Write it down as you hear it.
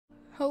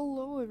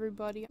Hello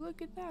everybody,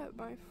 look at that,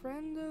 my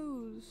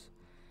friendos.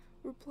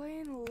 We're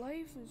playing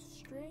Life is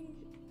Strange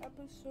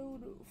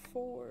episode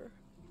 4.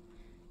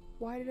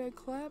 Why did I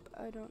clap?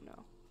 I don't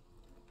know.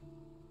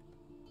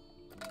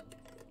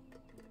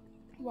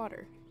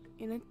 Water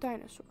in a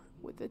dinosaur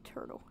with a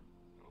turtle.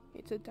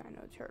 It's a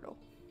dino turtle.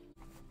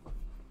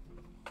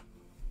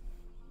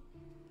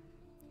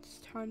 It's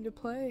time to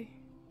play.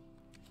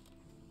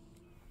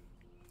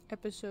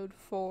 Episode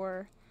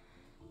 4.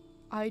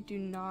 I do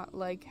not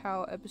like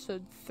how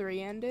episode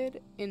 3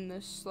 ended in the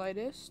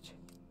slightest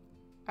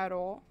at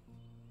all.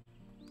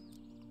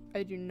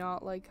 I do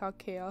not like how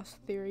Chaos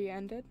Theory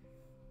ended.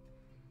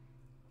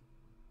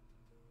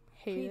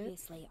 Hate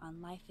Previously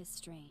on Life is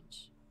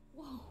Strange.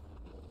 Whoa.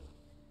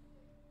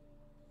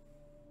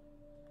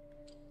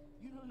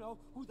 You don't know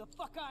who the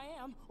fuck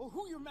I am or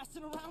who you're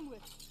messing around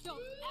with. Don't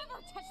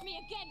ever touch me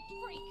again,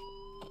 freak!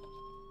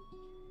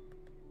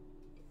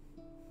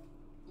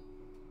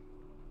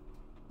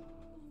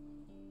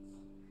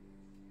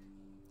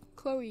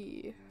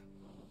 Chloe.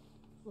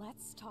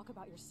 Let's talk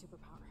about your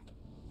superpower.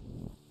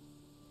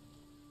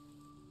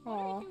 Aww. What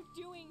are you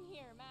doing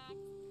here, Max?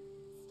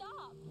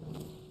 Stop!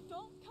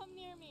 Don't come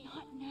near me!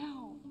 Not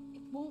now.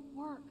 It won't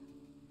work.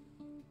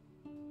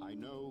 I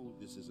know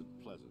this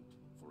isn't pleasant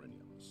for any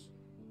of us.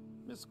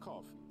 Miss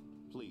Coffee,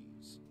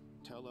 please,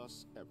 tell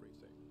us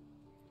everything.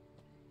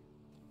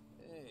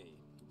 Hey,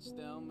 it's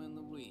Thelma and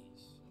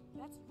Louise.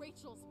 That's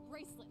Rachel's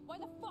bracelet. Why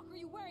the fuck are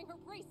you wearing her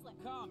bracelet?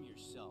 Calm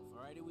yourself,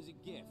 alright? It was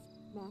a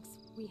gift. Max,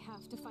 we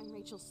have to find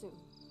Rachel soon.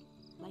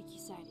 Like you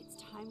said, it's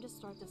time to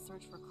start the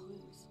search for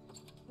clues.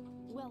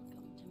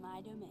 Welcome to my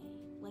domain.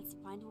 Let's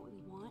find what we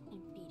want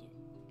and beat it.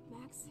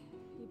 Max,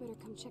 you better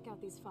come check out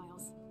these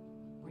files.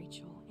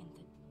 Rachel in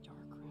the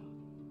dark room.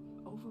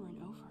 Over and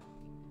over.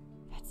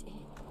 That's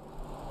it.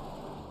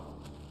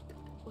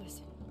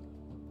 Listen,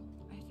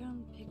 I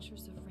found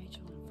pictures of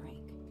Rachel and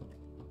Frank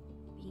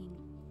being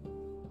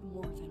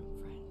more than a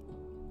friend.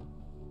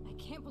 I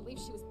can't believe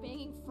she was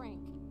banging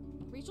Frank.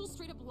 Rachel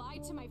straight up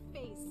lied to my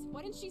face.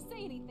 Why didn't she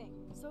say anything?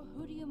 So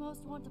who do you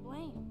most want to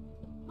blame?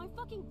 My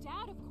fucking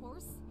dad, of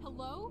course.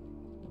 Hello?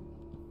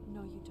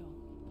 No, you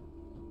don't.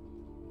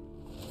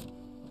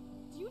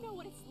 Do you know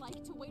what it's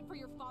like to wait for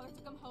your father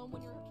to come home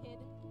when you're a kid?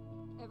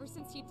 Ever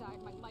since he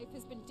died, my life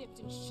has been dipped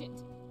in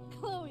shit.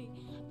 Chloe,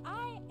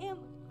 I am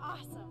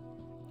awesome.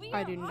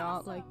 I do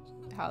not like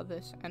how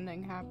this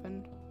ending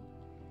happened.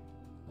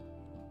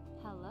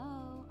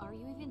 Hello? Are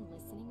you even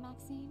listening,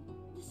 Maxine?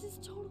 This is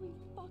totally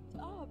fucked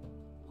up.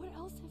 What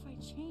else have I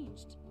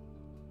changed?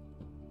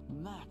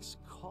 Max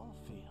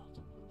Caulfield.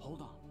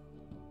 Hold on.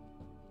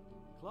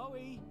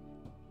 Chloe,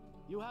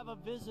 you have a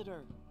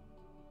visitor.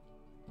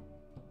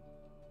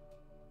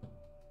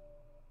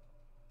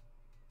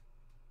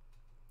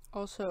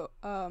 Also,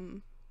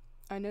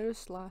 I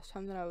noticed last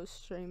time that I was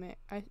streaming,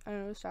 I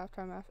noticed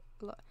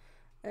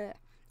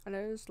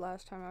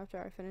last time after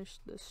I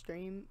finished the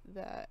stream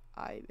that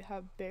I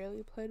have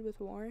barely played with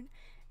Warren,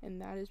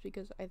 and that is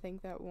because I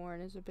think that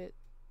Warren is a bit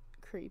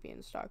creepy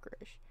and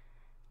stalkerish.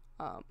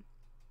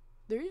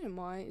 The reason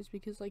why is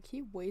because, like,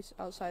 he waits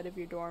outside of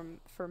your dorm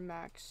for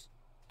Max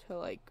to,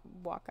 like,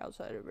 walk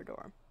outside of her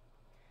dorm.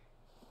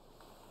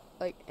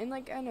 Like, and,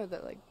 like, I know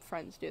that, like,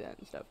 friends do that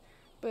and stuff,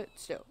 but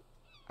still,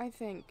 I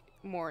think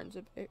Warren's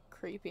a bit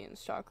creepy and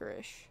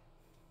stalkerish.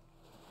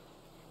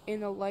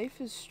 And the Life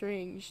is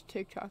Strange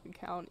TikTok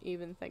account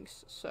even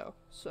thinks so.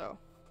 So,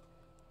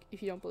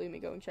 if you don't believe me,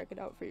 go and check it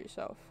out for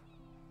yourself.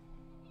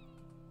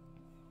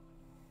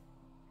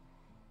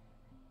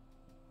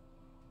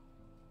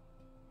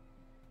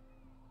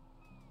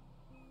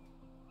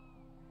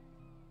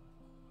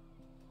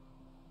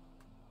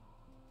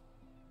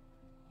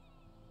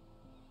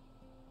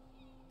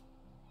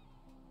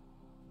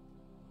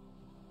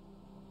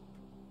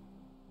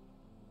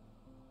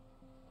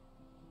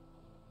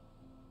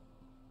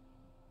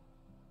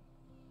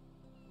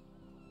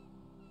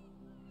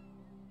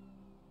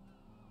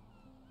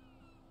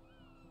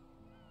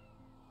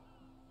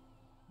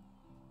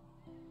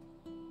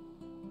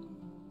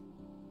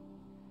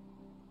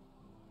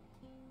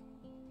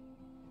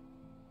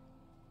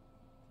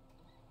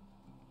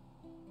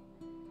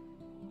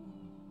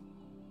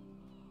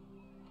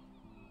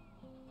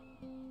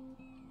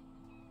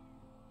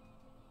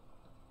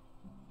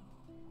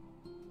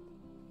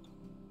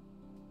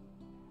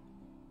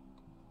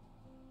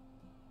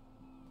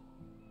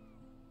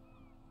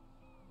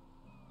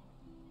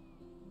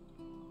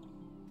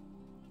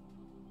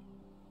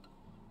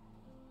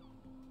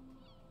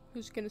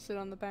 Who's gonna sit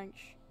on the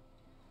bench?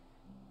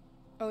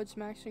 Oh, it's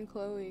Max and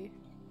Chloe.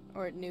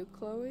 Or new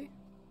Chloe?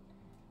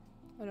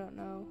 I don't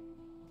know.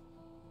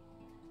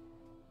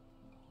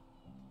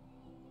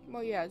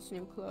 Well, yeah, it's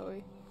new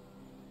Chloe.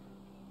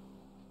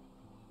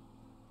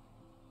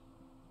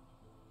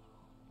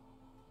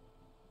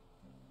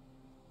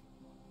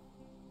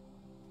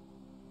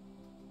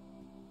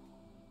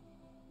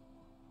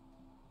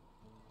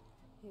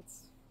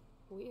 It's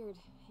weird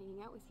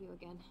hanging out with you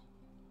again.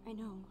 I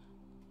know.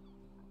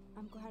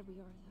 I'm glad we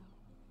are,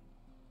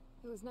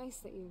 though. It was nice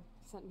that you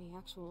sent me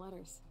actual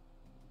letters.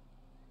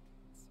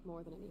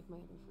 more than any of my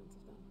other friends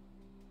have done.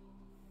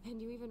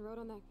 And you even wrote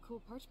on that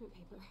cool parchment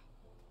paper.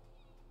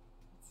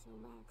 It's so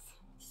Max.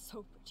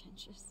 So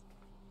pretentious.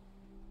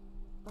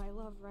 But I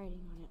love writing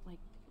on it like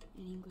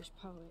an English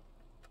poet.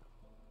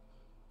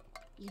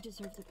 You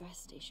deserve the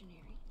best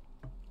stationery.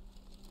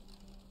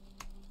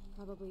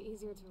 Probably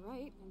easier to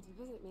write than to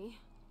visit me.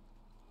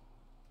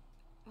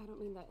 I don't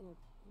mean that in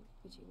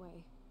a bitchy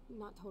way.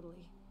 Not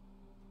totally.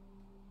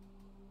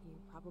 You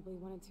probably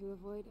wanted to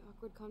avoid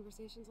awkward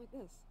conversations like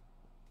this.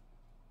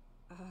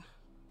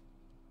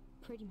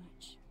 Pretty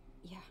much,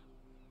 yeah.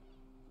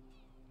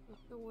 Look,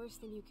 the worst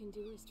thing you can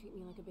do is treat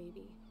me like a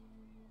baby.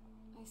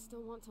 I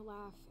still want to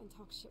laugh and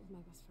talk shit with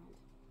my best friend.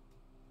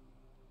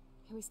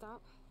 Can we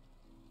stop?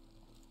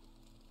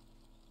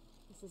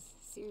 This is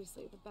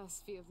seriously the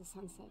best view of the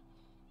sunset.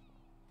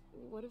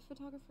 What do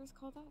photographers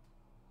call that?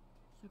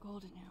 The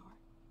golden hour.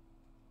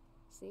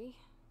 See?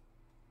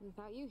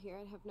 Without you here,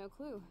 I'd have no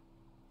clue.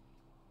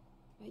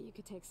 Bet you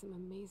could take some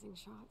amazing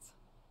shots.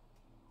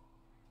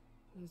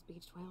 Those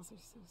beached whales are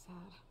so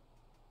sad.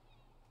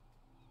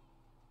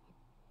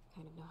 I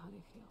kind of know how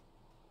they feel.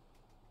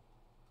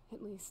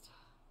 At least,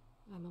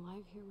 I'm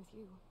alive here with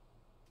you.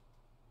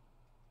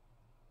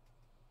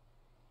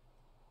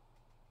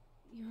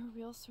 You're a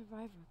real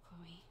survivor,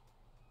 Chloe.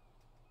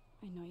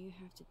 I know you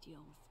have to deal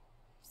with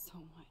so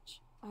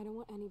much. I don't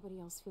want anybody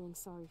else feeling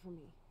sorry for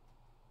me.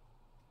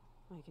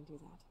 I can do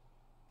that.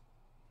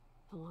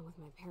 Along with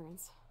my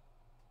parents.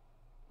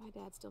 My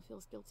dad still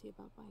feels guilty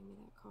about buying me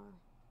that car.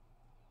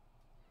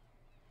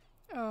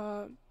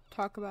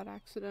 Talk about Are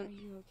accident.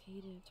 you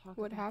okay to talk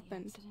What about the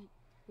happened? accident?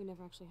 We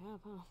never actually have,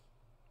 huh?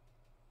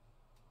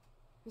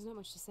 There's not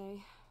much to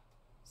say.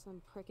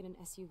 Some prick in an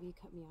SUV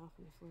cut me off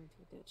and I flew into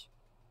a ditch.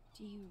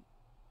 Do you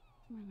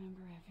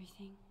remember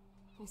everything?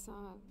 I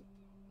saw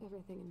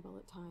everything in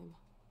bullet time.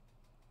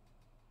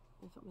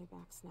 I felt my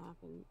back snap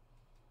and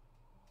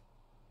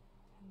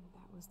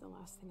that was the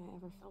last thing I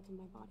ever felt in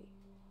my body.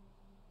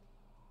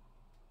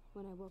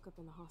 When I woke up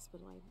in the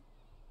hospital, I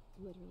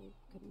literally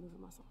couldn't move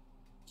a muscle.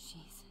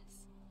 Jesus.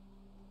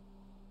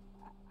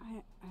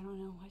 I don't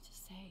know what to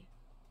say.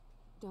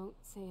 Don't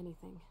say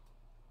anything.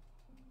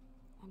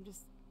 I'm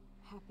just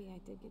happy I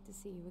did get to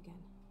see you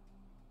again.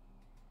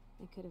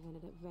 I could have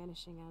ended up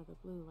vanishing out of the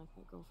blue like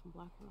that girl from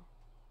Blackwell.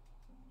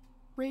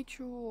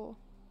 Rachel.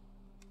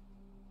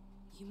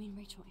 You mean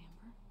Rachel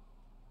Amber?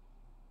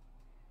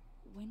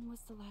 When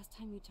was the last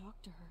time you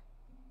talked to her?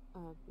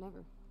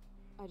 Never.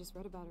 I just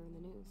read about her in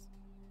the news.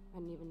 I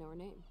didn't even know her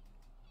name.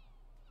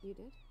 You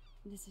did?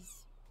 This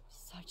is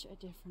such a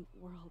different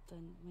world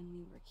than when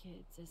we were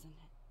kids, isn't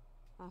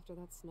it? After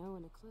that snow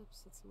and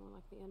eclipse, it's more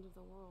like the end of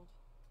the world.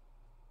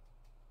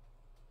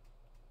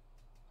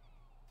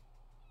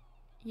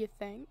 You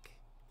think?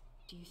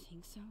 Do you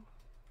think so?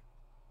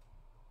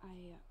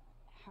 I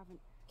haven't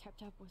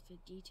kept up with the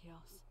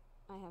details.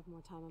 I have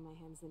more time on my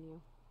hands than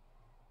you.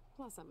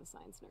 Plus, I'm a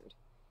science nerd.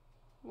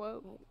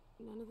 Whoa. But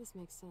none of this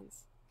makes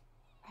sense.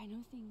 I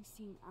know things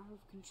seem out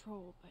of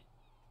control, but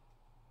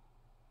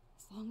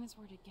as long as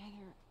we're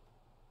together,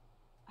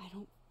 I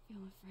don't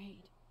feel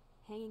afraid.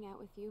 Hanging out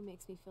with you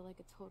makes me feel like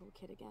a total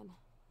kid again.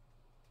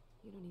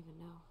 You don't even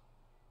know.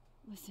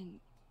 Listen,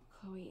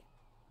 Chloe,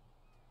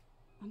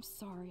 I'm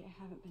sorry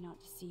I haven't been out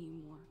to see you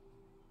more.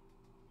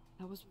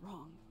 That was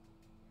wrong.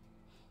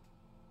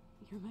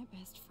 You're my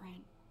best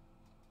friend.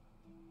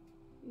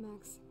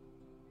 Max,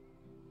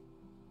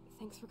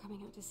 thanks for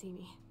coming out to see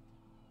me.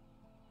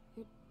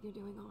 You're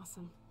doing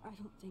awesome. I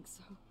don't think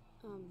so.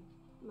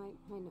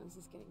 My nose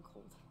is getting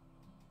cold.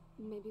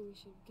 Maybe we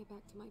should get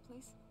back to my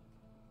place?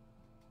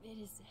 It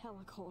is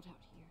hella cold out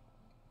here.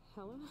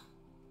 Hella?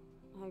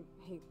 I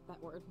hate that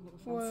word, no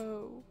offense.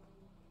 Whoa.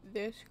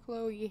 This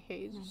Chloe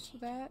hates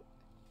that?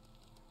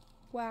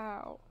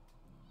 Wow.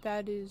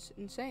 That is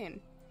insane.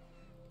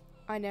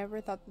 I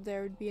never thought that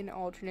there would be an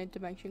alternate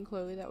dimension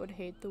Chloe that would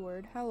hate the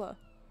word hella.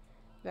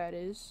 That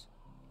is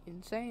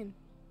insane.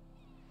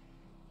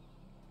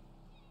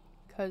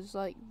 Cause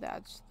like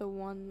that's the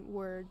one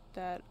word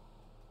that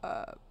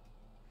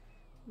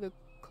the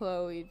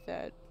Chloe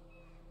that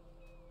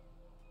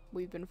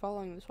we've been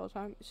following this whole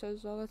time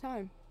says all the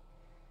time.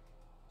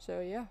 So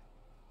yeah.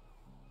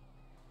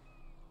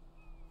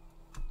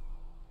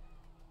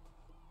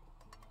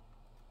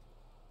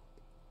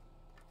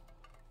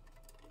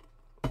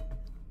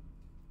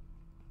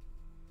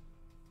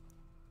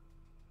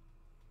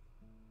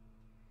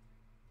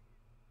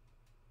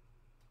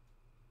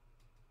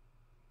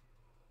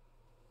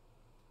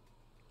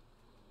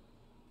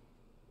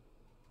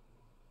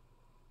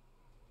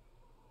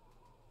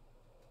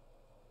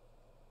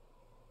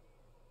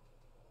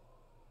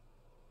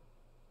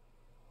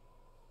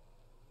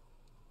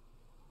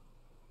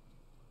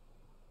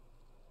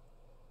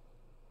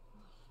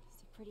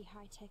 It's a pretty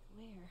high-tech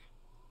lair.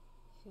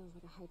 Feels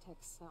like a high-tech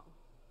cell.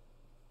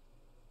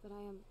 But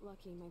I am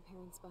lucky my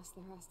parents bust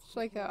their ass to It's take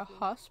like care a of me.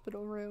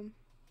 hospital room.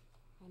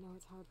 I know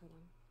it's hard for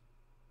them.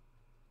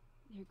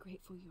 They're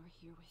grateful you're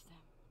here with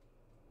them.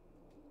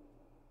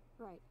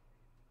 Right.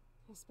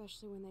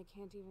 Especially when they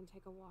can't even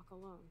take a walk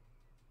alone.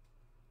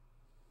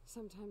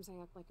 Sometimes I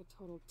act like a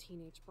total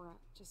teenage brat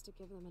just to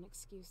give them an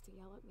excuse to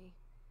yell at me.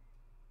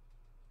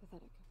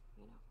 Pathetic,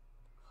 you know.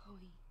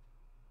 Chloe,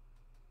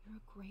 you're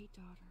a great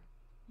daughter.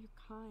 You're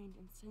kind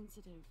and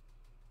sensitive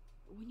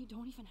when you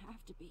don't even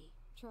have to be.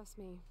 Trust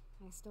me,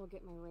 I still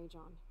get my rage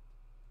on.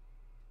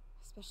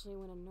 Especially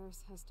when a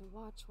nurse has to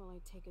watch while I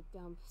take a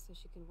dump so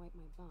she can wipe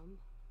my bum.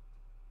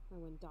 Or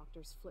when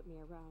doctors flip me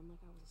around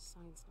like I was a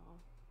science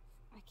doll.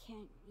 I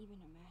can't even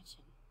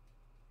imagine.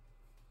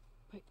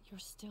 But you're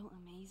still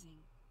amazing.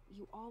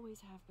 You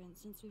always have been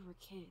since we were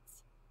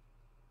kids.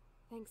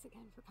 Thanks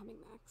again for coming,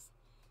 Max.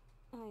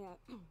 I,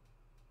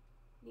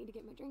 need to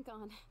get my drink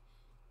on.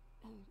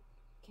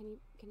 Can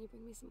you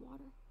bring me some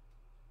water?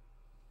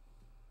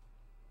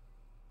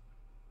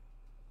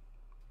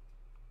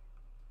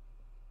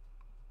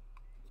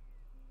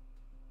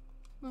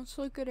 Let's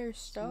look at her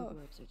stuff.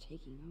 Snowbirds are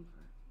taking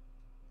over.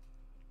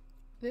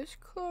 This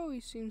Chloe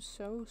seems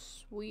so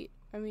sweet.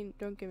 I mean,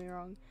 don't get me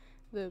wrong.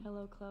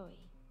 Hello,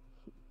 Chloe.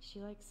 She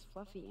likes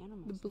fluffy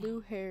animals. The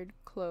blue-haired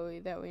Chloe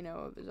that we know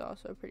of is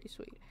also pretty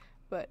sweet.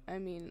 But, I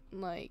mean,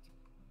 like,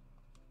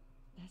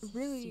 that's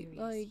really,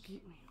 like,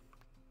 heatwave.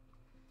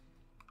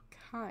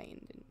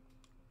 kind and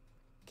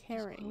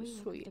caring,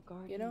 sweet,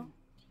 you know?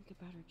 Think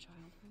about her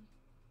childhood.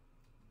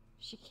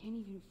 She can't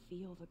even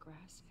feel the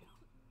grass now.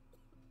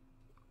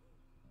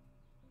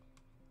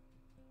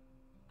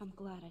 I'm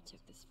glad I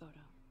took this photo.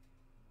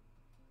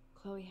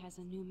 Chloe has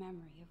a new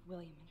memory of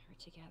William and her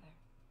together.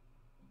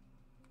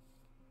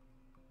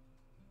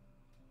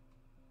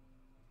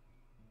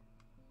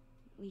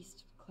 At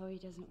least Chloe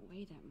doesn't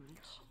weigh that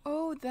much.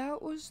 Oh,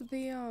 that was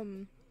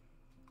the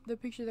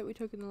picture that we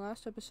took in the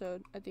last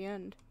episode at the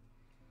end.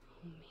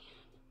 Oh man.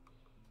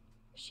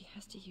 She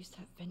has to use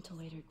that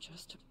ventilator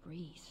just to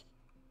breathe.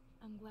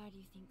 I'm glad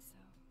you think so.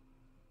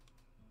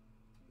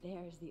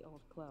 There's the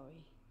old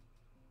Chloe.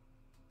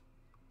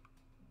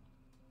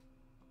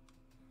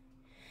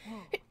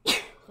 Whoa.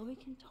 Chloe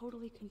can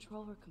totally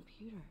control her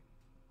computer.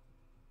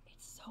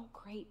 It's so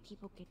great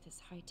people get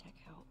this high-tech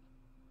help.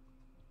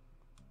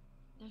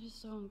 That is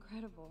so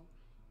incredible.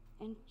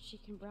 And she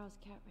can browse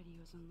cat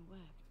videos on the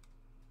web.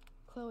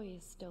 Chloe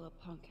is still a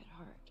punk at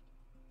heart.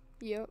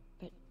 Yep.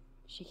 But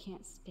she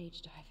can't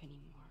stage dive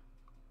anymore.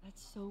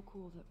 That's so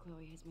cool that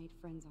Chloe has made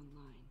friends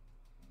online.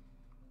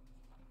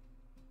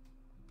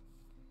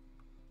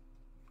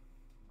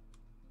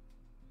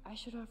 I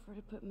should offer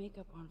to put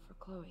makeup on for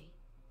Chloe.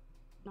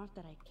 Not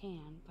that I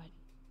can, but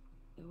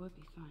it would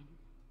be fun.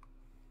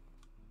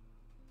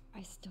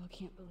 I still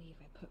can't believe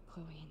I put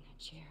Chloe in that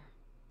chair.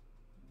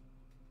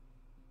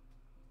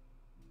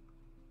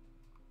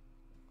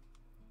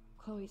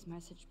 Chloe's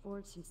message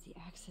board since the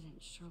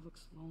accident sure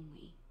looks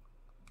lonely.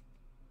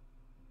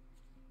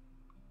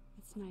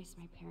 It's nice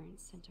my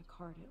parents sent a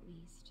card at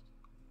least.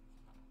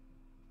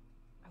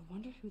 I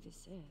wonder who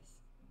this is.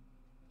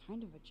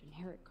 Kind of a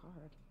generic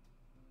card.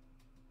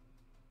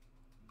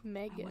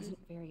 Megan. I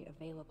wasn't very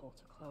available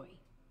to Chloe.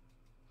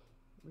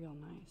 Real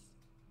nice.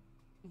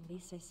 At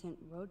least I sent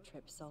road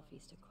trip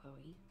selfies to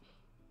Chloe.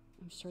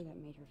 I'm sure that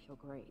made her feel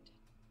great.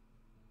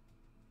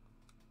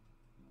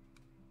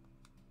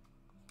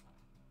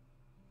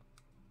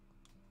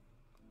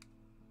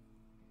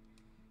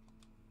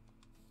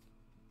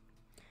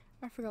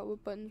 I forgot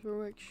what buttons were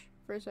which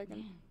for a second.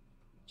 Man,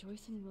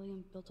 Joyce and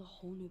William built a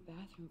whole new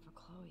bathroom for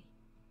Chloe.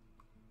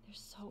 They're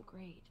so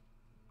great.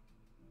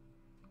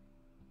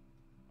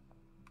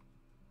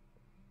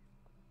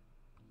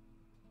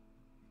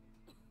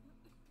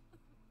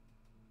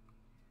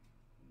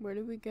 Where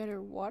did we get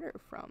her water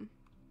from?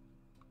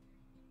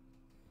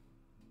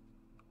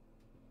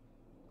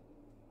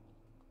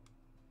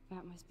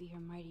 That must be her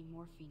mighty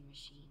morphine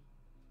machine.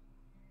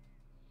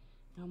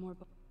 No more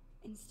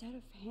Instead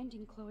of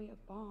handing Chloe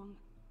a bong,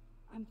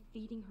 I'm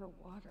feeding her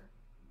water.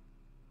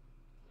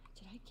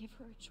 Did I give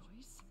her a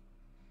choice?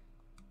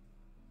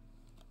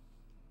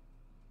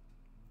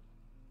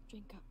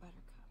 Drink up,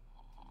 Buttercup.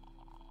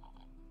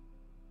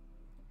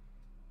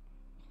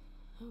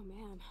 Oh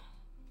man.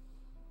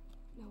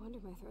 No wonder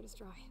my throat is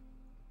dry.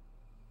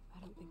 I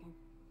don't think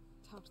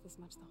I've talked this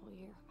much the whole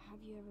year. Have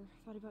you ever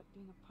thought about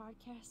doing a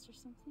podcast or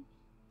something?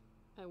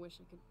 I wish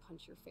I could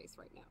punch your face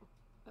right now.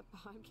 A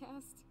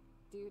podcast?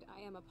 Dude,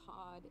 I am a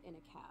pod in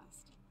a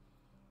cast.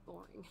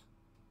 Boring.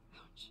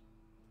 Ouch.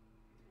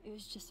 It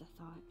was just a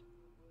thought.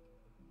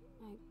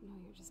 I know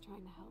you're just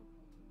trying to help.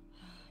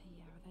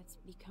 Yeah, that's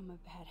become a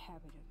bad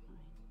habit of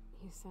mine.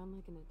 You sound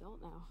like an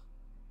adult now.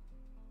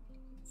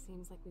 It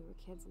seems like we were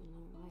kids in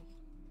another life.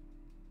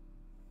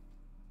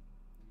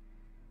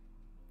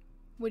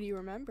 What do you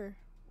remember?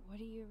 What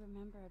do you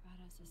remember about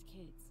us as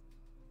kids?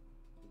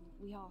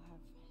 We all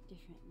have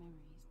different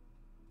memories.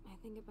 I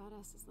think about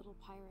us as little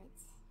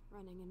pirates,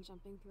 running and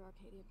jumping through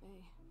Arcadia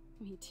Bay.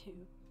 Me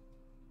too.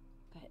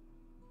 But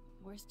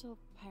we're still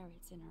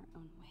pirates in our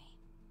own way.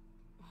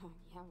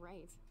 Yeah,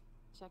 right.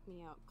 Check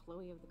me out,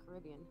 Chloe of the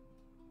Caribbean.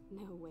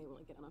 No way will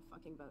I get on a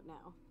fucking boat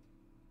now.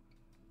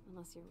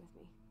 Unless you're with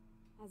me.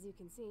 As you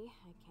can see,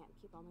 I can't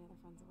keep all my other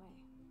friends away.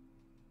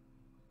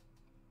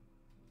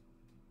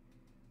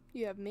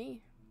 You have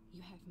me.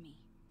 You have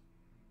me.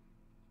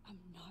 I'm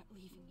not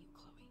leaving you,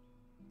 Chloe.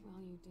 Well,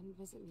 you didn't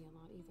visit me a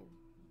lot either.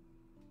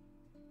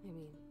 I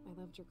mean, I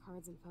loved your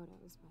cards and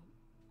photos, but...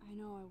 I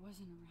know I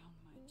wasn't around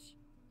much.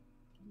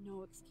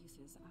 No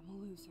excuses, I'm a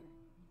loser.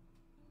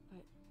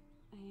 But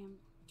I am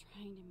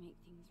trying to make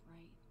things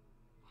right.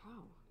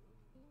 How?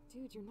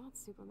 Dude, you're not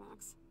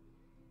Supermax.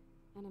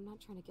 And I'm not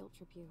trying to guilt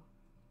trip you.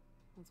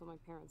 That's what my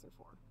parents are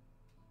for.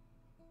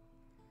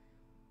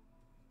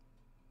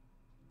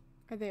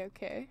 Are they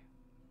okay?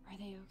 Are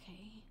they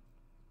okay?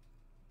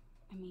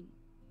 I mean,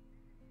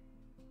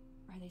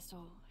 are they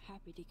still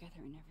happy together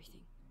and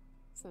everything?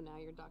 So now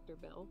you're Dr.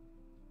 Bill?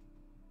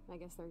 I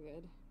guess they're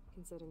good,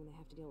 considering they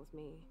have to deal with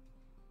me.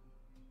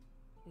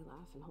 They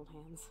laugh and hold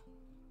hands.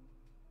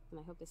 And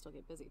I hope they still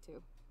get busy,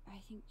 too.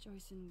 I think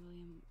Joyce and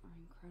William are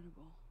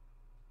incredible.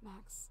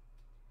 Max,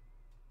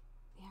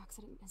 the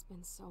accident has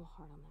been so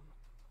hard on them.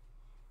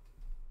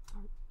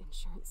 Our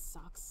insurance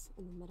sucks,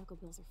 and the medical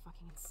bills are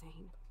fucking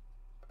insane.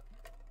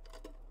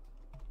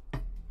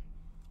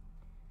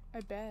 I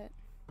bet.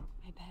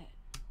 I bet.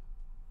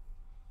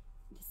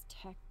 This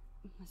tech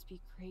must be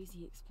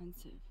crazy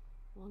expensive.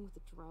 Along with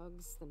the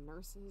drugs, the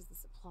nurses, the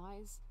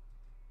supplies.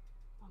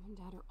 Mom and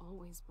Dad are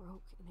always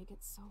broke, and they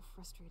get so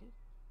frustrated.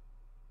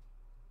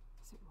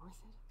 Is it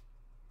worth it?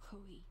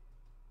 Chloe,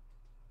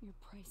 you're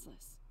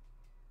priceless.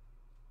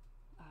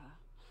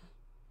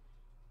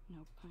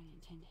 No pun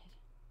intended.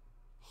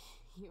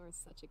 You are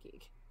such a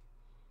geek.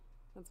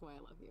 That's why I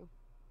love you.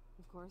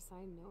 Of course,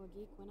 I know a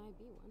geek when I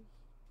be one.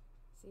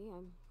 See,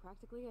 I'm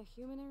practically a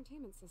human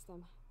entertainment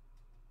system.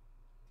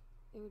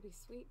 It would be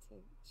sweet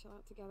to chill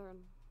out together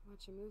and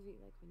watch a movie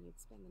like when you'd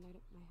spend the night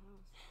at my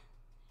house.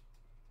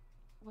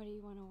 What do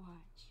you want to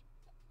watch?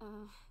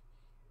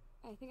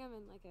 I think I'm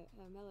in like a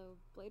mellow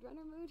Blade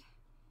Runner mood.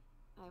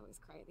 I always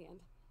cry at the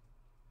end.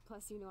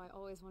 Plus, you know, I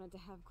always wanted to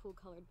have cool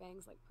colored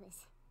bangs like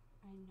Pris.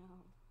 I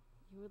know.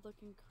 You would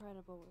look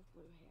incredible with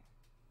blue hair.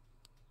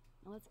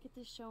 Now let's get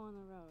this show on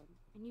the road.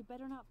 And you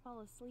better not fall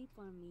asleep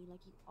on me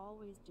like you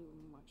always do when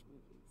you watch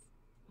movies.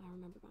 I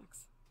remember,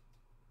 Max.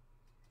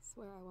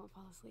 Swear I won't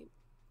fall asleep.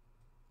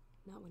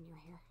 Not when you're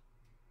here.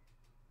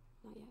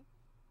 Not yet.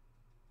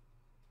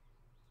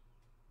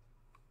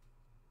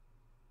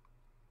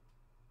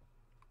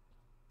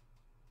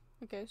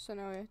 Okay, so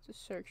now we have to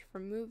search for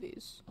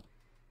movies.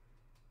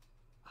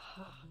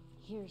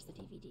 Here's the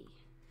DVD.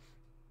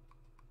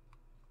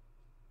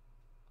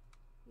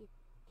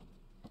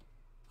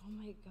 Oh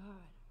my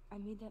god. I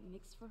made that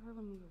mix for her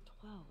when we were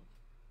 12.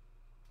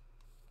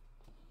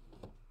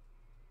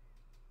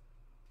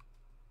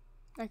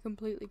 I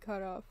completely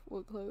cut off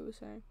what Chloe was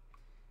saying.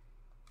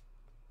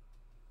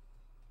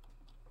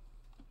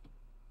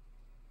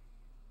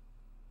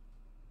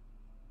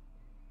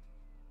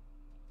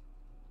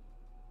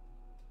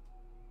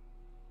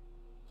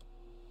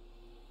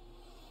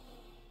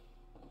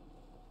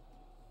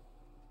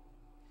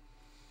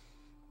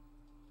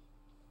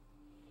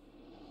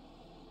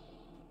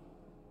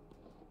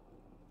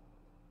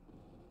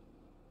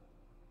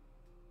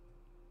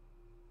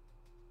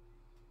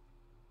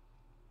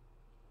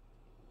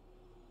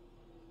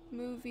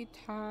 Movie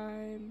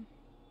time.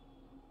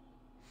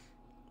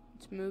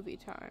 It's movie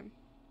time.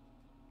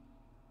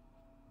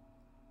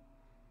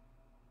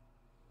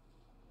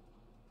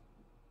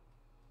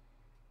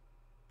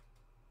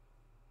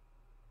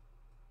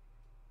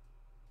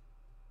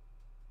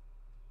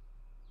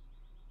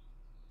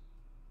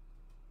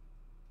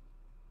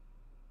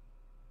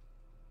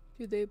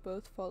 Did they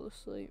both fall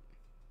asleep?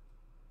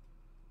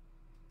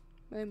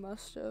 They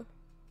must have,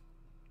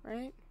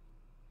 right?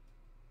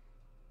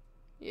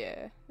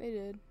 Yeah, they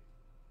did.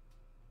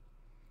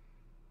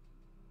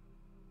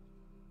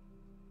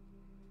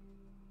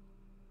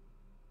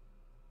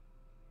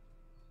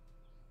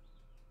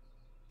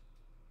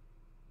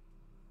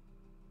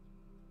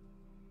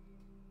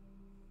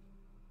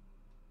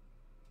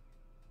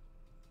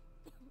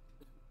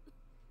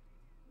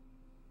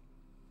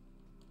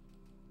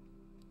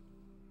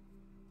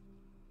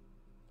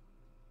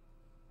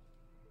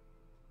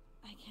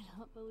 I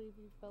cannot believe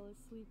you fell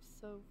asleep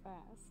so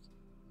fast.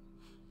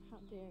 How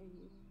dare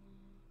you?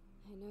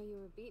 I know you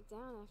were beat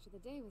down after the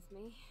day with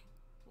me,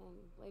 and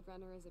Blade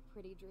Runner is a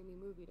pretty dreamy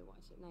movie to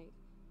watch at night.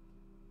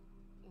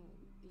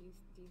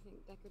 Do you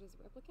think Deckard is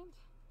a replicant?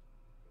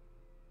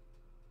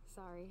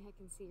 Sorry, I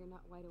can see you're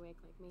not wide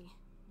awake like me.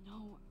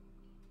 No,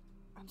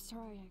 I'm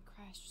sorry I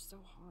crashed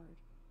so hard.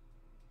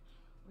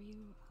 Were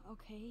you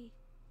okay?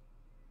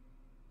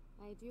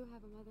 I do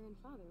have a mother and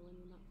father when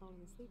you're not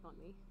falling asleep on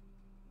me.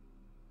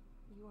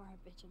 You are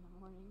a bitch in the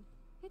morning.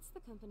 It's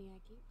the company I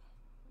keep.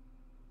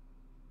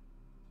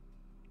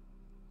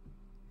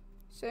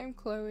 Same,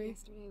 Chloe.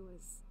 Yesterday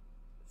was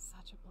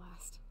such a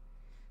blast.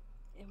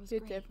 It was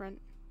Bit great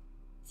different.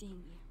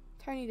 seeing you.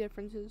 Tiny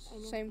differences. I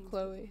know Same, things were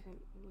Chloe.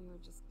 different when we were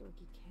just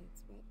dorky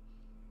kids, but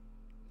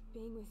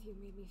being with you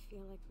made me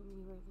feel like when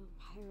we were little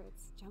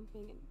pirates,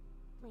 jumping and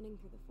running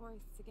through the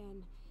forests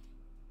again.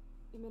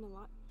 It meant a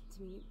lot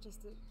to me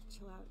just to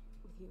chill out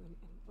with you and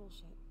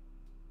bullshit.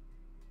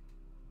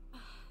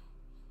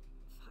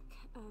 Fuck.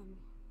 I'm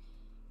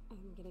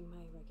getting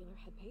my regular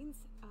head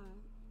pains.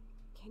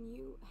 Can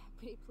you,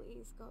 pretty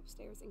please, go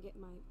upstairs and get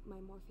my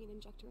morphine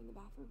injector in the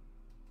bathroom?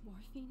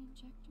 Morphine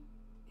injector?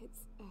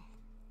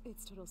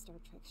 It's total Star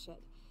Trek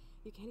shit.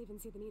 You can't even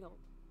see the needle.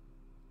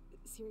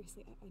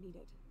 Seriously, I need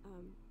it.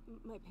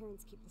 My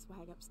parents keep the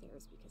swag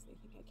upstairs because they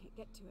think I can't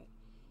get to it.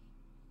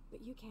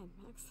 But you can,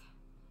 Max.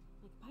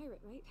 Like a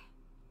pirate, right?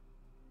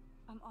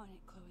 I'm on it,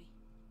 Chloe.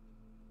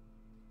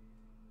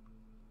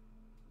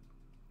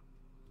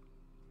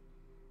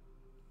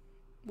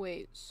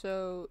 Wait,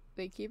 so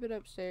they keep it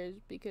upstairs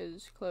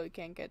because Chloe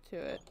can't get to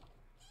it,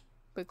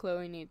 but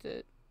Chloe needs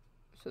it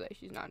so that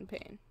she's not in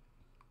pain.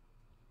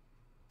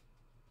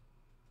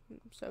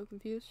 I'm so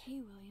confused. Hey,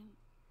 William.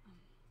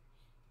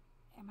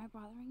 Am I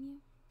bothering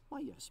you? Why,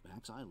 yes,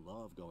 Max. I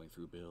love going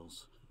through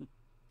bills.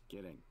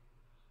 Kidding.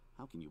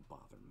 How can you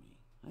bother me?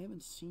 I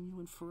haven't seen you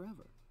in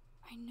forever.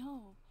 I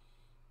know.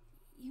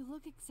 You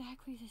look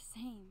exactly the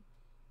same.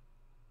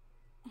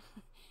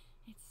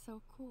 It's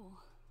so cool.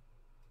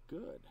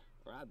 Good.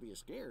 Or I'd be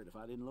scared if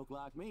I didn't look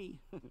like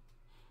me.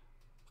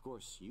 Of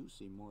course, you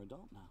seem more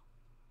adult now.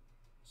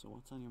 So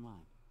what's on your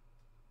mind?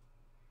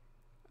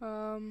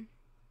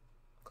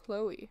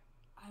 Chloe.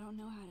 I don't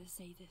know how to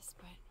say this,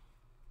 but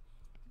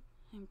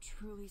I'm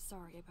truly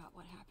sorry about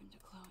what happened to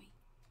Chloe.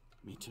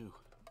 Me too.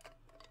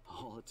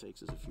 All it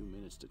takes is a few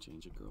minutes to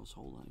change a girl's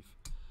whole life.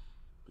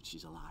 But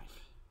she's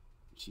alive.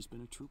 She's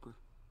been a trooper.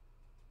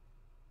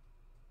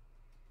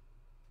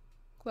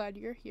 Glad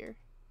you're here.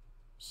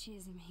 She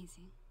is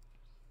amazing.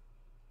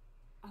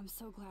 I'm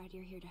so glad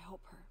you're here to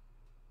help her.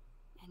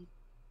 And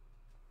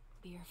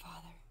be her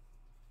father.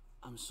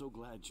 I'm so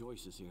glad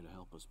Joyce is here to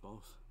help us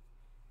both.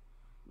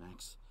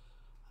 Max,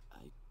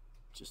 I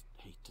just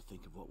hate to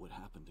think of what would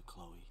happen to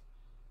Chloe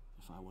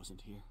if I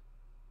wasn't here.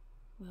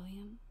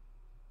 William,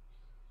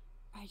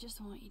 I just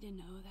want you to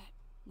know that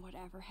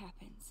whatever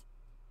happens,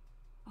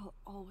 I'll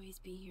always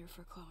be here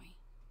for Chloe.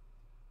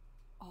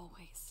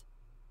 Always.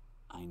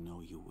 I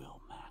know you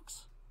will,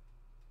 Max.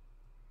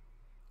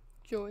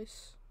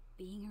 Joyce.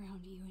 Being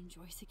around you and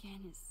Joyce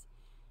again is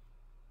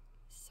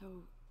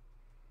so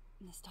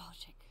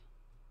nostalgic.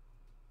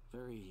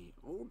 Very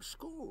old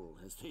school,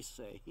 as they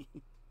say.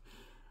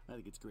 I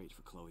think it's great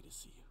for Chloe to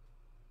see you.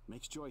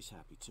 Makes Joyce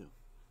happy, too.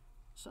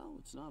 So,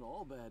 it's not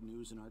all bad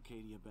news in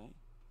Arcadia Bay.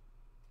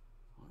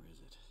 Or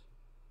is it?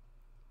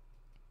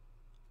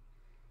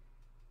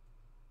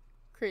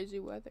 Crazy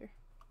weather.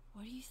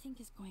 What do you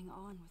think is going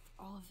on with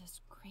all of this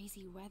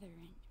crazy weather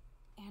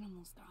and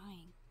animals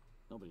dying?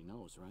 Nobody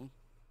knows, right?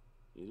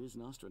 It is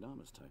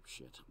Nostradamus type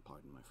shit,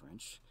 pardon my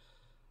French.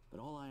 But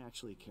all I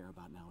actually care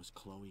about now is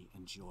Chloe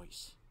and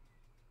Joyce.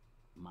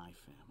 My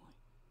family.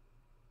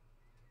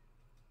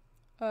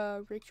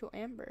 Rachel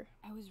Amber.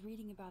 I was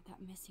reading about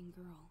that missing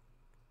girl.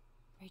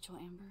 Rachel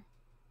Amber?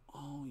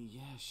 Oh,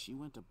 yeah, she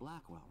went to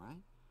Blackwell,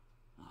 right?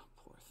 Oh,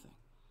 poor thing.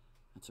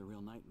 That's a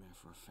real nightmare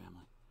for a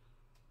family.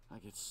 I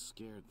get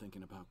scared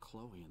thinking about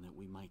Chloe and that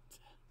we might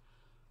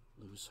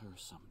lose her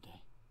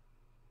someday.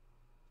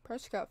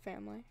 Prescott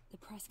family. The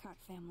Prescott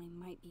family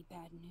might be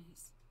bad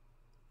news.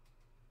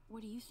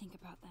 What do you think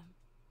about them?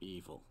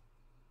 Evil.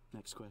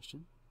 Next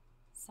question?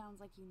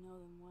 Sounds like you know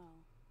them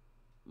well.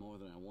 More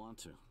than I want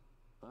to.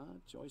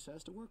 But Joyce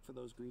has to work for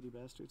those greedy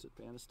bastards at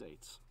Pan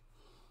Estates.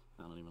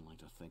 I don't even like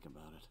to think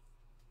about it.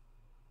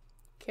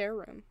 Care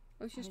room.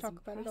 Let's just talk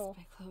about it all. I was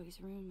impressed by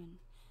Chloe's room and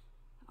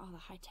all the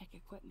high-tech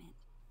equipment.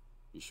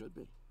 You should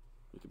be.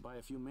 We could buy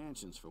a few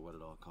mansions for what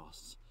it all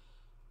costs.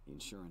 The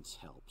insurance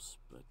helps,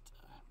 but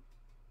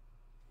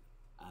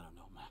I don't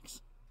know,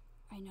 Max.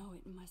 I know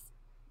it must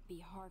be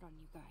hard on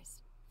you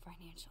guys,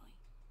 financially.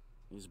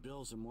 These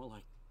bills are more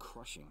like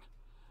crushing.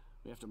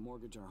 We have to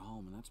mortgage our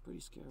home, and that's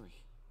pretty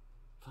scary.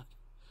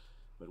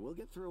 But we'll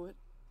get through it.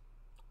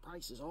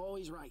 Price is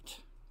always right.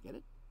 Get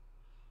it?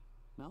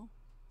 No?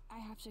 I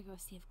have to go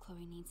see if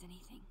Chloe needs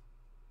anything.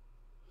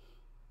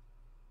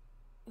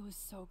 It was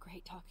so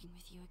great talking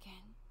with you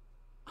again.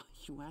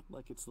 You act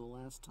like it's the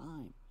last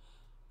time.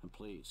 And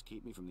please,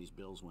 keep me from these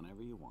bills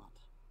whenever you want.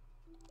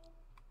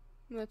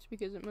 That's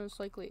because it most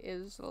likely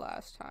is the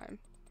last time.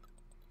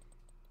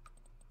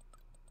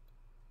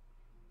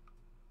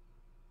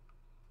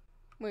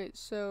 Wait,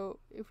 so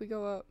if we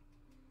go up,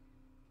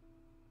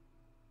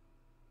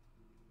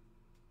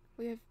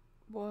 we have,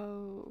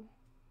 whoa.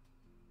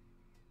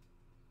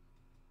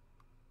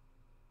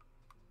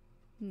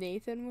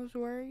 Nathan was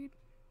worried?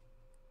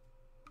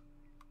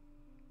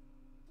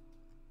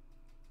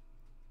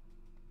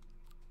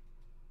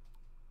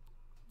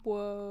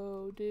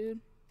 Whoa,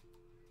 dude.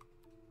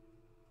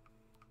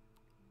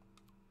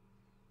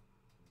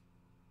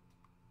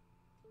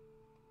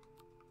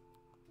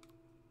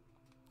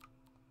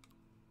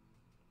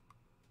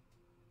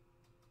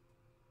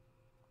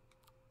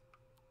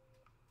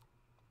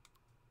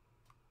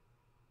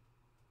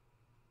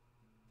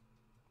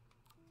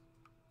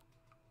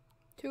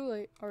 Too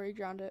late, already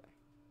drowned it.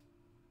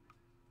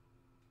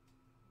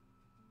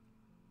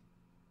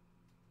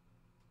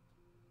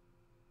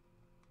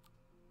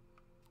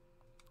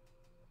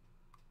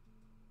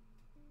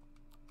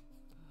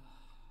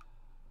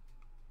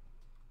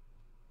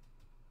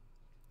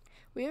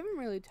 We haven't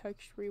really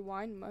touched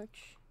rewind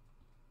much.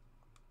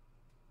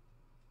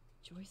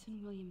 Joyce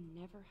and William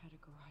never had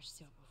a garage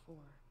sale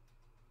before.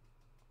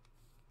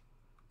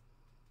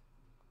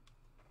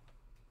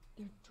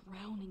 They're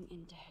drowning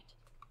in debt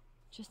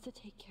just to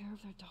take care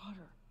of their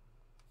daughter.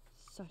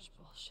 Such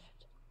bullshit.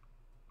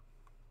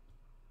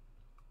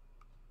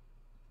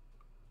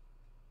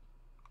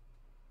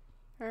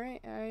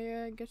 Alright,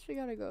 I guess we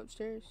gotta go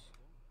upstairs.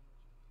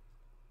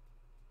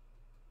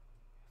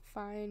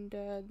 Find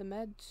the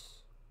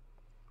meds.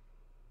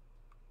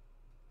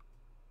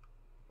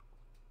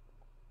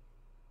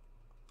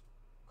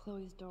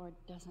 Chloe's door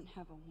doesn't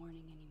have a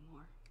warning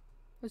anymore.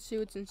 Let's see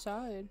what's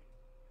inside.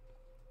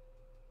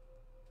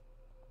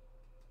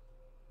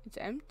 It's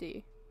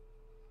empty.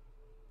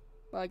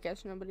 Well, I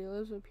guess nobody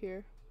lives up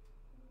here.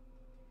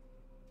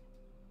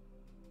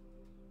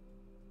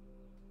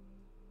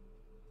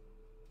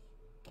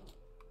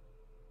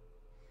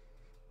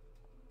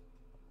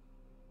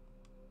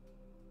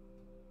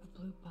 A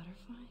blue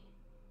butterfly?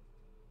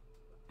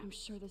 I'm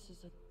sure this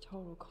is a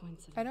total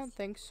coincidence. I don't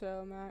think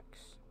so,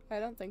 Max. I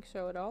don't think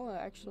so at all,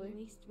 actually. At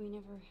least we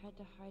never had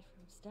to hide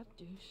from Step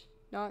Douche.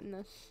 Not in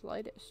the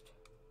slightest.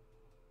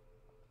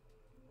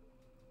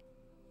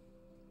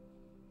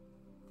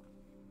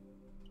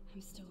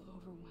 I'm still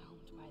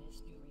overwhelmed by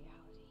this new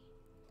reality.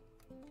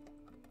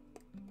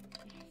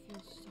 And I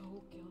feel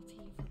so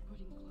guilty for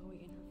putting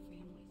Chloe and her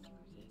family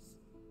through this.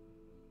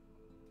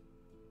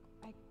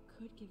 I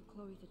could give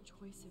Chloe the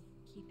choice of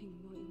keeping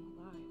William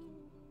alive,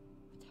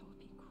 but that would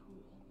be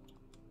cruel.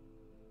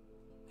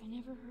 I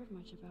never heard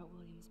much about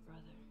William's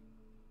brother.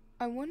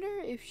 I wonder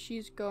if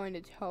she's going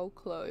to tell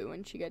Chloe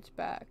when she gets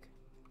back.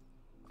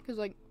 Because,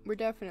 like, we're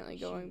definitely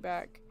going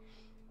back.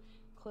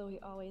 Chloe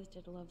always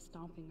did love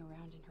stomping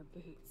around in her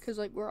boots. Because,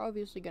 like, we're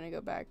obviously going to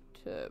go back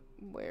to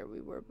where we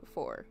were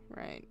before,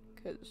 right?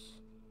 Because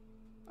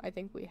I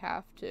think we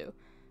have to.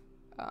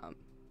 I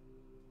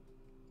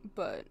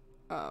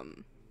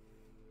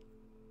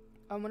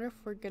wonder if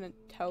we're going to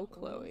tell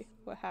Chloe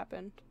what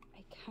happened.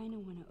 I kind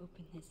of want to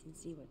open this and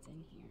see what's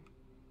in here.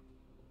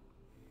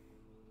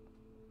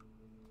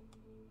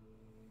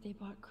 They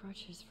bought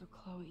crutches for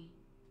Chloe,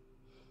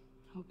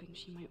 hoping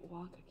she might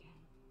walk again.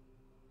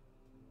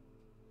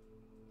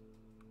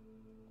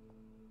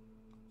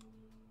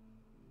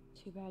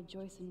 Too bad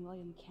Joyce and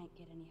William can't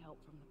get any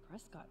help from the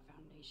Prescott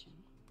Foundation.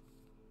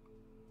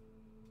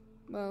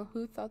 Well,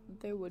 who thought that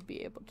they would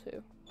be able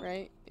to,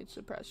 right? It's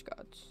the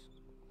Prescotts.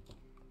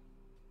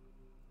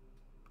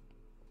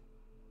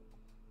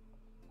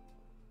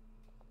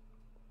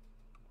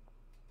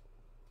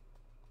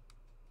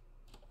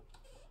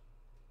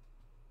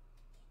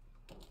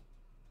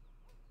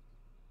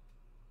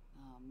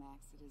 Oh,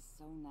 Max, it is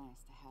so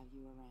nice to have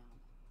you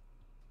around.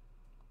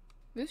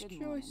 This Good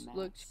Joyce morning, Max.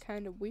 looks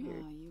kind of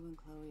weird. Oh, you and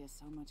Chloe are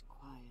so much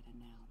quieter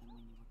now than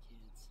when you were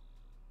kids.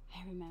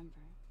 I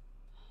remember.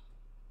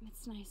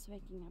 It's nice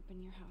waking up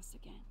in your house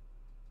again.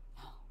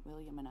 Oh,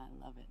 William and I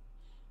love it.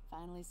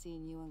 Finally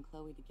seeing you and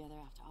Chloe together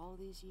after all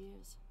these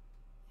years.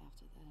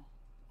 After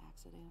the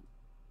accident.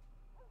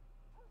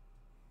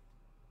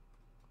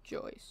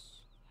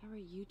 Joyce. How are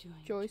you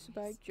doing, Joyce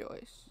about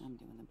Joyce. I'm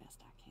doing the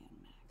best I can,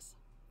 Max.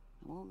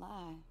 I won't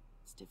lie,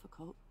 it's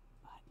difficult,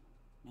 but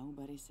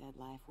nobody said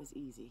life was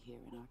easy here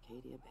in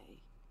Arcadia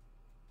Bay.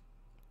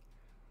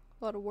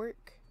 A lot of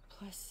work.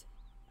 Plus,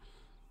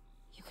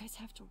 you guys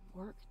have to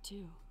work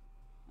too.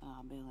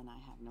 Bill and I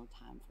have no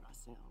time for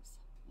ourselves.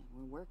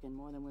 We're working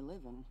more than we're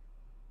living.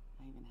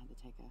 I even had to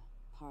take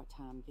a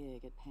part-time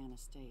gig at Pan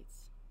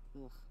Estates.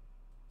 Ugh.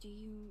 Do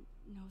you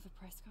know the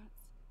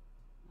Prescotts?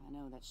 I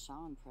know that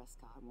Sean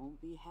Prescott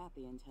won't be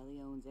happy until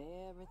he owns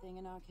everything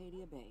in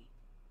Arcadia Bay.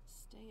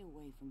 Stay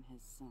away from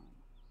his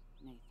son,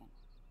 Nathan.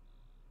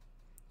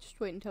 Just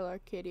wait until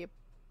Arcadia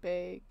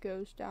Bay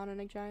goes down in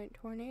a giant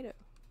tornado.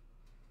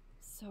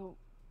 So,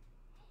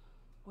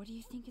 what do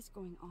you think is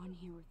going on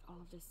here with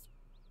all of this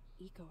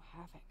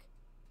eco-havoc?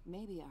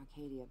 Maybe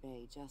Arcadia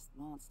Bay just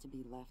wants to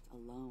be left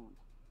alone.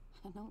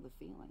 I know the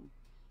feeling.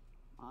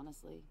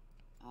 Honestly,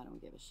 I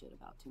don't give a shit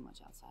about too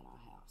much outside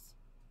our house.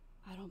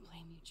 I don't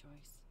blame you,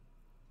 Joyce.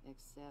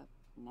 Except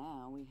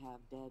now we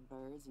have dead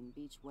birds and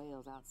beach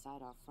whales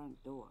outside our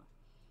front door.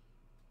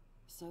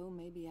 So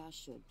maybe I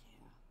should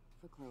care,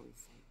 for Chloe's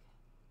sake.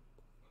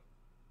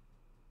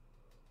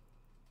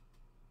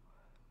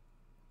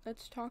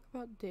 Let's talk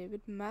about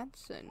David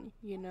Madsen,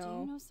 you know. Do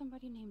you know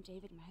somebody named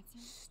David Madsen?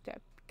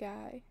 Step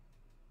guy.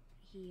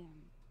 He,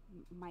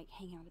 might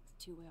hang out at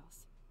the Two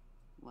Whales.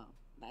 Well,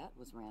 that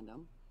was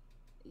random.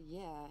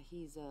 Yeah,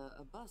 he's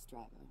a bus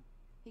driver.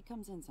 He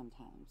comes in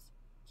sometimes.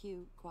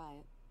 Cute,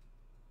 quiet.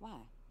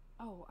 Why?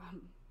 Oh,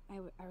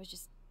 I was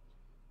just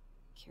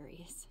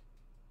curious.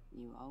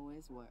 You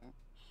always were.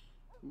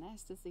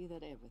 Nice to see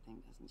that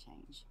everything doesn't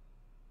change.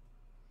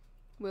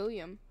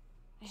 William.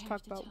 I Let's have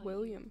talk to about tell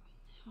William. you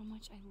how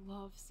much I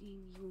love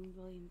seeing you and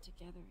William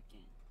together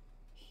again.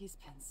 He's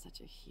been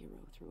such a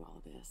hero through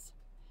all this.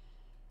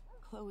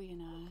 Chloe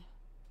and I,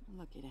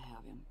 lucky to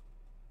have him.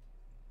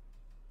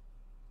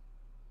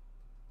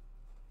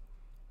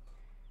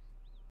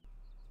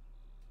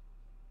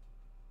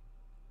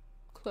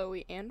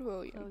 Chloe and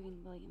William. Chloe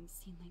and William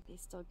seem like they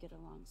still get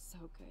along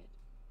so good.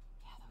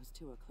 Yeah, those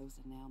two are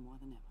closer now more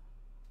than ever.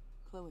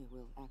 Chloe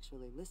will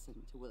actually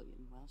listen to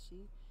William while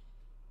she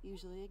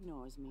usually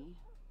ignores me.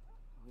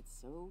 Oh, it's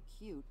so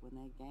cute when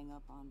they gang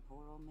up on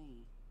poor old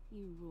me.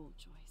 You rule,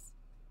 Joyce.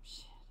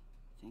 Shit,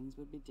 things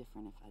would be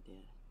different if I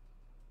did.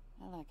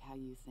 I like how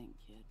you think,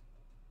 kid.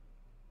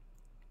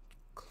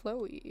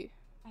 Chloe.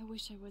 I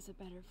wish I was a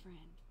better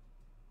friend.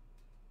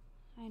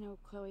 I know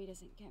Chloe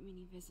doesn't get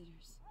many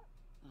visitors.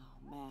 Oh,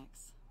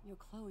 Max, you're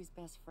Chloe's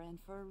best friend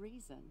for a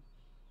reason.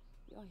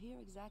 You're here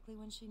exactly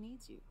when she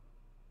needs you.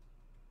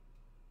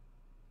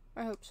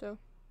 I hope so.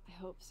 I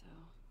hope so.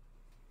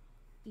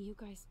 You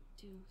guys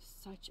do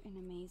such an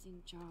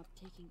amazing job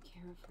taking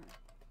care of her.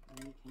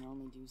 We can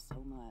only do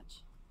so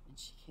much, and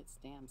she gets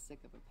damn sick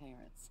of her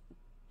parents.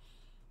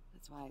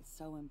 That's why it's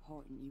so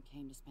important you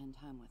came to spend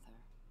time with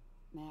her.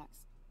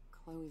 Max,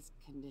 Chloe's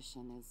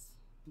condition is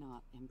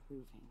not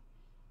improving.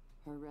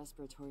 Her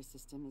respiratory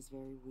system is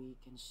very weak,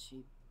 and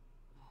she...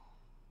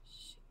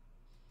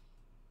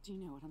 Do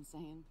you know what I'm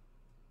saying?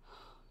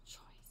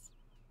 Joyce.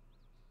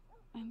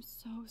 I'm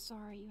so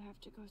sorry you have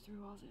to go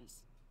through all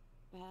this.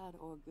 Bad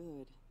or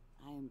good,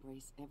 I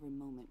embrace every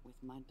moment with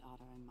my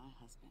daughter and my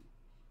husband.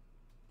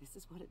 This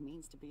is what it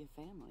means to be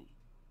a family,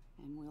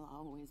 and we'll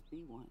always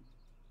be one,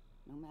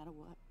 no matter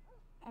what.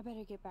 I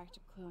better get back to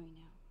Chloe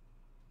now.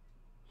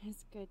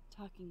 It's good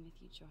talking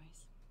with you,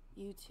 Joyce.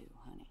 You too,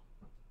 honey.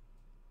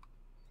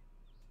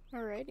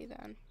 Alrighty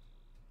then.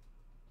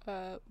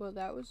 Well,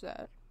 that was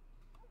that.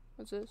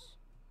 What's this?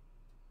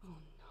 Oh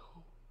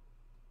no.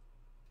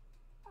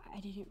 I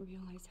didn't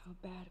realize how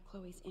bad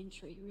Chloe's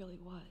injury really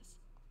was.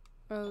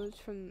 Oh, it's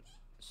from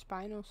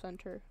Spinal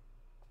Center.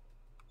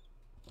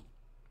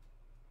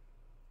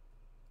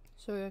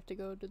 So we have to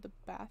go to the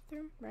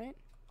bathroom, right?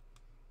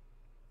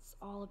 It's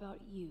all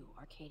about you,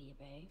 Arcadia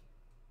Bay,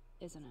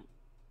 isn't it?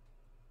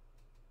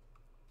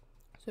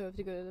 So we have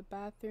to go to the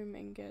bathroom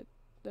and get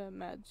the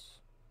meds.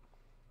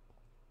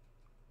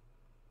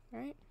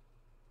 Right?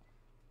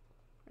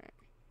 Alright.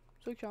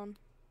 Switch on.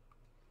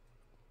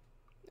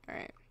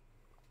 Alright.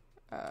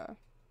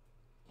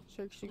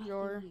 Search the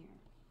drawer. Here.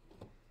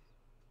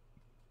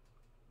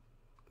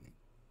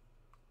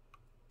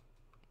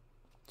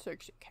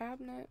 Search the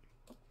cabinet.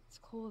 It's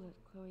cool that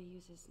Chloe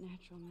uses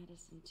natural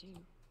medicine too.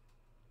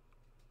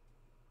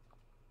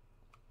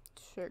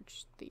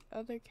 Search the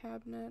other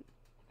cabinet.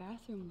 The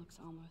bathroom looks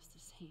almost the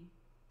same.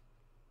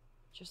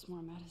 Just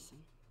more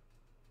medicine.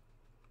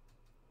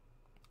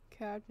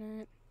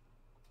 Cabinet.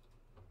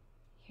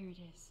 Here it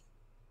is.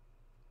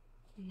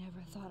 I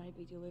never thought I'd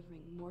be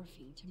delivering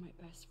morphine to my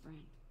best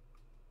friend.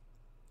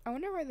 I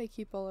wonder why they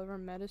keep all of our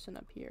medicine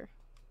up here.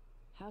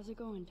 How's it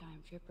going,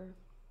 Time Tripper?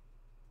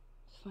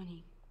 It's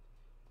funny.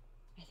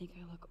 I think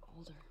I look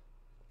older.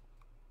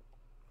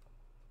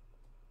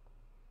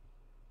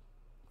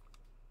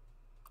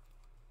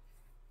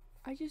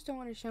 I just don't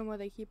understand why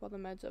they keep all the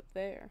meds up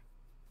there.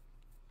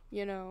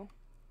 You know,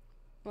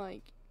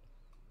 like...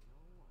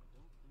 No, I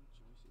don't think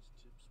Joyce's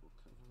tips will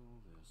cover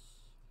all this.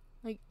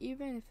 Like,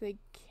 even if they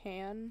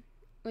can...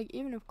 Like,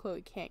 even if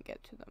Chloe can't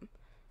get to them.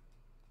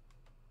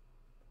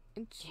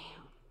 It's...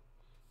 Damn.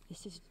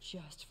 This is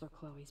just for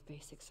Chloe's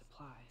basic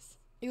supplies.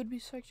 It would be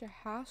such a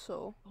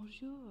hassle.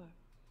 Bonjour.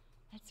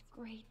 That's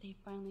great they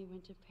finally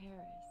went to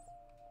Paris.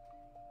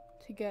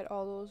 To get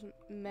all those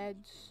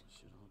meds.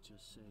 Should all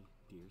just say,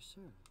 dear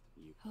sir,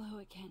 you... Hello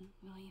again,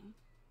 William.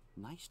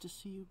 Nice to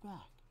see you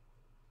back.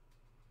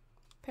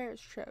 Paris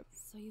trip.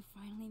 So you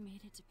finally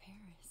made it to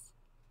Paris.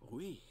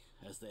 Oui,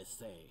 as they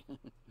say.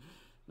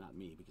 Not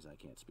me, because I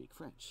can't speak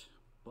French.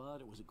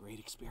 But it was a great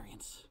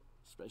experience,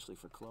 especially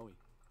for Chloe.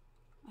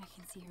 I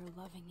can see her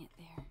loving it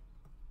there.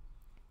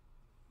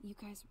 You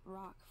guys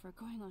rock for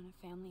going on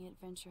a family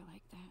adventure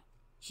like that.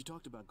 She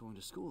talked about going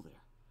to school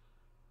there,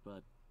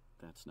 but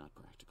that's not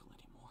practical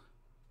anymore.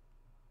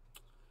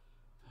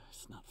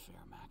 It's not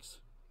fair, Max.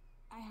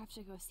 I have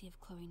to go see if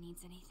Chloe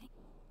needs anything.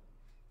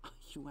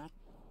 You act...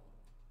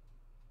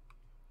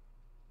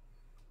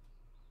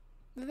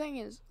 The thing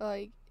is,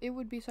 like, it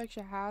would be such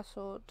a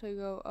hassle to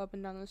go up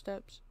and down the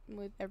steps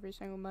with every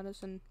single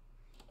medicine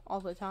all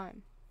the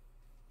time.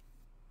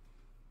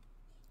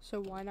 So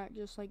why not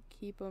just, like,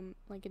 keep them,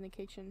 like, in the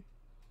kitchen?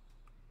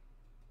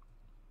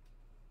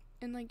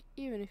 And, like,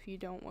 even if you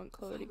don't want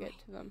Chloe to get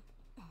to them.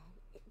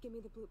 Give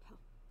me the blue pill.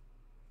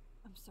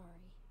 I'm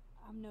sorry.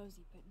 I'm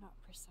nosy, but not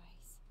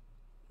precise.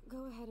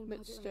 Go ahead and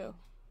But plug it right still.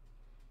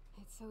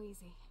 in. It's so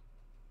easy.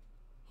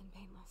 And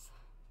painless.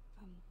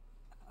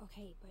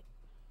 Okay, but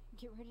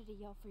get ready to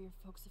yell for your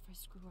folks if I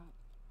screw up.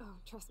 Oh,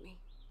 trust me.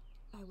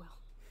 I will.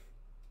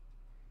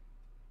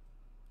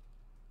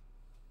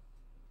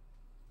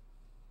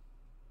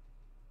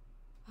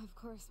 Of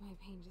course, my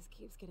pain just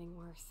keeps getting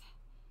worse.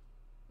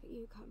 But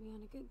you caught me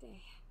on a good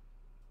day.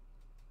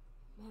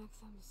 Max,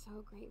 I'm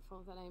so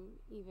grateful that I'm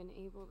even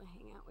able to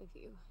hang out with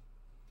you.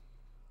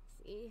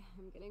 See,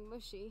 I'm getting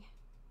mushy.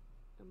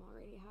 I'm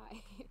already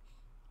high.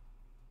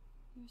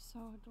 You're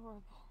so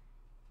adorable.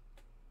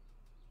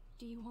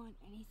 Do you want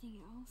anything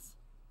else?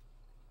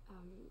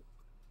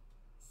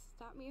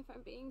 stop me if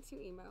I'm being too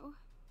emo,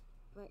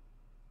 but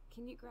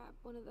can you grab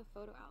one of the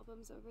photo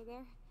albums over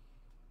there?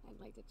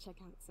 I'd like to check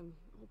out some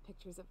old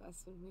pictures of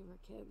us when we were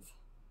kids.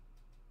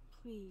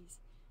 Please.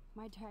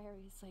 My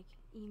diary is like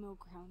emo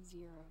ground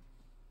zero.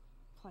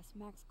 Plus,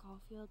 Max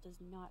Caulfield does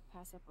not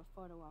pass up a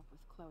photo op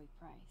with Chloe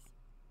Price.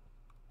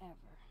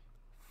 Ever.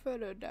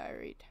 Photo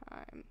diary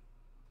time.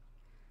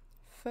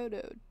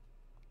 Photo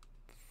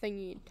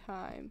thingy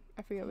time.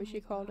 I forget what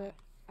she called it.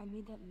 I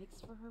made that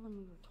mix for her when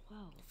we were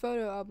 12.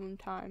 Photo album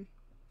time.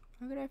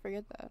 How could I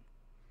forget that?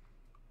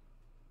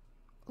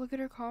 Look at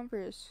her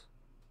Converse.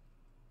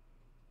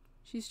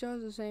 She still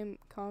has the same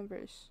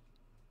Converse.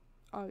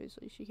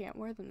 Obviously, she can't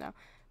wear them now,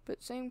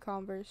 but same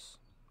Converse.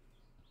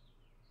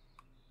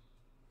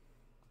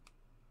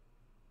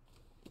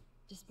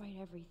 Despite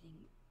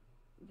everything,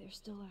 they're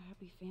still a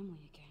happy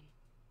family again.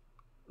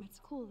 It's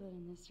cool that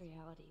in this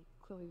reality,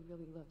 Chloe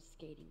really loves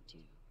skating too.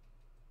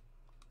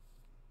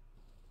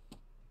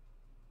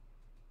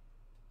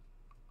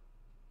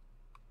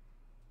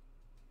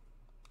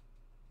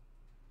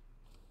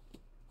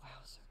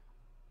 Wowzer.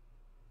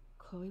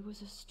 Chloe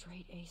was a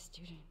straight A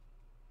student.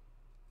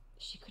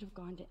 She could have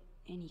gone to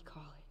any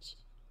college.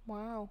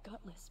 Wow.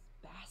 Gutless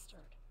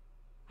bastard.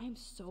 I am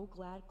so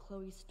glad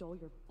Chloe stole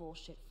your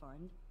bullshit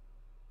fund.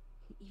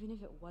 Even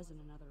if it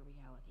wasn't another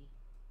reality.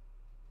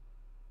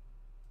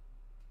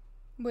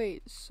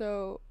 Wait,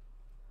 so...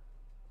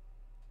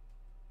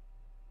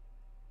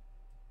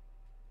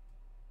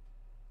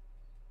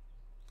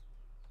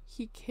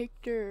 he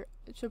kicked her...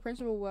 So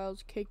Principal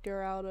Wells kicked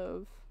her out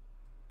of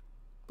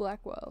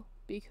Blackwell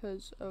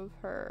because of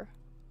her,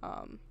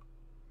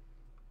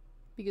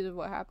 because of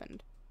what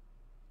happened.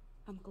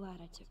 I'm glad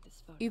I took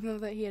this photo. Even though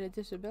that he had a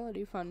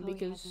disability fund, Chloe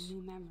because... has a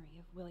new memory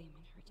of William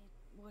and her.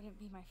 It wouldn't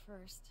be my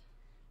first.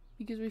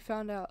 Because we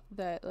found out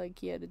that, like,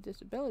 he had a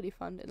disability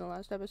fund in the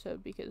last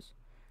episode because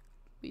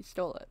we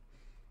stole it.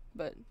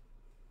 But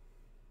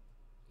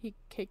he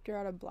kicked her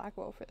out of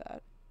Blackwell for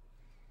that.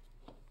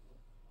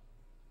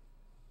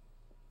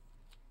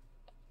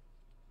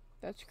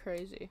 That's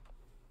crazy.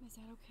 Is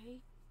that okay?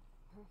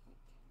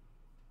 Perfect.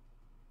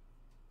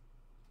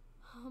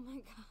 Oh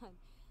my god,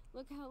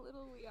 look how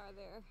little we are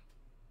there.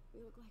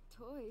 We look like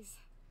toys.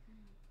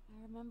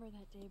 I remember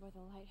that day by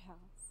the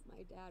lighthouse.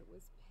 My dad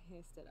was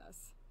pissed at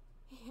us.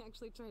 He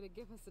actually tried to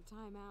give us a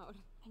timeout.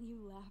 And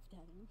you laughed at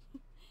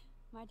him.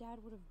 My dad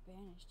would have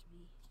banished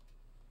me.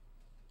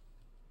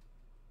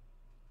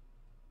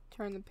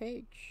 Turn the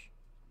page.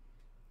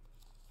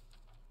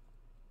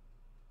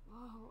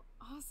 Whoa,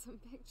 awesome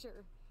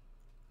picture.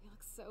 We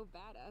look so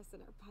badass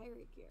in our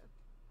pirate gear.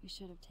 We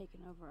should have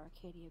taken over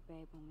Arcadia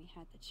Bay when we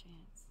had the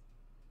chance.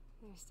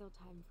 There's still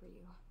time for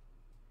you.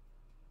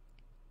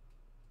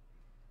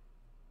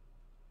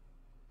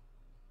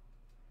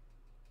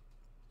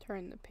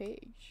 Turn the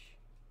page.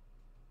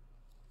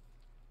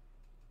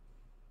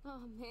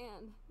 Oh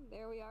man,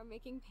 there we are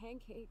making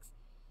pancakes.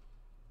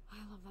 I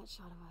love that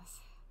shot of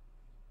us.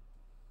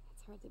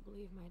 It's hard to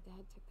believe my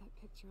dad took that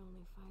picture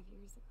only 5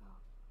 years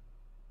ago.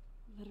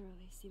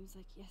 Literally seems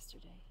like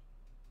yesterday.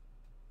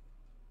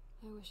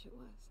 I wish it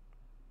was.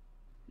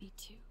 Me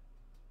too.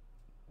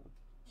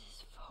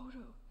 This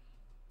photo...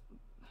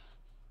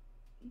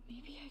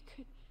 Maybe I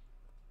could...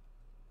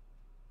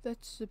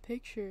 That's the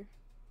picture.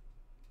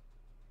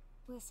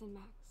 Listen,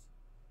 Max.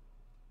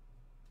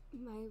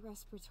 My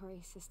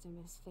respiratory system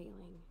is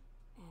failing,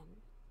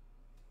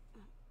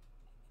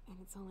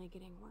 and it's only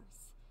getting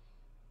worse.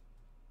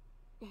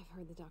 I've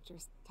heard the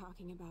doctors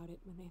talking about it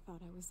when they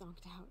thought I was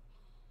zonked out.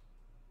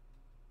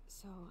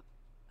 So,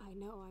 I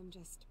know I'm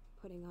just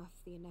putting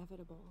off the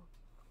inevitable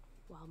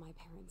while my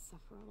parents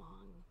suffer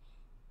along,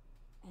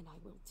 and I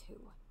will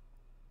too.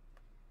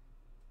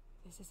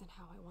 This isn't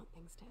how I want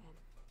things to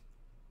end.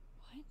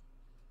 What?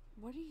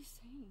 What are you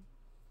saying?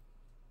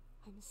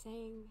 I'm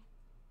saying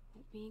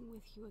that being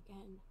with you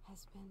again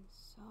has been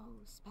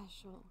so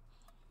special.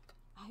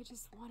 I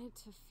just wanted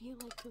to feel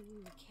like when we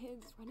were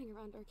kids running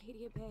around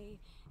Arcadia Bay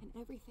and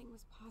everything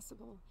was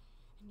possible,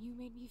 and you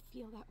made me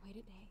feel that way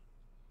today.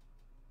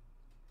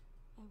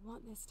 I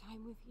want this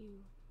time with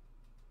you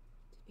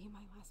to be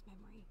my last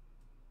memory.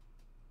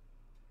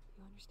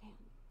 Do you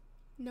understand?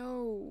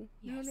 No.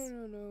 Yes,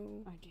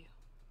 No. I do.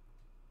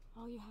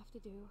 All you have to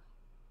do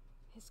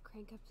is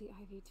crank up the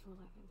IV to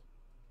 11.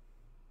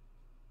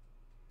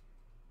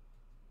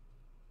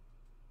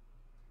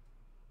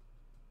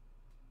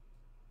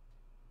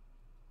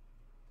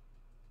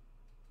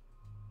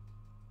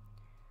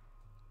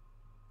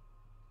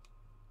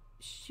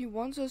 She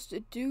wants us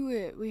to do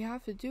it. We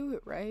have to do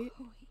it, right?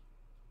 Chloe,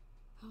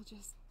 I'll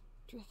just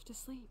drift to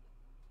sleep,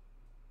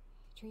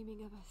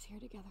 dreaming of us here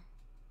together.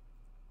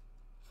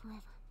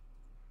 Forever.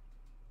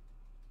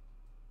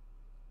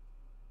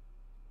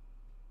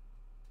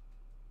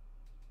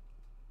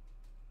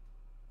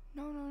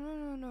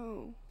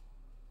 No.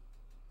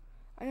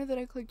 I know that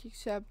I clicked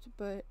accept,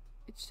 but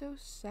it's so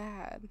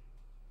sad.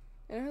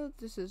 And I know that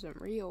this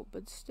isn't real,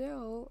 but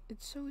still,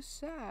 it's so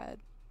sad.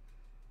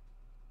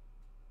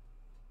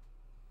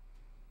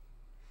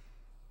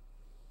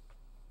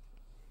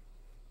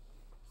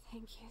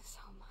 Thank you so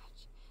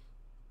much.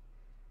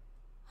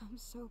 I'm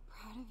so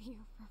proud of you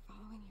for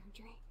following your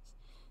dreams.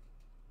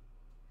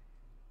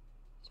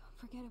 Don't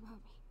forget about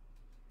me.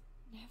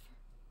 Never.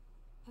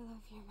 I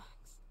love you,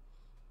 Max.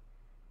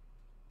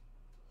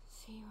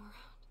 See you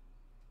around.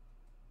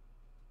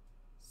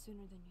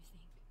 Sooner than you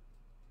think.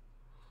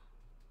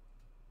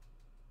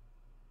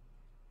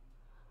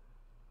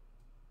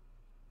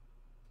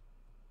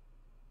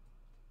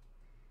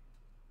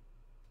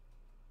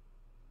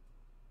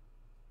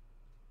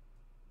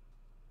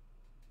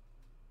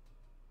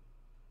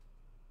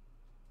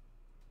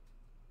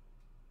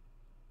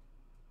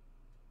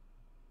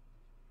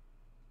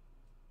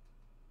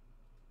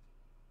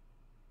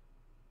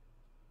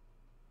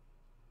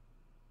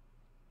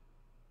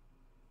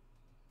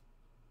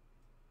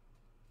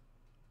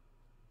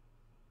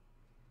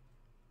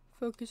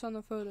 Focus on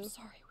the photo. I'm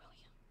sorry,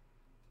 William.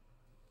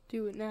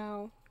 Do it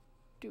now.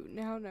 Do it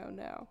now,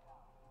 now.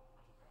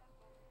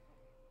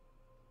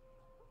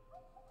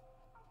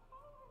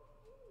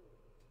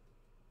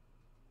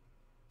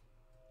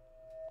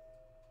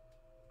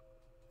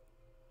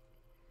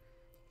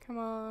 Come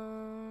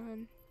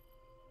on.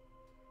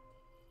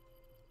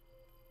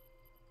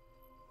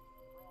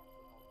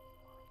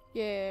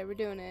 Yeah, we're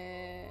doing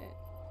it.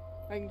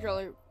 My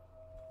controller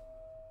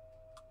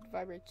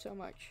vibrates so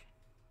much.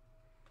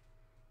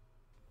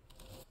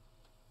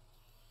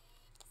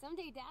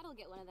 Someday Dad'll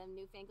get one of them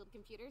newfangled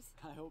computers.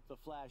 I hope the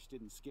flash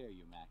didn't scare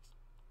you, Max.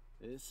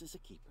 This is a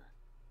keeper.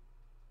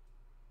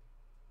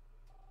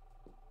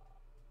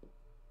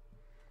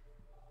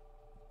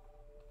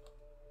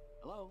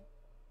 Hello?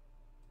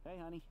 Hey,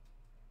 honey.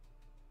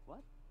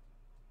 What?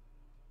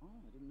 Oh,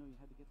 I didn't know you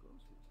had to get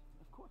groceries.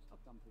 Of course I'll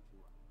come pick you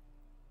up.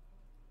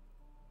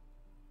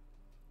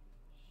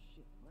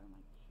 Shit, where are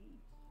my keys?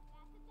 That's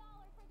 $1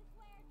 for the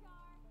swear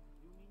jar.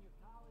 You mean your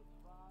college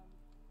fund?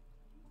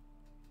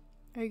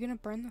 Are you gonna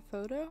burn the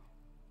photo?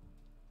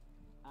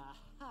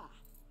 Aha!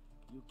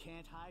 You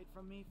can't hide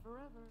from me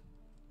forever.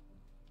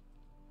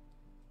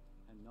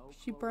 And no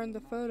She burned the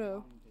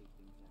photo.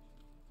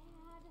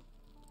 Dad.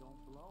 Don't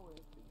blow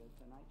it, because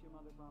tonight your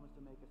mother promised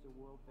to make us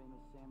a world-famous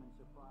salmon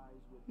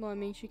surprise with... Well, I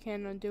mean, she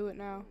can't undo it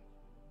now.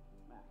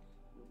 Max,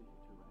 you'll be here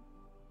too, right?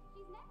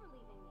 She's never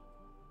leaving me.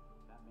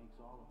 That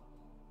makes all of us.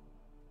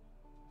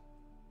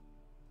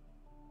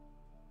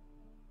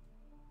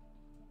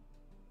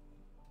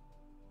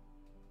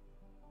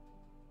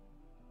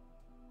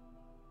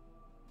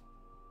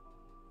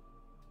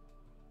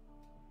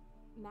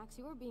 Max,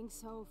 you are being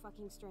so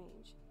fucking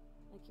strange.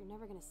 Like you're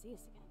never gonna see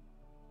us again.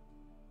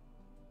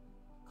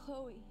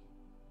 Chloe,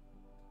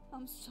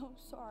 I'm so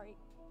sorry.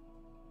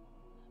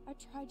 I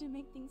tried to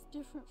make things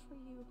different for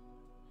you.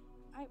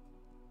 I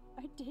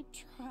did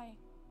try.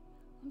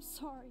 I'm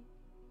sorry.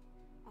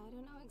 I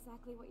don't know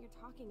exactly what you're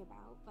talking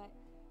about, but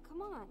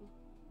come on.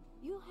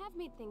 You have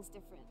made things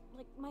different,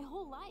 like my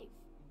whole life.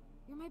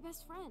 You're my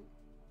best friend.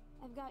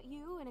 I've got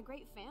you and a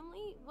great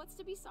family. What's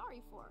to be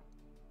sorry for?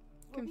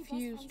 We'll be best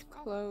friends Confused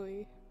forever.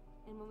 Chloe.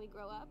 And when we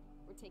grow up,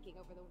 we're taking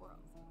over the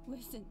world.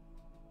 Listen,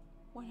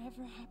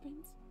 whatever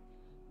happens,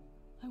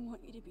 I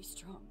want you to be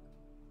strong.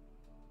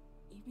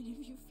 Even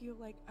if you feel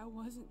like I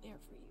wasn't there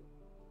for you.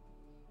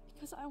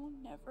 Because I will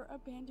never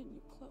abandon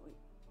you, Chloe.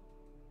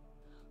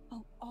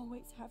 I'll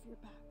always have your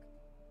back.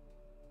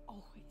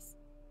 Always.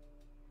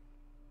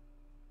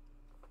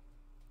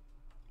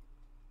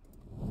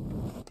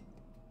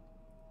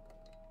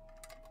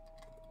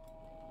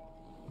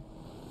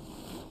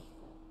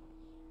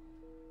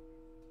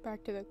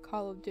 Back to the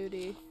Call of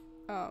Duty,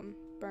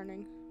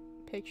 burning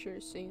picture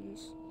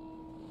scenes.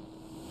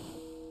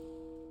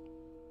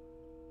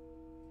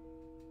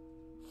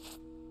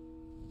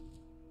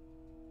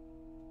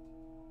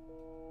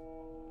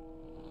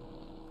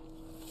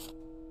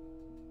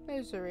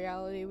 There's the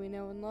reality we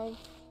know and love.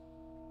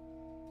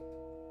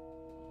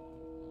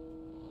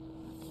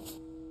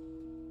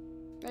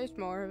 There's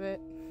more of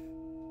it.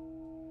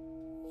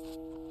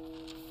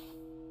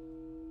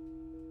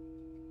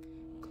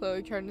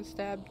 Chloe trying to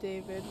stab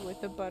David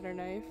with a butter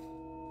knife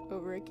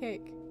over a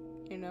cake.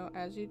 You know,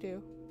 as you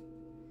do.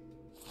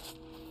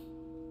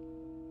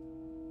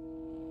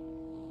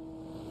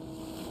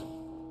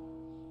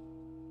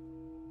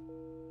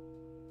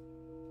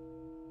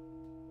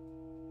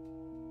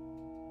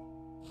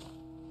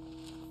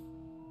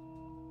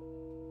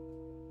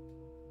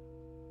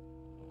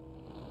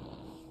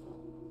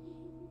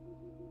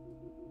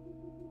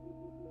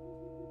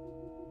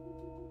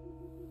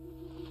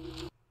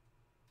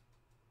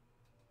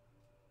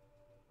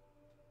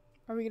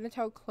 Are we gonna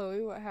tell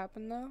Chloe what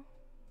happened though?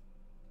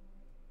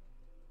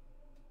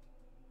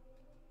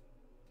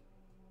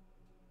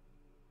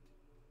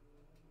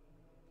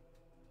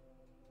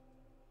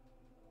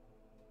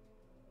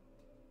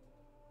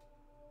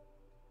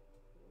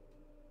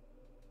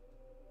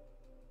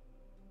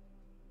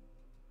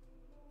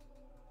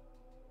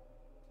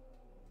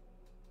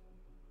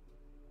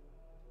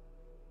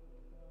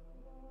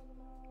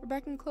 We're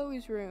back in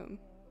Chloe's room.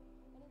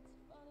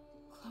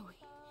 Chloe,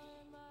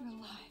 you're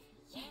alive.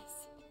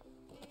 Yes.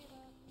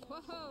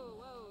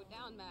 Whoa,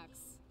 down,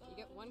 Max. You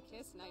get one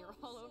kiss, now you're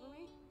all over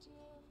me?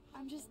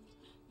 I'm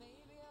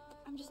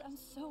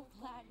so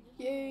glad.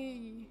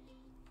 Yay!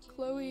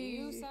 Chloe.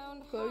 You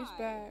sound Chloe's high,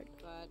 back.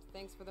 but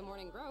thanks for the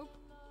morning grope.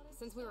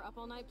 Since we were up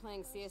all night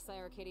playing CSI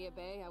Arcadia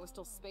Bay, I was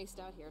still spaced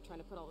out here trying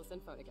to put all this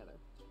info together.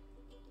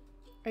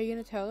 Are you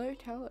gonna tell her?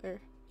 Tell her.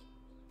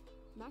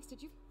 Max,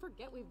 did you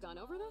forget we've gone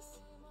over this?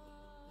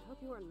 I hope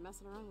you weren't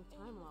messing around with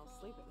time while I was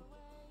sleeping.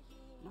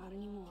 Not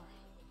anymore.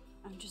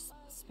 I'm just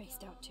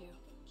spaced out too.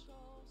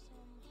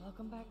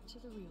 Welcome back to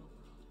the real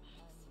world,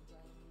 Max.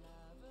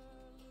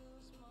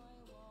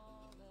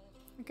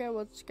 Okay,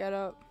 let's get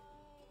up.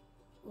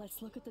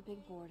 Let's look at the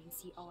big board and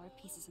see all our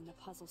pieces in the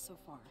puzzle so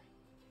far.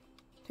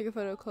 Take a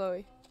photo of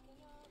Chloe.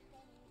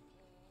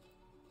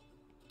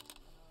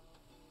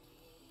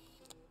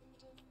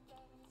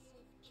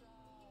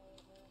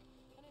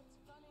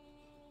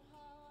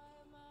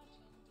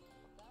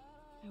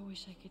 I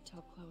wish I could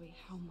tell Chloe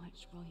how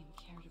much William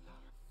cared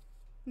about her.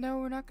 No,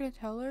 we're not gonna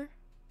tell her.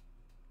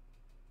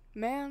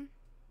 Man.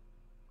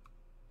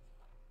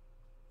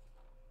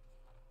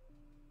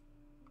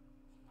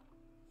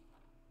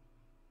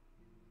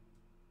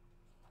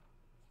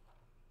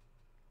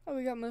 Oh,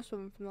 we got most of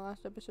them from the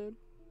last episode.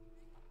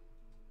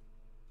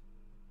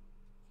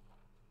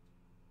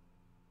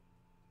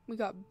 We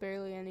got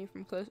barely any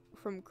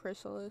from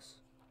Chrysalis.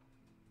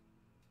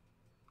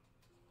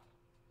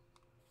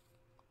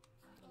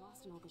 I'm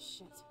lost in all this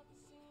shit.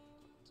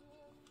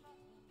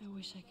 I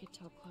wish I could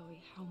tell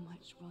Chloe how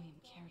much William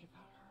cared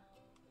about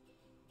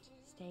her.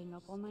 Staying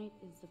up all night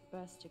is the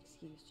best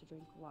excuse to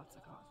drink lots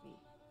of coffee.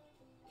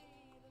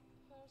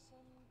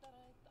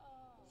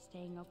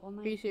 Staying up all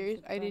night. Are you serious?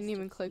 is the I didn't best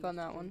even click on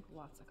excuse that to one. drink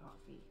lots of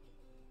coffee.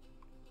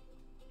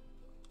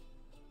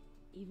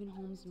 Even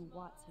Holmes and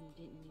Watson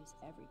didn't use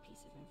every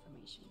piece of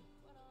information.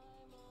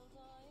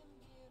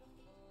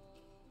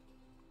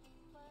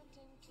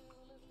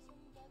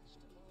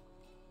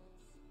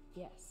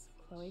 Yes,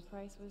 Chloe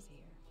Price was here.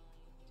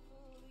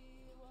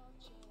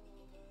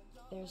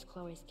 There's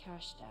Chloe's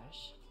cash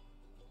stash.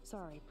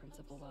 Sorry,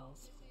 Principal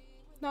Wells.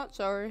 Not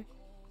sorry.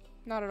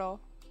 Not at all.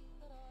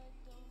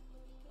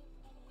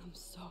 I'm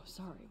so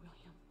sorry,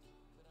 William.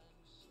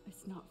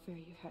 It's not fair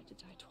you had to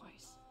die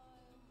twice.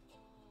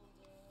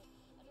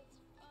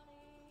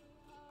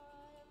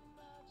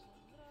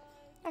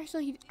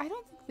 Actually, I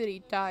don't think that he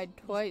died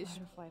twice, These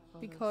butterfly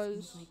photos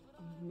because seemed like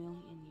a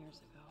million years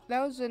ago.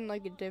 that was in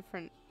like a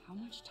different. How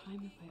much time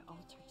have I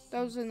altered since?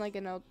 That was in like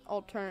an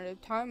alternative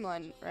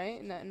timeline, right?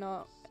 And that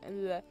not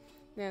in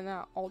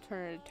that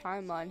alternative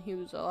timeline, he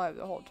was alive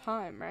the whole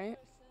time, right?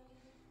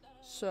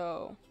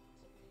 So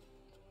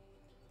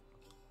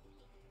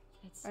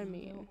That I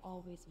scenario mean-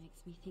 always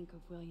makes me think of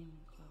William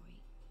and Chloe.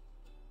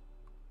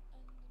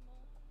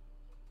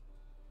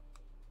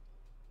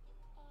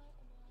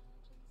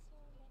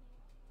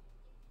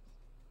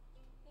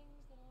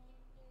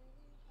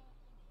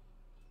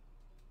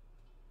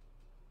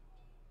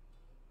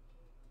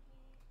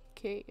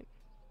 Kate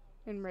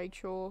and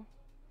Rachel.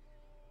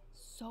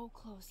 So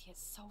close yet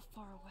so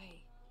far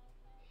away.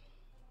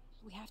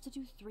 We have to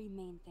do 3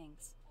 main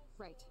things.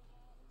 Right.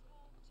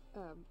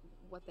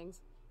 What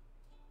things?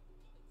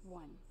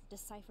 1.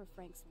 Decipher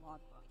Frank's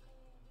logbook.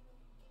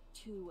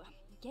 2.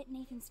 Get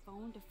Nathan's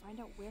phone to find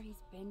out where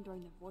he's been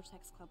during the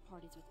Vortex Club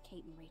parties with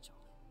Kate and Rachel.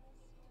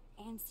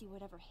 And see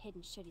whatever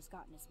hidden shit he's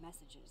got in his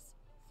messages.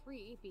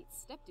 3. Beat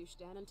Stepdouche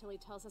down until he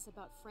tells us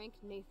about Frank,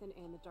 Nathan,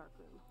 and the dark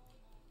room.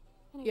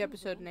 And I The do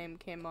episode agree. name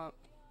came up,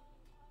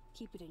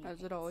 Keep it in your as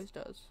it pants. always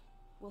does.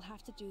 We'll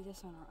have to do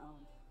this on our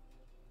own.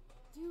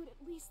 Dude,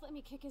 at least let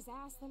me kick his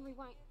ass, then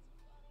rewind.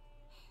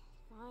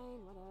 Fine,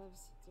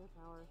 whatevs. It's your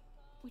power.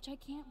 Which I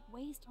can't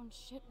waste on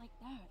shit like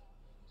that.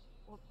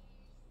 Or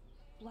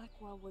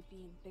Blackwell would be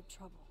in big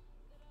trouble.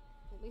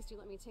 At least you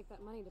let me take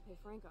that money to pay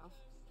Frank off.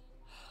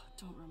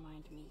 Don't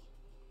remind me.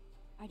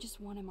 I just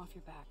want him off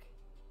your back.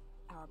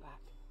 Our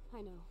back.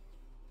 I know.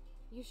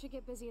 You should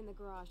get busy in the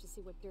garage to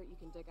see what dirt you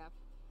can dig up.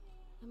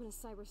 I'm gonna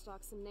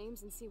cyberstalk some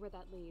names and see where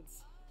that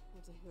leads.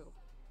 Or to who.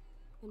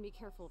 And be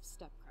careful of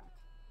Stepcrack.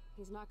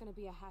 He's not gonna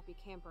be a happy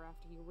camper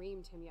after you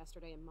reamed him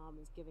yesterday and Mom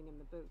was giving him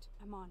the boot.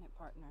 I'm on it,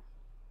 partner.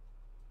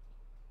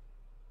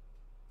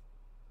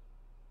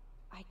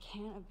 I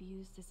can't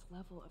abuse this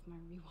level of my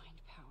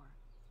rewind power.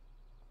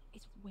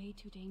 It's way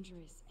too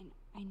dangerous, and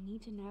I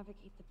need to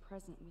navigate the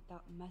present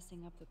without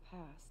messing up the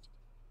past.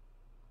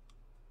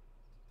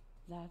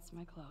 That's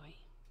my Chloe.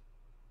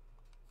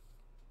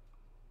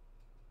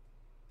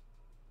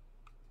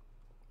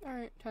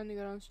 Alright, time to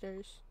go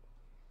downstairs.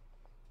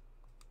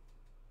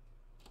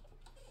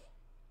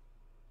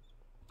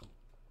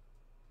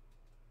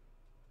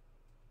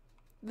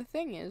 The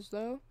thing is,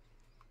 though,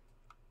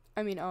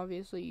 I mean,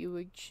 obviously you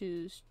would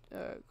choose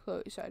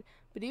Chloe's side,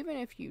 but even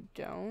if you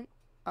don't,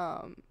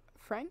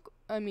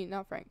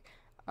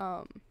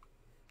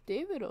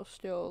 David will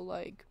still,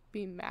 like,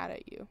 be mad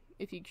at you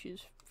if you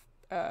choose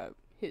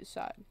his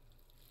side.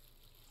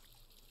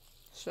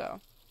 So.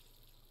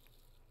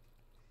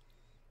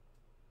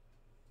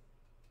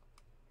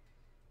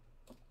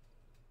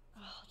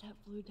 Oh, that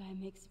blue dye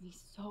makes me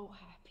so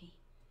happy.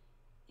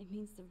 It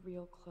means the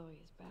real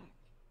Chloe is back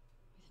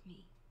with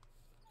me.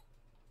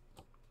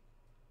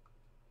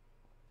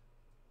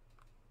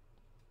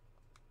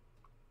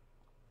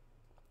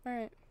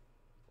 Alright.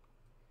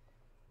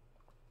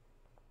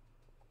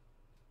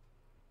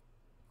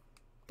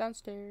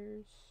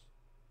 Downstairs.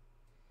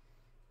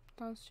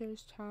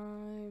 Downstairs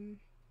time.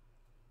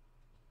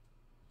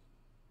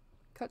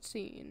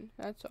 Cutscene.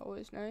 That's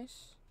always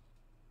nice.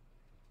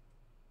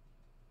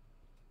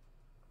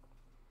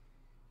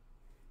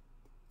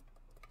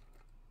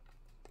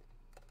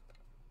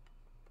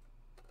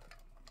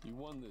 You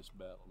won this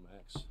battle,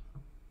 Max.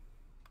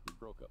 You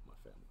broke up my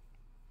family.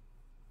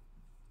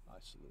 I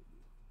salute you.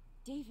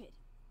 David,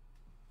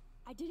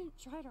 I didn't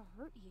try to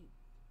hurt you.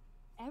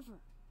 Ever.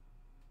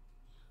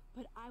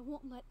 But I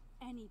won't let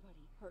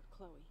anybody hurt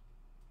Chloe.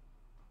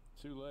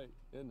 Too late,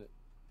 isn't it?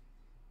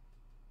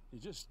 You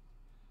just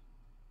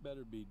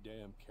better be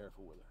damn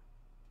careful with her.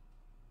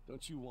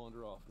 Don't you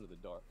wander off into the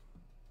dark.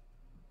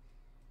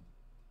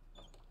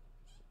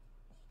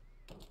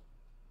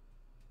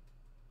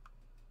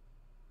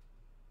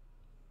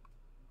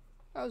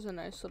 That was a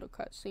nice little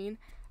cutscene.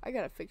 I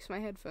gotta fix my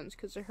headphones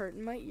because they're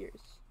hurting my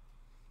ears.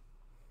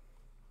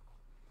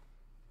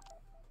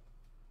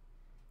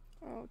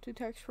 Oh, 2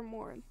 texts from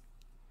Warren.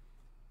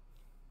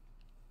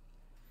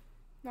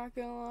 Not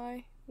gonna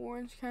lie,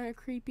 Warren's kind of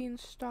creepy and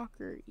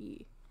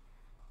stalker-y,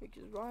 which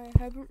is why I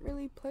haven't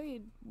really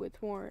played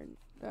with Warren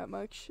that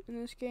much in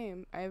this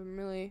game. I've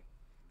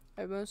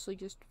mostly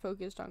just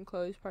focused on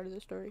Chloe's part of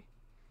the story.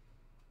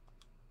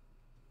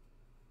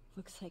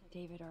 Looks like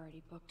David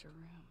already booked a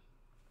room.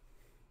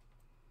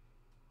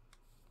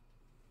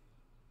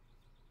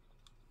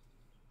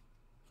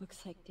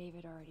 Looks like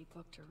David already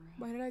booked a room.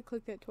 Why did I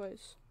click that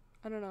twice?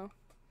 I don't know.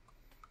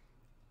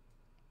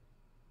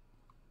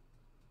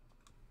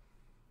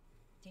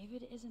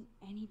 David isn't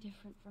any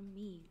different from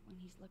me when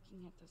he's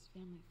looking at those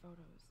family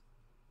photos.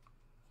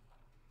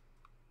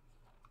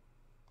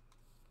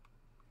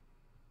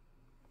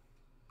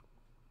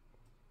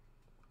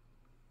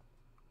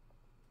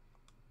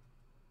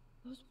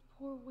 Those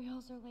poor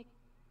whales are like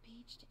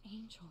beached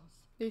angels.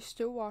 They're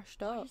still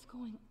washed up. What is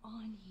going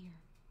on here?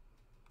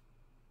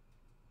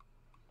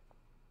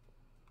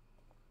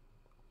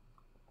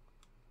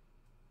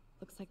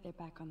 Looks like they're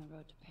back on the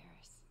road to Paris.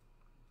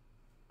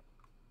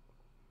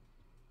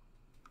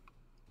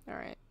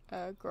 Alright,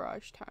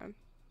 garage time.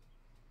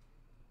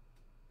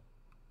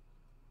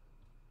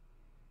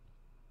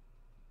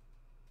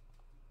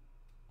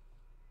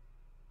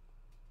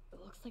 It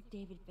looks like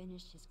David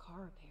finished his car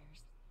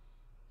repairs.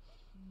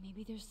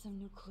 Maybe there's some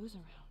new clues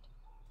around.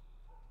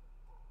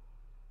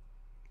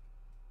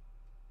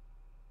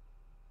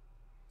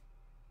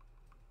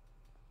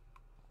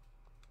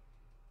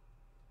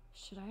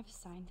 Should I have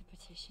signed the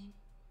petition?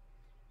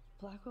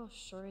 Blackwell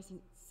sure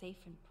isn't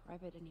safe and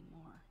private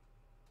anymore.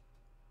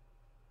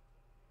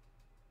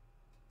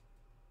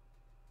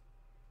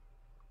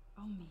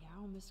 Oh,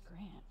 meow, Miss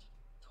Grant.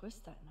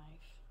 Twist that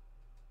knife.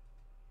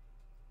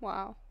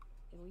 Wow.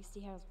 At least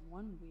he has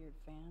one weird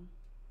fan.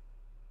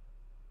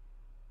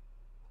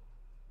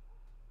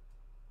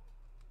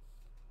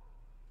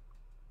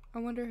 I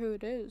wonder who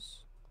it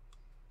is.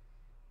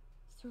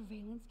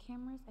 Surveillance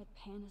cameras at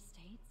Pan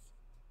Estates?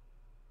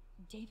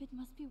 David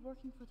must be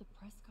working for the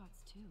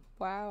Prescotts too.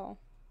 Wow.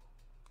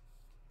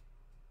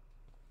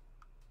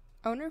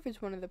 I wonder if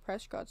it's one of the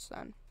Prescotts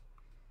then.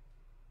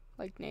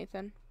 Like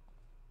Nathan.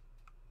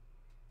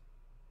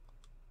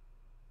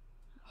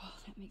 Oh,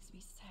 that makes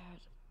me sad.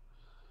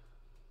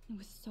 It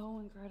was so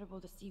incredible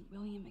to see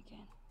William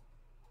again.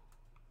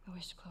 I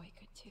wish Chloe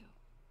could too.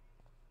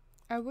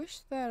 I wish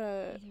that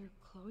either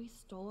Chloe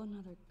stole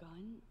another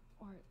gun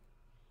or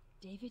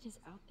David is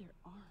out there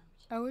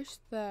armed. I wish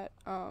that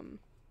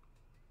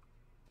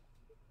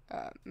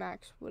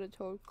Max would have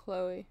told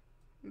Chloe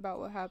about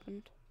what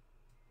happened.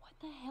 What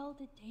the hell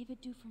did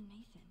David do for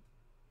Nathan?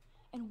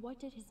 And what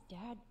did his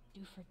dad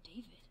do for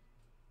David?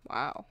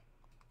 Wow.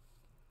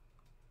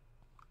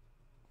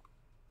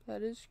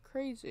 That is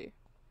crazy.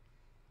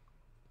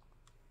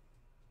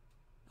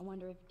 I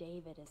wonder if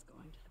David is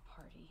going to the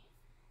party.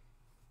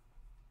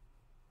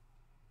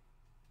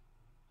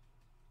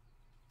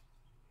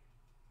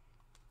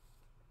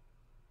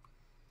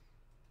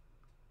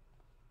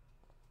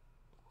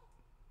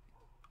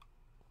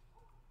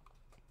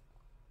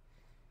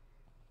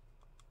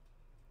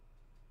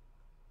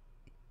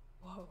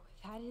 Whoa,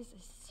 that is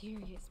a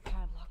serious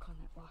padlock on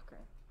that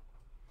locker.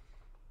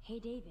 Hey,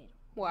 David.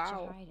 Wow.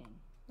 What you hiding?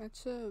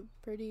 That's a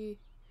pretty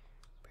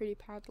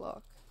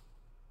padlock.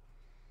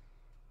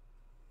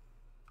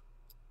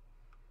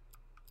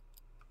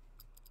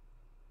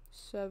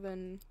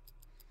 Seven.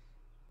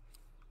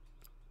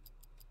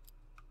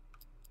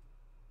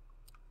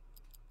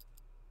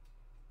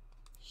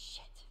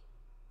 Shit.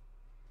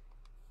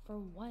 For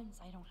once,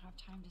 I don't have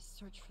time to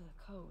search for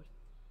the code.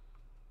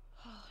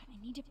 I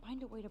need to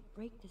find a way to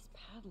break this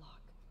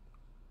padlock.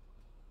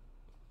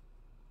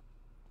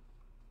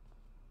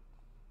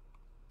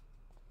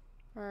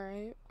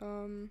 Alright,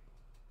 Oh.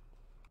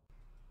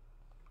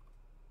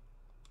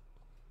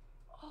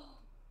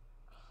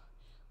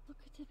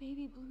 the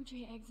baby blue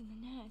jay eggs in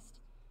the nest.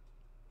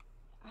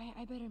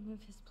 I better move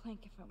this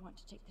plank if I want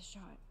to take the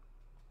shot.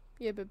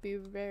 Yeah, but be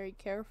very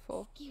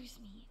careful. Excuse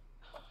me.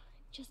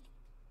 Just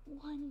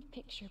one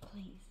picture,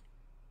 please.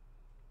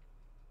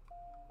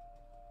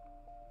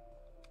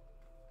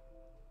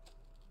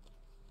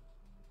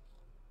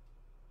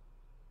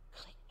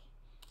 Click.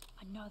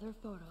 Another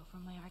photo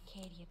from my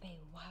Arcadia Bay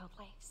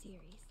wildlife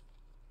series.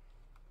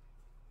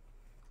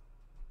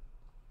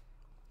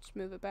 Just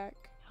move it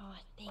back. Oh,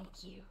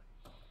 thank you.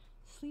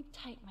 Sleep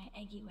tight, my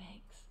eggy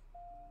wags.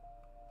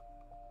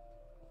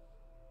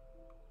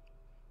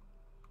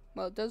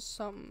 Well, it does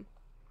something.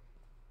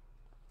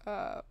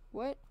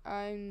 What?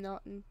 I'm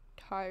not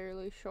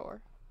entirely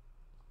sure.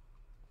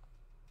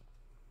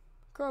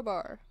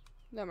 Crowbar.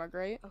 Them are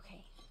great.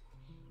 Okay.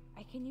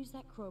 I can use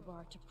that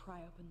crowbar to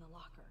pry open the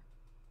locker.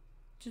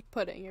 Just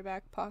put it in your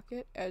back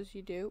pocket, as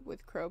you do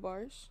with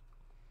crowbars.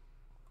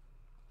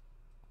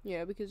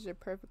 Yeah, because they're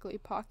perfectly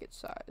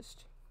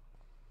pocket-sized.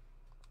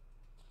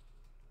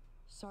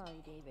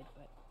 Sorry, David,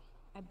 but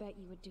I bet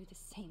you would do the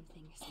same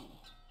thing as me.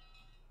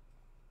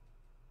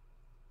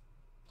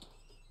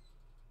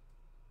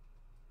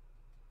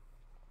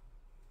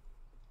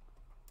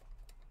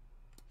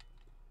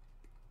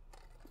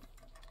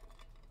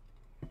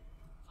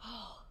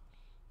 Oh,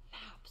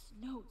 maps,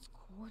 notes,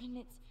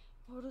 coordinates,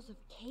 photos of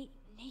Kate,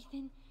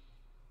 Nathan.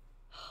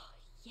 Oh,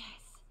 yes.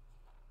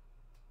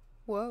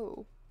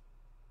 Whoa.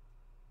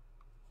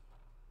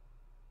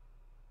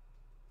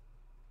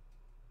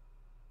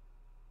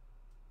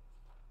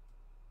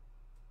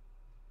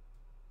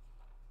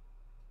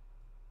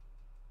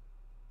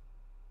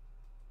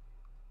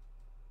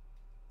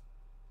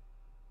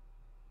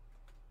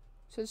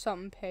 Says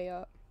something pay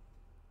up.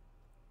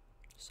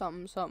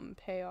 Something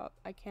pay up.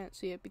 I can't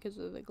see it because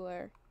of the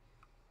glare.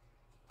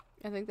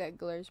 I think that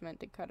glare's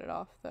meant to cut it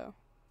off though.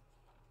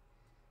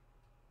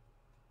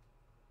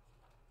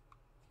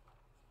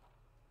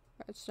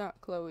 That's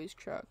not Chloe's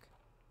truck.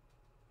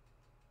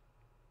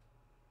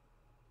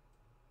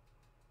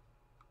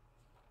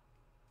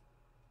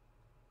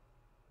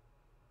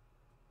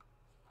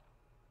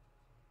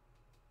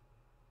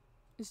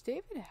 Is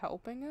David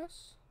helping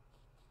us?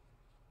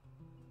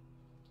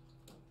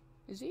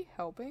 Is he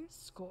helping?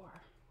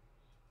 Score.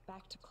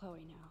 Back to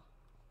Chloe now.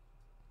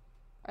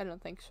 I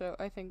don't think so.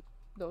 I think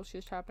those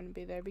just happen to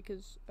be there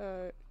because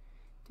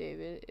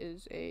David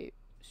is a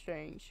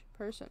strange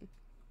person.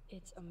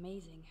 It's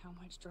amazing how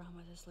much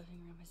drama this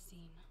living room has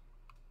seen.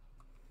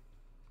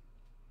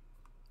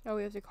 Oh,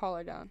 we have to call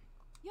her down.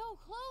 Yo,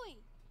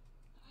 Chloe!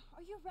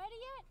 Are you ready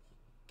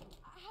yet?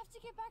 I have to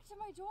get back to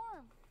my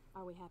dorm.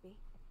 Are we happy?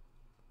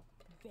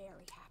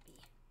 Very happy.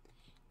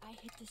 I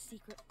hit the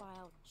secret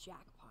file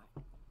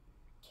jackpot.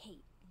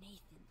 Kate,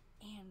 Nathan,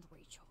 and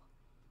Rachel.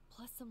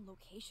 Plus some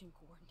location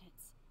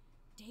coordinates.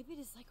 David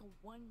is like a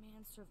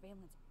one-man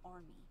surveillance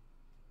army.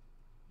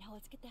 Now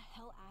let's get the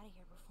hell out of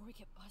here before we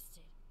get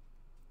busted.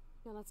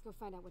 Now let's go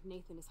find out what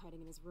Nathan is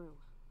hiding in his room.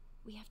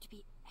 We have to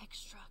be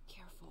extra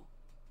careful.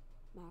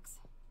 Max,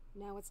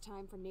 now it's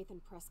time for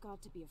Nathan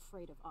Prescott to be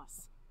afraid of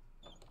us.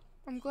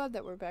 I'm glad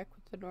that we're back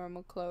with the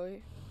normal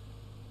Chloe.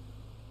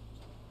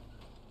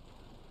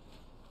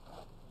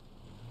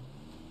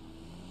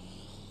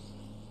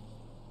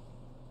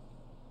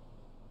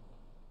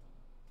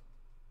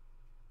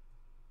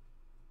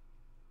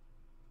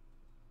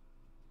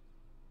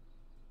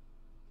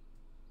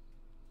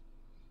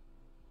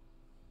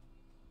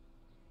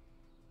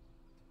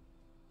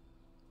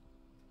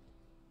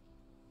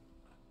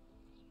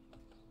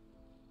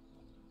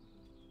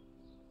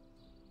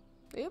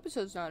 The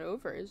episode's not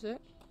over, is it?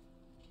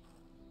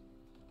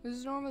 This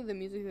is normally the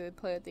music that they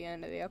play at the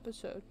end of the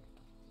episode.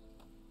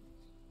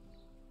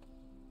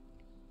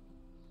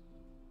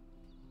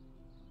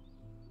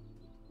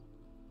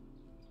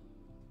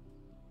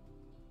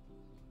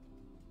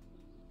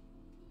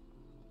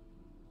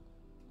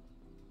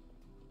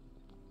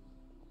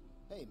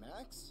 Hey,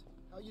 Max.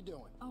 How you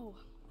doing? Oh,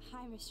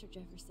 hi, Mr.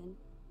 Jefferson.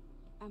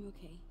 I'm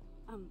okay.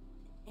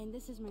 And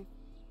this is my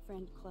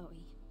friend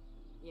Chloe.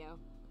 Yo.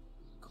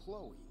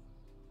 Chloe?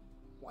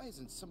 Why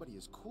isn't somebody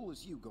as cool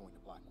as you going to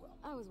Blackwell?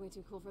 I was way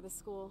too cool for this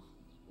school.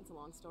 It's a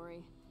long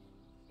story.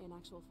 And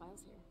actual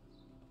files here.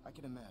 I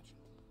can imagine.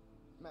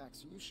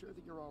 Max, are you sure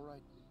that you're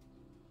alright?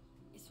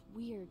 It's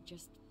weird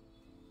just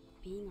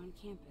being on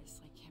campus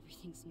like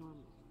everything's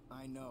normal.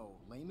 I know.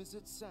 Lame as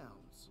it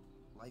sounds,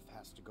 life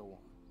has to go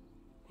on.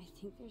 I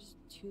think there's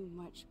too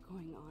much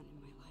going on in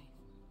my life.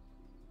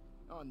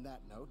 On that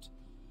note,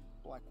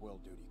 Blackwell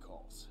duty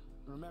calls.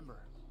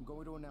 Remember, I'm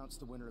going to announce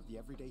the winner of the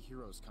Everyday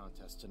Heroes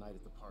contest tonight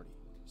at the party,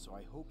 so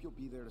I hope you'll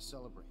be there to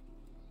celebrate.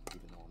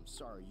 Even though I'm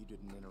sorry you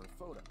didn't enter a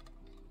photo.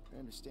 I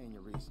understand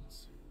your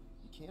reasons.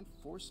 You can't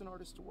force an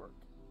artist to work.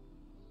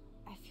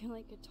 I feel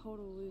like a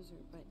total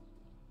loser, but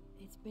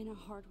it's been a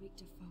hard week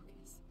to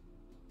focus.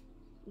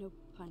 No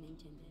pun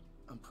intended.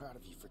 I'm proud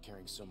of you for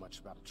caring so much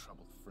about a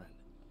troubled friend.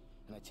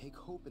 And I take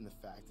hope in the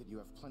fact that you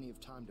have plenty of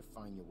time to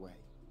find your way.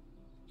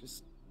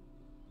 Just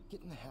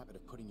get in the habit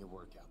of putting your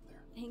work out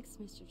there. Thanks,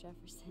 Mr.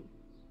 Jefferson.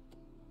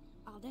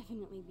 I'll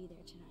definitely be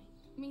there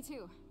tonight. Me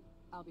too.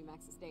 I'll be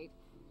Max's date.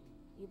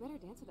 You better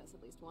dance with us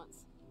at least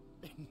once.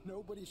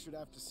 Nobody should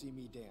have to see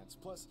me dance.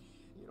 Plus,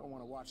 you don't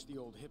want to watch the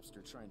old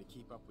hipster trying to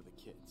keep up with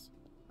the kids.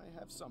 I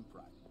have some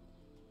pride.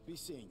 Be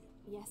seeing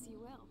you. Yes, you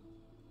will.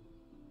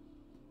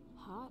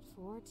 Hot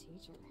for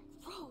teacher.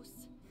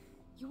 Gross!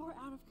 You're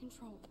out of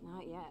control.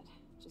 Not yet.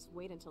 Just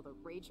wait until the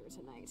Rager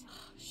tonight.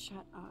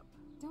 Shut up.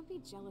 Don't be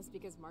jealous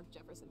because Mark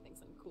Jefferson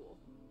thinks I'm cool.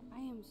 I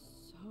am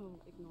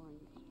so ignoring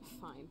you.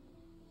 Fine.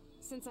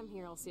 Since I'm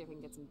here, I'll see if I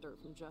can get some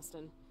dirt from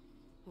Justin.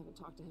 Haven't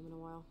talked to him in a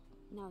while.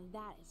 Now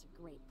that is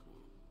a great plan.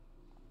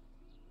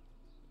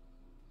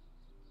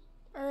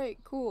 Alright,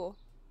 cool.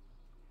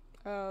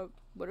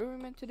 What are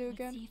we meant to do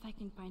again? Let's see if I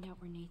can find out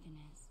where Nathan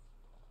is.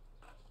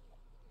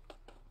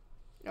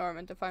 Oh, we're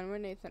meant to find where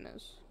Nathan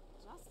is.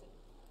 Justin,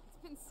 it's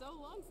been so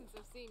long since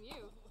I've seen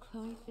you.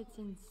 Chloe fits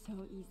in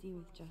so easy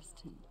with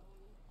Justin.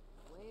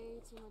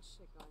 Way too much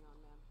shit going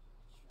on, man.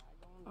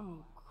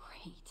 Oh,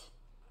 great.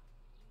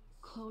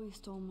 Chloe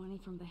stole money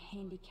from the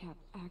Handicap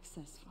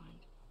Access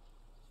Fund.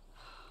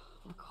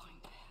 We're going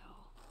to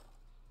hell.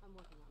 I'm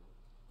working on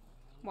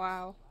it.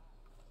 Wow.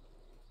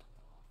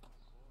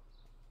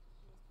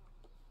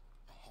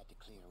 I had to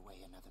clear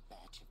away another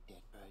batch of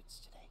dead birds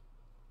today.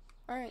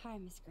 Alright. Hi,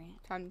 Miss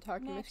Grant. Time to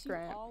talk to Miss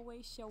Grant. You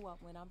always show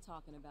up when I'm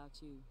talking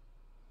about you.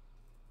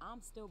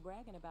 I'm still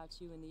bragging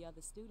about you and the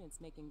other students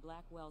making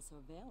Blackwell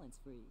surveillance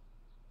free.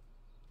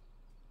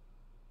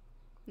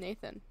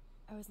 Nathan.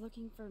 I was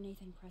looking for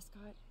Nathan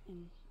Prescott,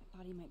 and I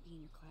thought he might be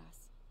in your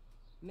class.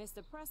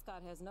 Mr.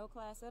 Prescott has no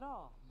class at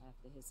all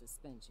after his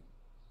suspension.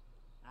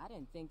 I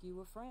didn't think you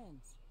were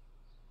friends.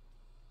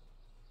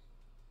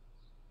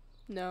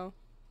 No.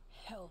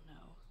 Hell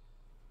no.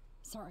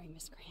 Sorry,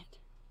 Miss Grant.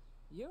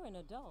 You're an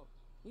adult.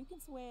 You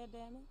can swear,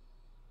 damn it.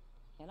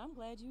 And I'm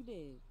glad you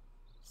did.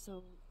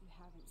 So, you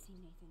haven't seen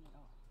Nathan at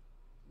all?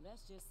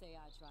 Let's just say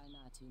I try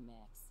not to,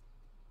 Max.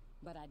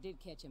 But I did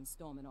catch him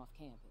storming off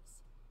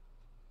campus.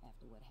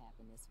 After what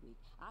happened this week,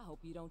 I hope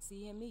you don't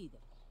see him either.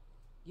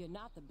 You're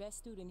not the best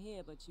student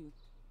here, but you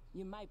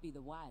might be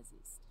the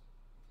wisest.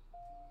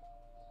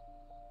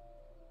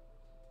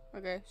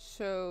 Okay,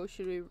 so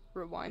should we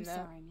rewind that?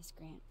 I'm sorry, Miss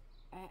Grant.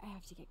 I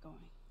have to get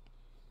going.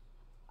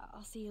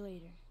 I'll see you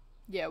later.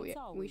 Yeah,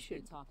 we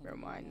should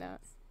rewind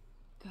that.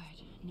 Good.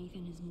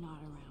 Nathan is not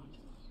around.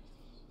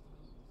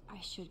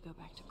 I should go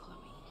back to Chloe.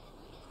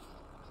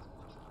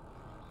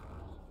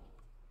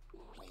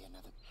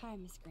 Hi,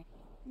 Miss Grant.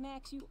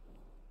 Max, you...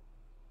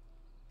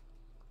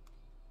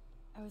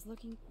 I was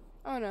looking...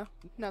 Oh no,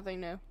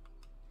 nothing new.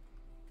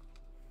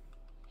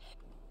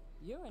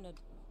 You're in a...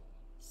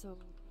 So...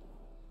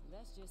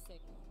 Let's just say...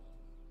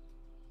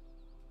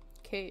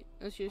 Kate,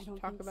 let's just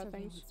talk about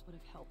things. Surveillance would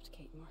have helped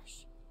Kate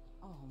Marsh.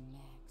 Oh,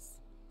 Max.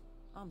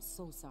 I'm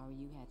so sorry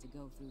you had to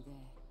go through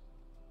that.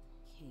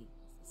 Kate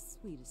is the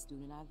sweetest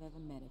student I've ever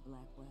met at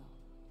Blackwell.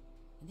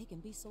 And they can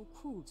be so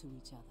cruel to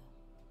each other.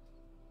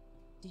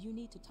 Do you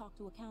need to talk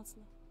to a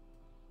counselor?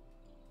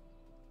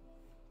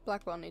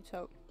 Blackwell needs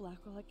help.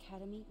 Blackwell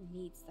Academy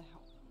needs the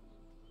help.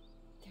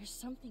 There's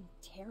something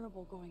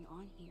terrible going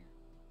on here.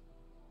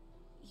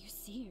 You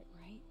see it,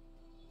 right?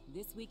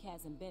 This week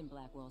hasn't been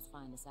Blackwell's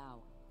finest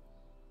hour.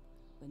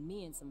 But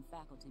me and some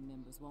faculty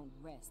members won't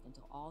rest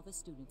until all the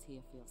students here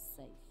feel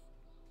safe,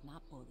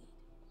 not bullied.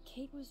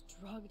 Kate was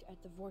drugged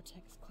at the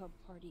Vortex Club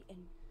party and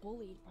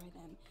bullied by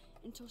them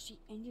until she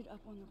ended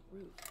up on the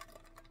roof.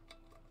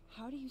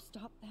 How do you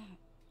stop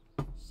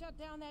that? Shut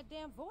down that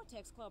damn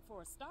Vortex Club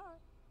for a start.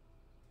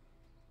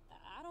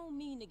 I don't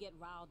mean to get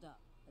riled up,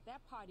 but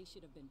that party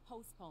should have been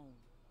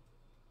postponed.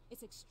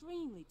 It's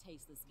extremely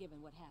tasteless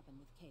given what happened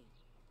with Kate.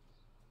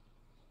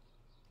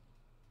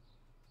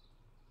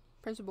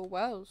 Principal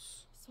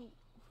Wells. So,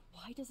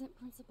 why doesn't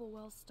Principal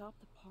Wells stop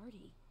the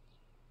party?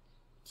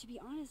 To be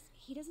honest,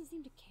 he doesn't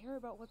seem to care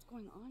about what's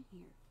going on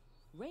here.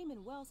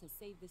 Raymond Wells has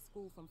saved this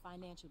school from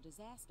financial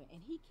disaster,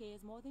 and he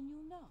cares more than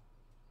you know.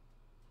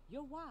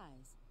 You're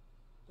wise,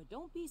 but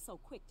don't be so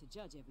quick to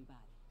judge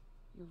everybody.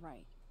 You're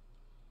right.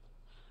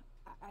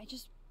 I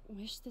just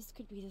wish this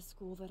could be the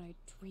school that I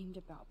dreamed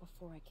about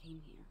before I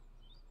came here.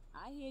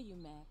 I hear you,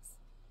 Max.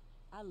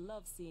 I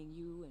love seeing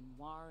you and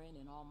Warren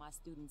and all my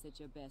students at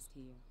your best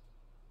here.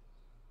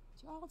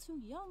 But you're all too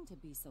young to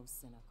be so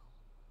cynical.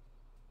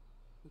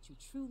 But you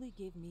truly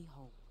give me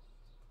hope.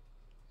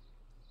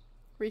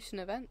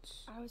 Recent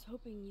events. I was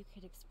hoping you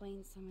could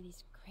explain some of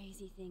these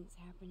crazy things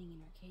happening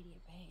in Arcadia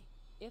Bay.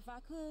 If I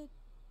could,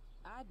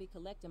 I'd be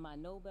collecting my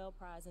Nobel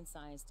Prize in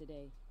Science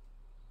today.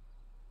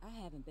 I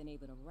haven't been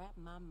able to wrap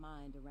my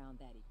mind around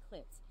that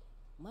eclipse,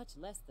 much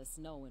less the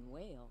snow in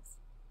Wales.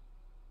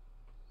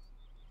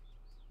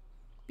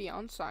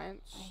 Beyond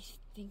science. I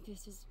think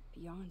this is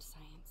beyond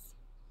science.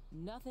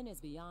 Nothing is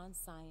beyond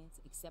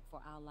science except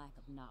for our lack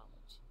of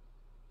knowledge.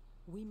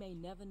 We may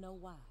never know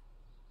why,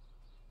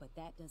 but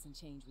that doesn't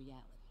change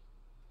reality.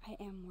 I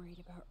am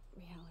worried about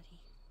reality.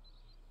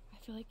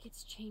 I feel like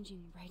it's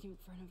changing right in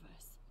front of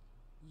us.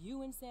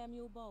 You and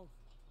Samuel both.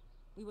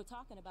 We were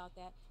talking about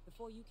that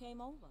before you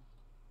came over.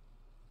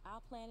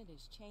 Our planet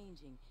is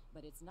changing,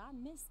 but it's not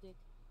mystic.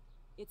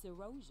 It's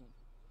erosion.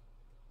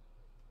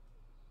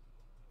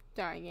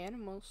 Dying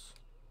animals.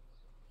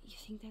 You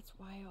think that's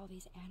why all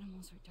these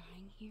animals are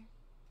dying here?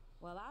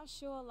 Well, our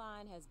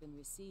shoreline has been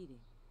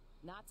receding,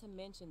 not to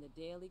mention the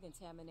daily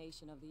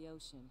contamination of the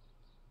ocean.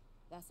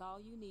 That's all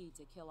you need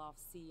to kill off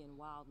sea and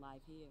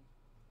wildlife here.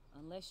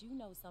 Unless you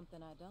know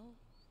something I don't.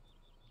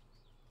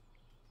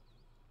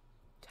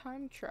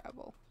 Time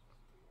travel.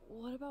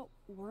 What about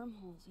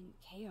wormholes and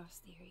chaos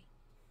theory?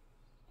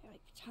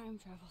 Like time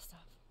travel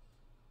stuff.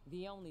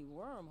 The only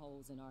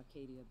wormholes in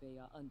Arcadia Bay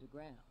are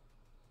underground.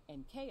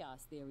 And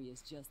chaos theory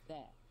is just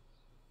that.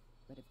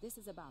 But if this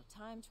is about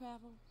time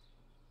travel,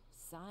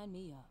 sign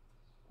me up.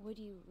 Would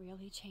you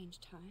really change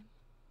time?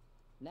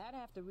 Not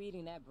after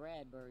reading that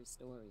Bradbury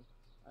story,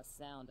 A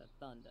Sound of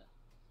Thunder.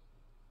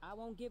 I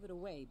won't give it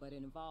away, but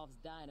it involves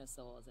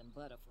dinosaurs and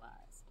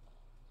butterflies.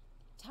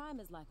 Time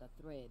is like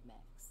a thread,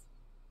 Max.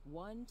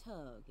 One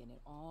tug and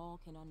it all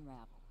can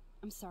unravel.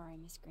 I'm sorry,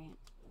 Miss Grant.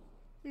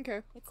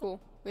 Okay,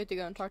 cool. We have to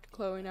go and talk to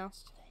Chloe now.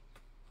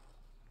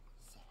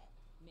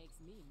 Makes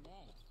me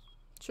mad.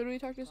 Should we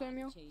talk to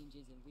Samuel?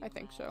 I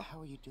think so.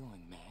 How are you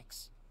doing,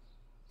 Max?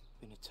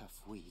 Been a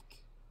tough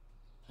week.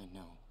 I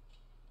know.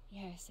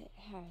 Yes, it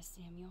has,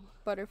 Samuel.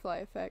 Butterfly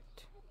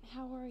effect.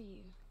 How are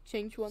you?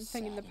 Change one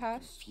thing in the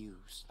past,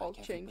 confused all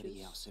like changes.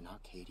 everybody else in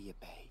Arcadia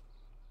Bay.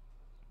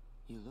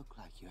 You look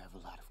like you have a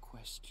lot of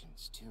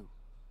questions, too.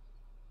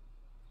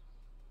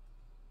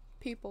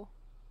 People.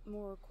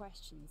 More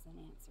questions than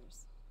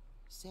answers.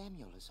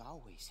 Samuel is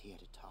always here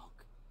to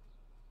talk.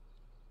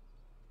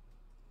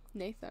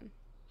 Nathan.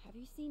 Have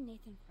you seen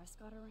Nathan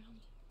Prescott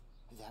around?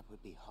 That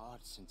would be hard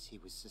since he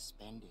was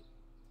suspended.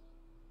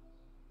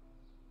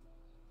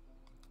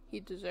 He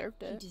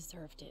deserved it. He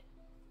deserved it.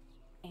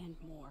 And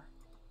more.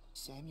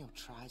 Samuel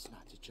tries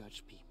not to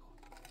judge people,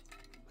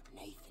 but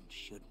Nathan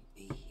shouldn't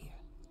be here.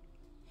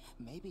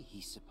 Maybe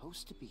he's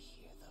supposed to be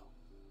here, though.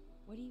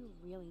 What do you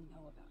really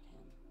know about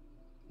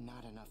him?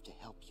 Not enough to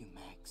help you,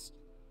 Max.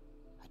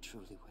 I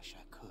truly wish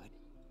I could.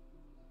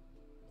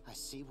 I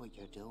see what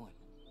you're doing.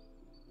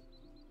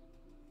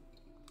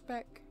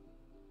 Back.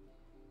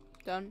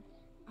 Done.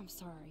 I'm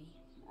sorry.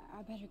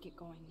 I better get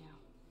going now.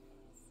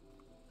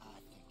 I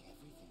think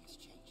everything's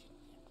changing.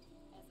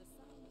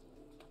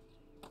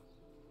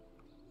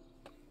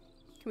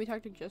 Can we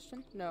talk to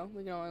Justin? No,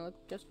 we can only look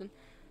at Justin.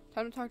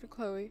 Time to talk to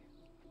Chloe.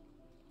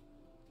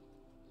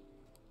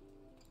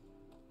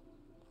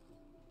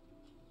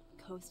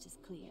 Coast is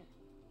clear.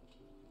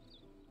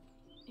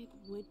 It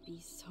would be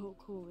so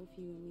cool if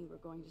you and me were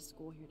going to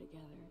school here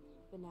together.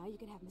 But now you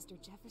can have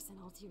Mr. Jefferson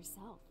all to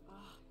yourself.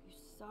 Ah, you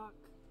suck.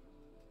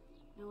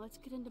 Now let's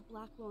get into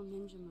Blackwell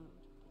Ninja mode.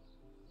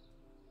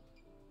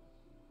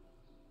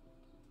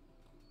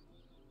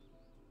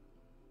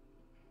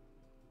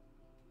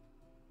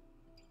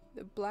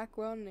 The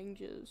Blackwell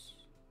Ninjas.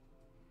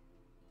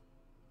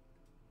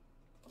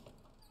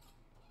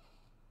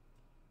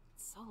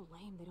 It's so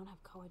lame they don't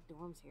have co-ed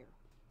dorms here.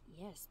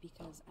 Yes,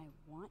 because I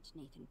want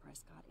Nathan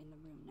Prescott in the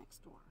room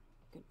next door.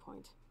 Good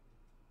point.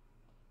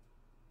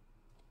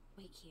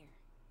 Wait here.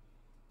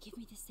 Give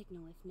me the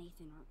signal if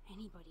Nathan or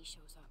anybody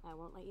shows up. I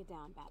won't let you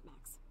down,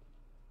 Batmax.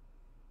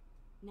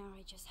 Now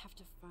I just have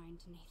to find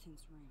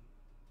Nathan's room.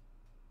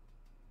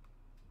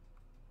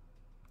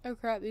 Oh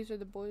crap, these are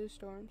the boys'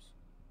 dorms.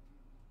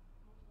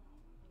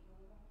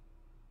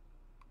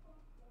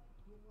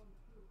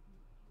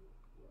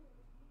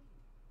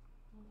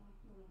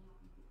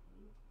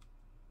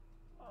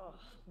 Oh,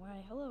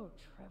 why hello,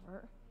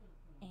 Trevor.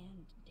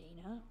 And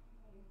Dana.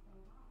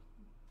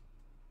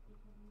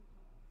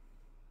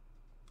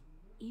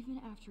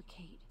 Even after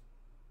Kate,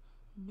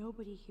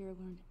 nobody here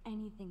learned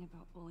anything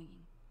about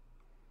bullying.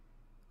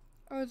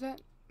 Oh, is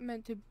that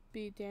meant to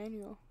be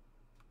Daniel?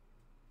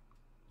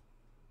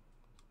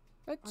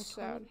 That's Are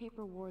sad. toilet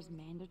paper wars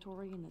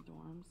mandatory in the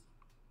dorms?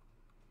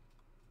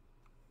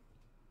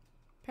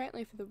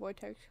 Apparently for the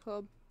Vortex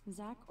Club.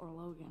 Zach or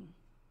Logan?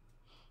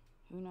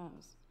 Who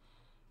knows?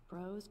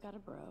 Bro's got a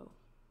bro.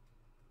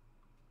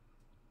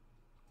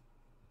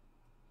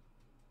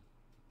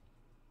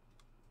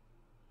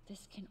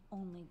 This can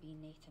only be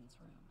Nathan's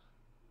room.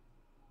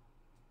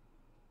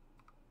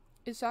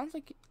 It sounds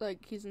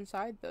like he's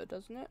inside though,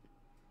 doesn't it?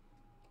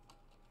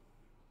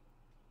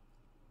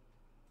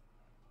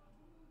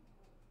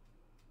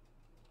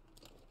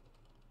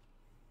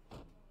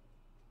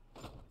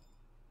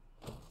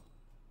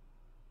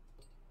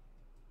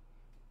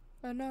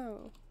 Oh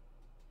no.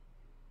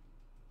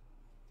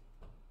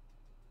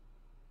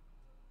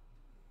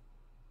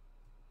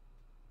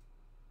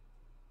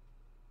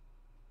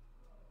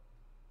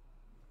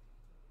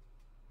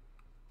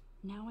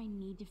 Now I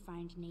need to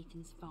find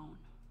Nathan's phone.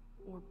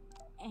 Or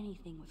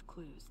anything with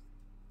clues.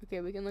 Okay,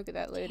 we can look at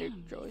that later,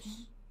 Damn, Joyce.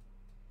 Nathan.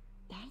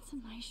 That's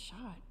a nice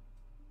shot.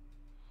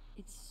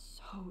 It's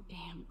so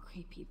damn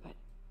creepy, but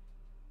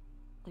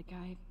the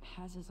guy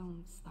has his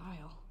own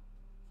style.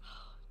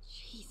 Oh,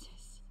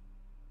 Jesus.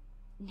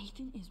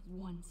 Nathan is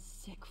one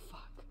sick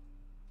fuck.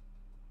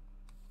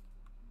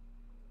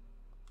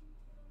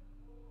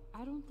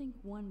 I don't think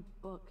one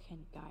book can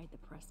guide the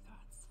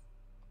Prescotts.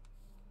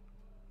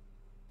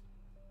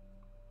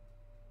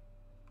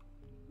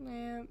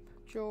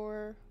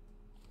 drawer.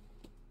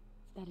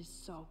 That is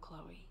so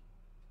Chloe.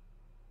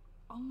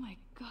 Oh my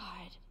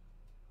god.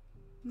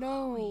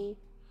 No. Chloe.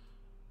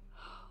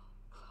 Oh,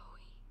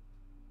 Chloe.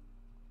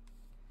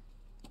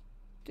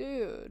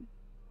 Dude.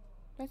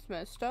 That's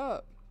messed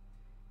up.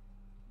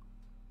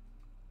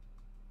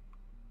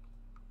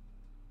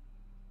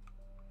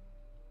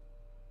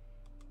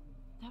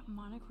 That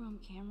monochrome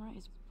camera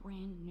is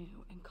brand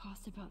new and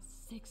cost about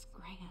 $6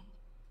 grand.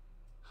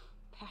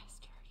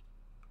 Bastard.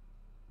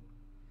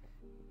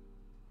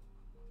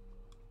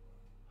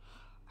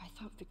 I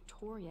thought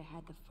Victoria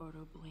had the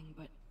photo bling,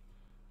 but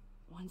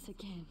once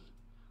again,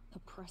 the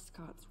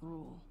Prescotts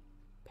rule.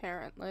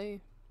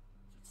 Apparently.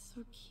 It's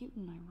so cute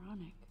and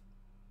ironic.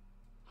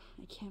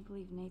 I can't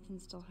believe Nathan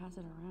still has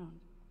it around.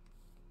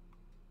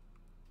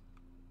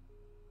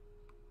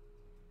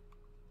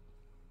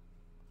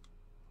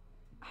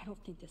 I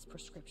don't think this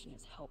prescription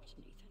has helped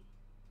Nathan.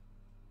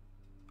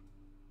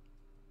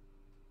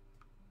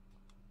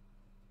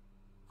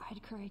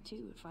 I'd cry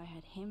too if I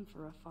had him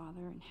for a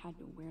father and had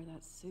to wear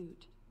that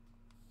suit.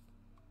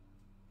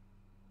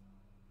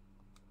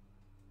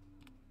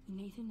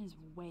 Nathan is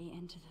way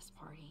into this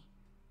party.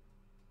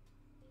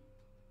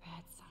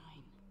 Bad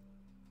sign.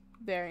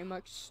 Very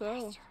much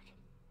so. Bastard.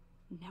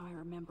 Now I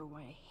remember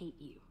why I hate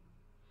you.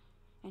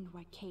 And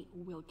why Kate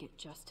will get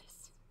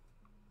justice.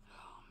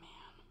 Oh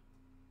man.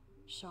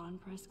 Sean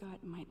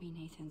Prescott might be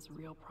Nathan's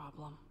real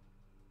problem.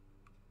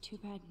 Too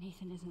bad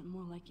Nathan isn't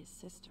more like his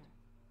sister.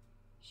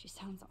 She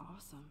sounds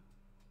awesome.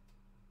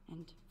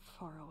 And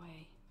far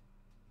away.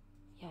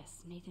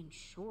 Yes, Nathan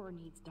sure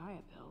needs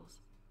diet pills.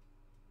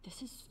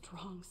 This is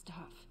strong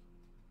stuff.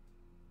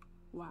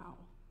 Wow.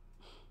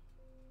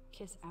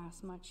 Kiss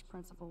ass much,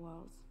 Principal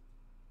Wells?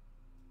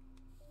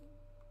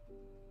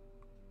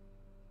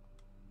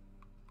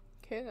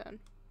 Okay then.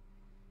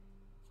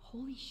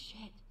 Holy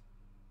shit.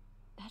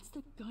 That's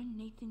the gun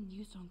Nathan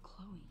used on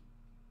Chloe.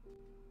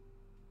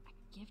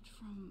 A gift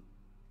from...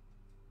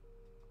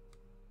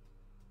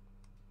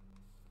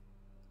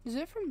 Is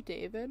it from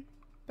David?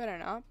 Better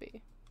not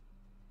be.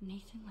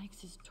 Nathan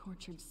likes his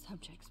tortured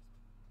subjects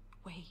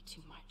way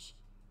too much.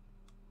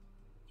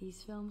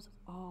 These films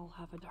all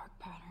have a dark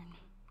pattern.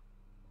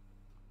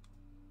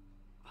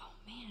 Oh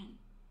man,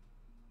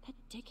 that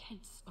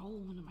dickhead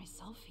stole one of my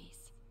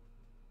selfies.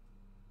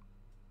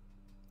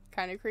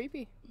 Kinda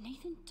creepy.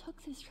 Nathan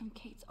took this from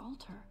Kate's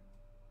altar.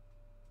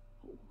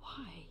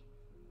 Why?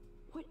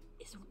 What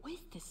is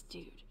with this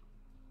dude?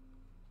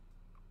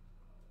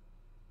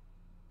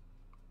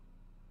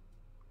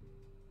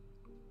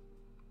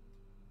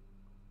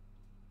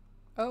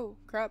 Oh,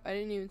 crap, I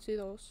didn't even see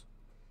those.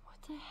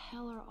 What the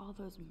hell are all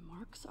those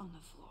marks on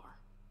the floor?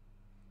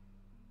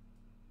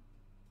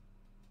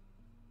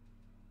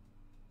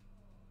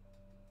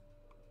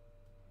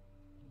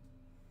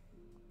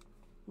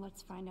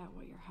 Let's find out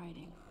what you're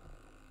hiding.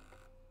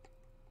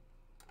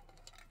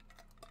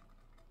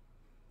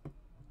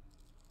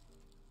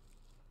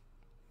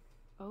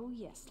 Oh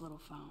yes, little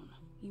phone.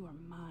 You are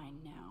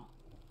mine now.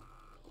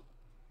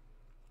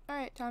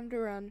 Alright, time to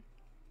run.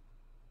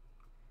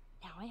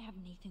 Now I have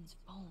Nathan's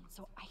phone,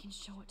 so I can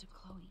show it to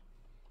Chloe.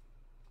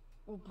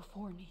 Well,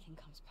 before Nathan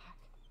comes back.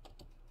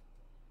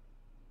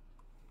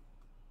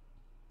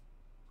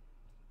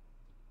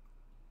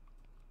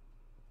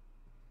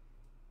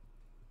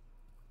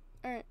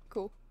 Alright,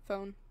 cool.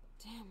 Phone.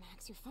 Damn,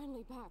 Max, you're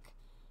finally back.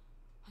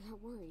 I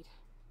got worried.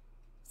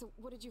 So,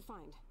 what did you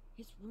find?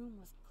 His room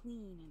was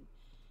clean and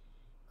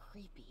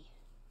creepy.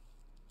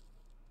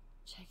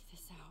 Check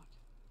this out.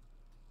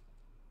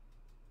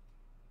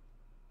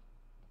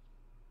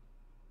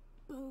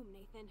 Boom,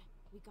 Nathan.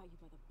 We got you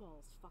by the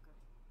balls, fucker.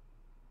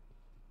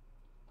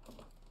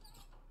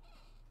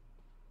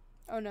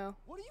 Oh no.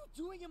 What are you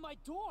doing in my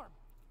dorm?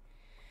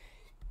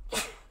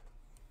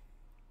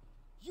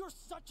 You're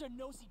such a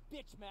nosy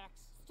bitch,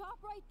 Max.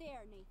 Stop right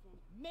there, Nathan.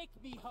 Make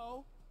me,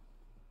 ho.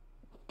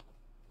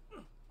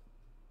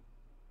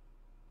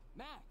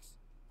 Max,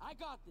 I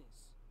got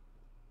this.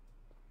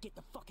 Get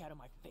the fuck out of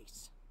my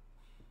face.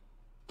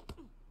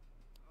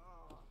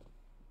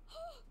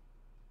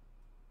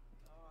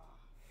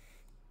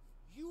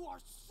 You are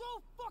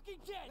so fucking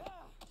dead.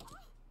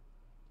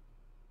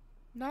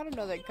 Not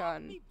another Get off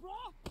gun. me, bro.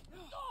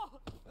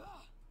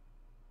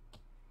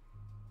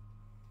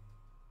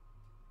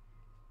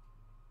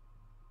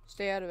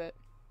 Stay out of it.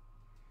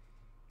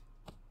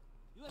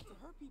 You like to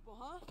hurt people,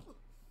 huh?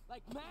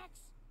 Like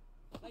Max?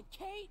 Like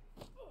Kate?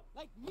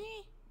 Like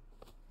me?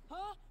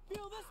 Huh?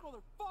 Feel this,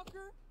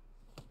 motherfucker!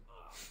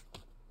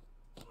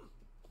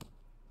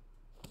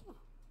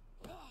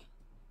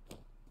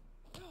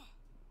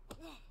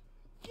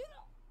 Get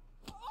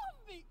off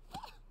me!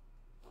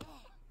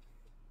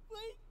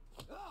 Please!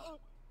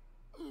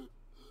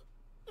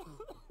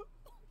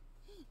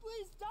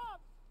 Please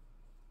stop!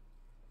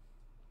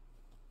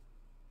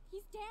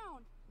 He's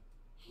down.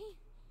 Hey,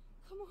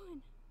 come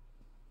on.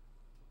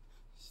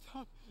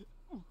 Stop.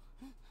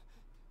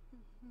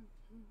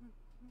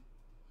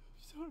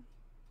 Sorry.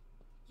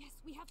 Yes,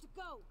 we have to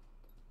go.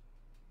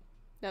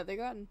 Another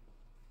gun.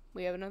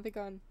 We have another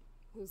gun.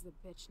 Who's the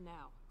bitch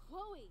now?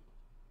 Chloe!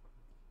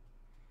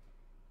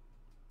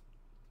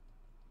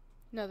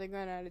 Another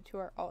gun added to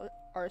our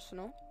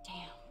arsenal.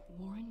 Damn,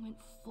 Warren went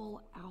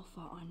full alpha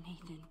on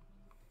Nathan.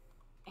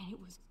 And it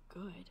was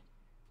good.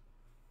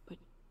 But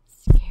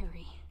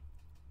scary.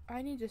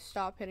 I need to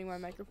stop hitting my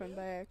microphone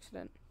by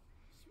accident.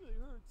 This really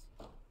hurts.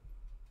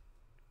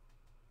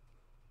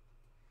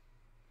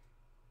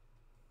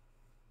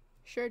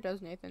 Sure it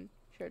does, Nathan.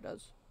 Sure it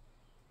does.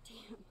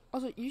 Damn.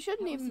 Also, you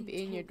shouldn't That was even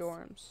be in your intense.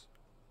 dorms.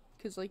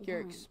 Because, like, you're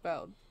Warren.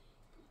 expelled.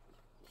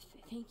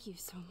 Thank you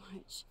so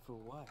much. For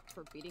what?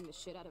 For beating the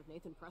shit out of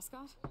Nathan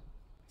Prescott?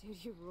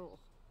 Dude, you rule.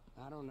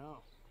 I don't know.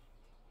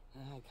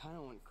 I kind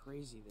of went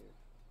crazy there.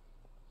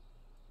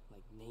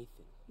 Like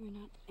Nathan. You're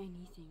not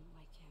anything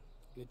like him.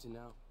 Good to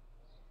know.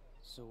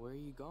 So where are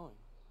you going?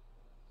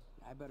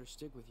 I better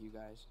stick with you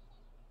guys.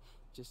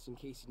 Just in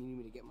case you need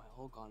me to get my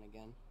Hulk on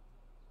again.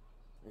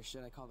 Or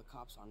should I call the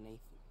cops on Nathan?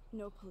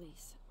 No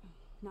police.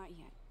 Not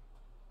yet.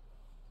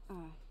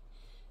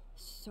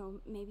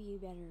 So maybe you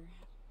better,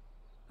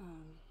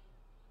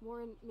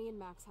 Warren, me and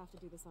Max have to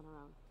do this on our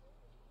own.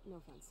 No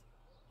offense.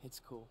 It's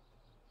cool.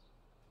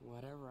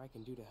 Whatever I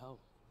can do to help.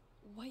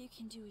 what you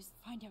can do is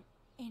find out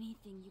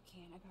anything you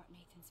can about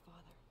Nathan's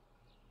father.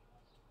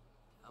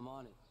 I'm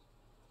on it.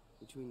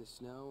 Between the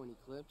snow and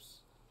eclipse,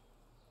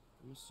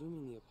 I'm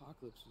assuming the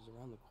apocalypse is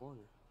around the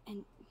corner.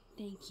 And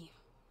thank you.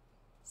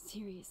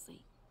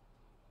 Seriously.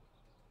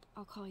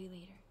 I'll call you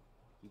later.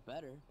 You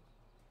better.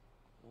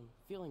 I'm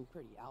feeling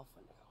pretty alpha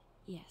now.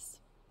 Yes,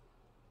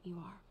 you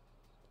are.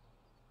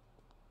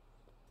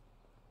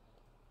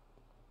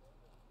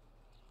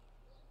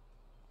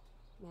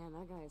 Man,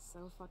 that guy is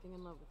so fucking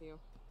in love with you.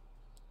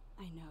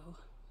 I know.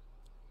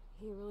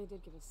 He really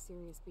did give a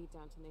serious beat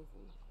down to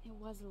Nathan. It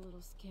was a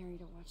little scary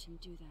to watch him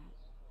do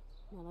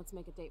that. Now let's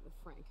make a date with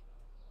Frank.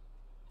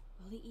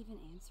 Will he even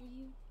answer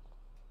you?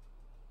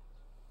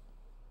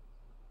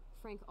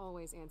 Frank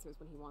always answers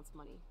when he wants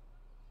money.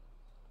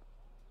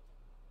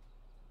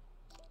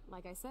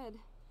 Like I said,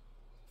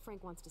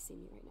 Frank wants to see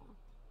me right now.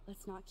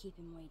 Let's not keep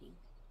him waiting.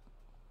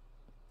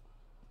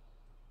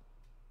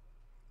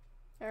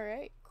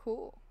 Alright,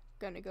 cool.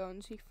 Gonna go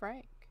and see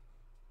Frank.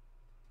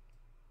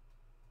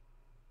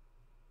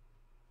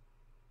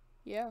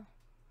 Yeah.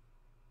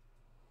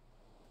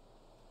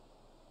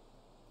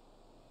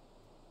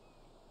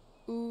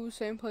 Ooh,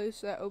 same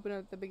place that opened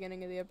at the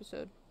beginning of the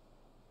episode.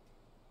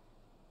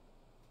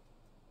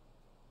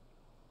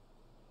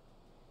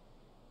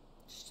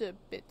 Just a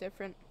bit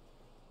different.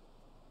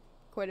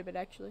 Quite a bit,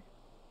 actually.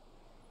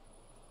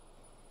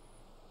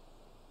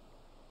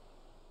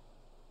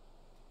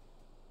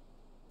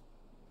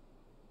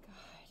 God,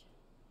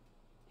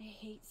 I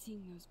hate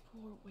seeing those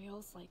poor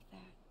whales like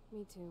that.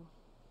 Me too.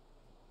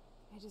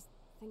 I just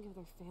think of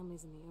their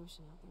families in the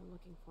ocean out there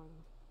looking for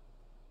them.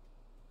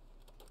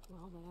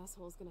 Well, that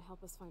asshole's gonna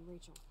help us find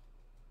Rachel.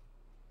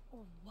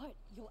 Or what?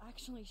 You'll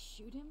actually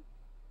shoot him?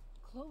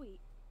 Chloe,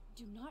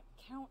 do not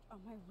count on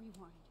my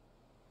rewind.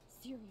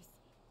 Seriously.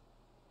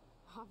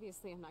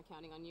 Obviously, I'm not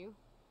counting on you.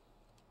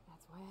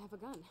 That's why I have a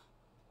gun.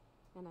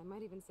 And I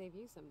might even save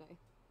you someday.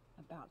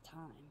 About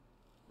time.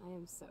 I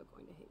am so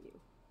going to hit you.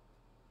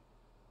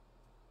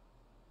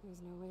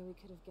 There's no way we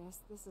could have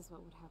guessed this is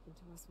what would happen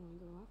to us when we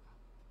grew up.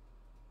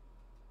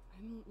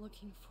 I'm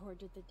looking forward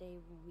to the day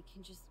when we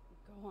can just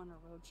go on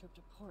a road trip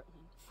to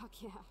Portland.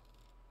 Fuck yeah.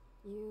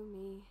 You,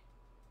 me,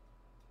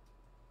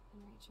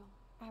 and Rachel.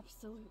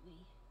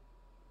 Absolutely.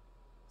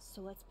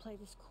 So let's play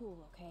this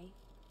cool, okay?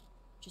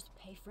 Just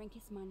pay Frank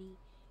his money,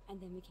 and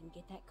then we can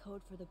get that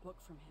code for the book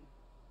from him.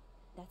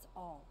 That's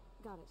all.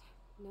 Got it.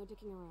 No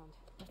dicking around.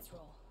 Let's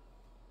roll.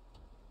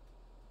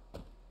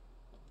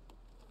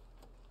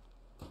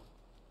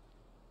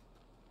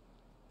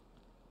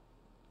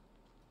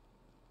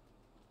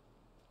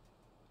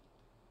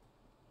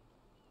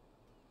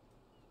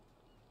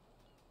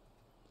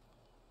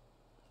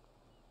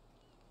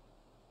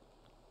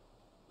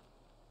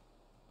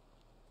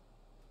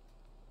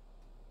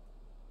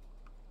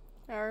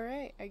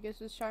 Alright, I guess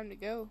it's time to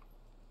go.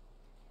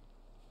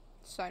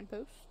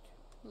 Signpost.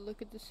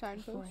 Look at the The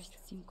signpost.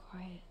 forest seemed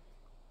quiet.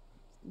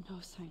 No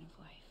sign of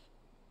life.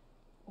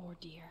 Or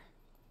deer.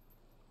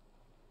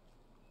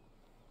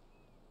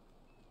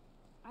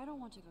 I don't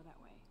want to go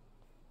that way.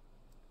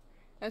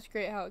 That's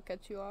great how it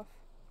cuts you off.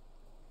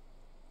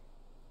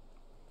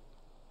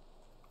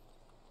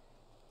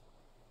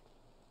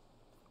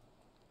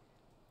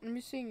 I'm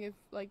just seeing if,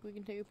 like, we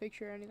can take a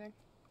picture or anything.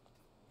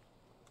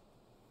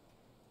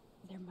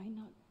 There might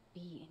not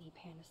be any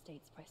Pan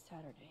Estates by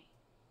Saturday.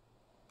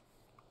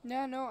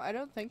 No, I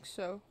don't think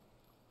so.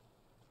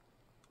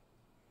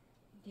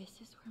 This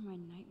is where my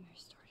nightmare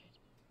started.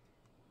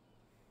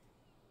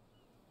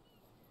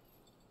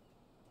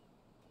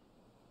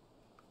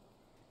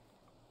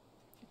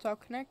 It's all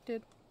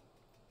connected.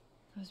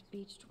 Those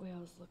beached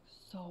whales look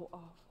so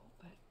awful,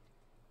 but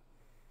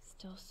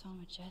still so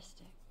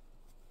majestic.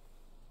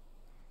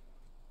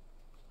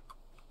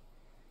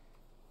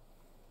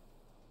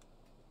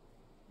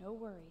 No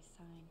worries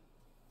sign.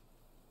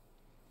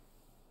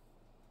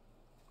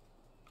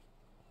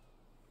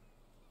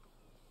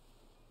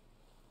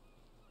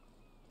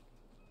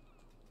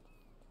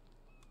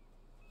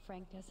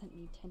 Frank doesn't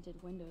need tinted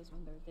windows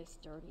when they're this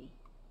dirty.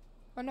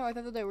 Oh no, I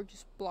thought that they were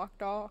just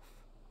blocked off.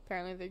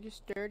 Apparently they're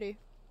just dirty.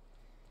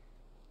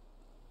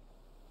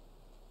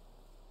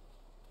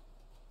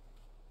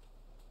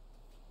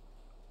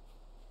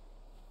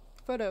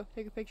 Photo,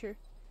 take a picture.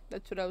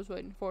 That's what I was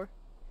waiting for.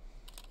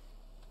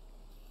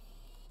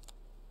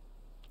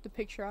 The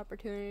picture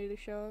opportunity to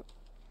show up.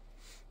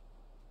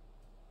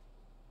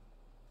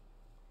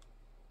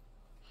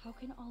 How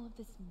can all of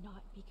this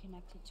not be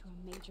connected to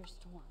a major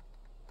storm?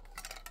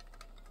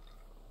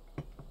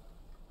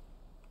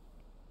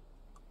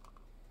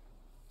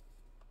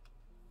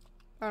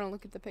 I don't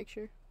look at the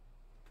picture.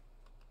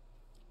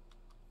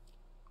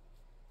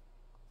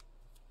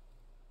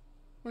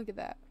 Look at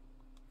that.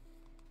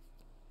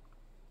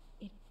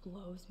 It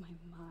blows my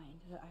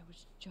mind that I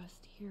was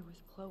just here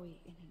with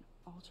Chloe in an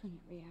alternate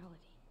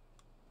reality.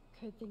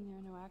 Good thing there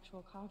are no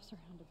actual cops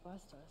around to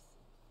bust us.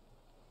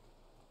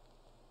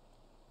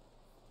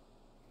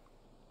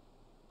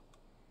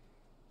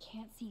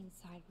 Can't see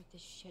inside with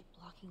this shit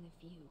blocking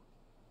the view.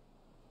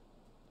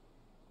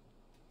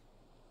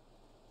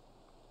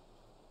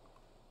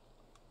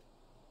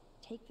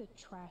 Take the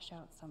trash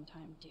out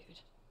sometime,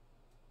 dude.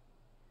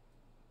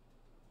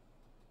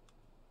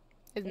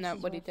 Isn't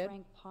that what he did?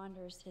 Frank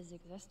ponders his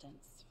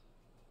existence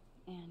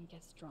and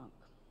gets drunk.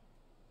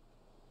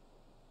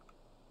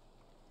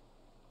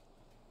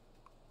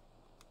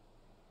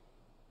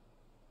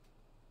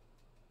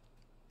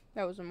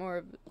 That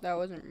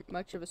wasn't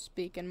much of a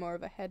speak and more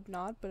of a head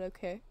nod, but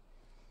okay.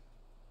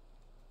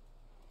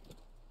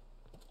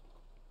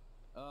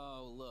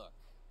 Oh, look.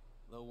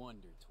 The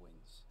Wonder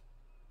Twins.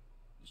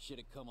 You should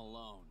have come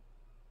alone.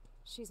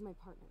 She's my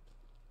partner.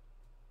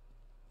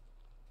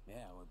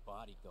 Yeah, we're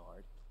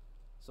bodyguard.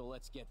 So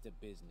let's get to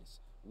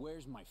business.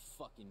 Where's my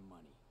fucking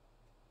money?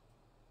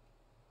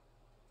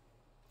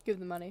 Give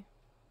the money.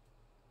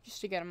 Just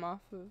to get him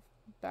off of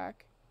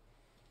back.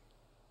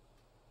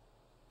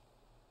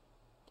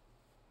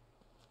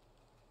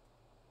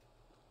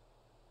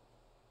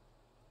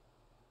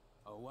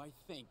 Oh, I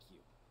thank you.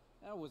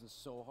 That wasn't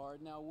so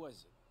hard now,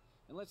 was it?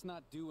 And let's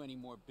not do any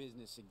more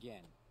business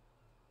again.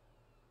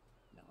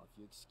 Now, if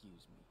you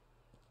excuse me.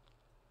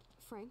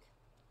 Frank?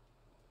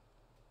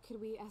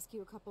 Could we ask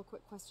you a couple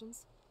quick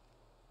questions?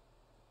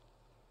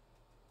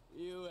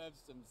 You have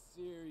some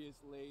serious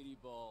lady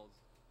balls.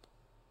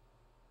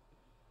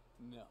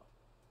 No.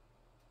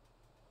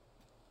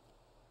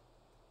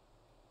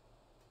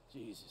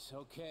 Jesus,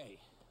 okay.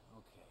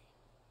 Okay.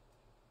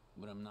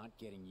 But I'm not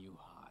getting you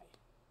high.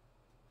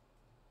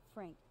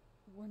 Frank,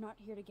 we're not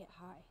here to get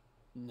high.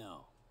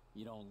 No,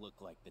 you don't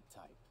look like the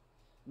type.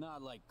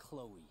 Not like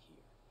Chloe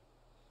here.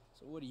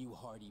 So what do you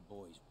hardy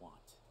boys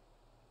want?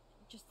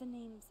 Just the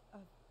names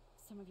of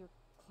some of your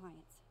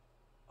clients.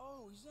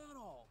 Oh, is that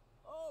all?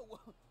 Oh,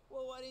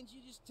 well, why didn't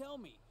you just tell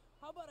me?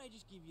 How about I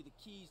just give you the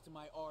keys to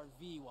my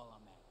RV while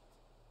I'm at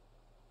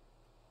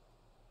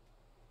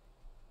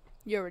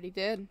it? You already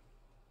did.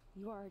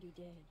 You already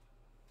did.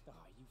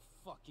 Ah, you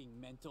fucking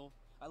mental.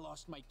 I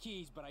lost my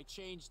keys, but I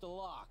changed the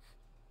lock.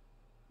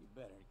 You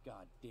better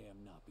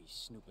goddamn not be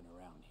snooping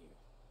around here.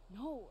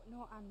 No,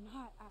 I'm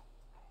not.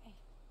 Oh,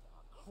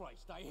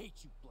 Christ, I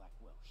hate you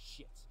Blackwell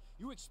shits.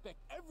 You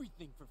expect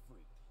everything for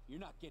free. You're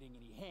not getting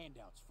any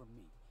handouts from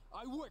me.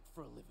 I work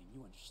for a living,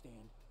 you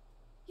understand?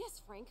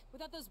 Yes, Frank.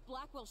 Without those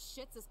Blackwell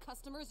shits as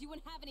customers, you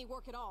wouldn't have any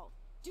work at all.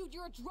 Dude,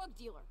 you're a drug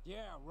dealer.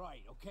 Yeah,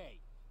 right, okay.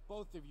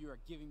 Both of you are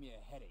giving me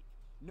a headache.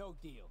 No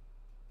deal.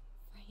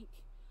 Frank,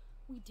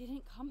 we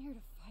didn't come here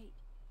to fight.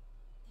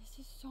 This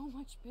is so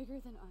much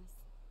bigger than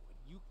us.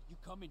 You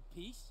come in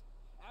peace?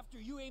 After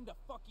you aimed a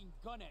fucking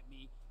gun at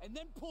me and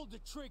then pulled the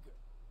trigger.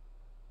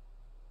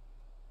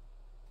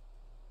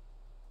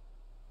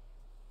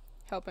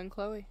 Helping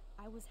Chloe.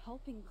 I was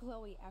helping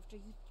Chloe after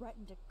you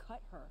threatened to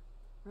cut her.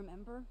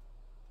 Remember?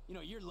 You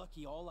know, you're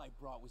lucky all I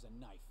brought was a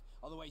knife.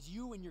 Otherwise,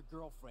 you and your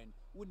girlfriend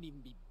wouldn't even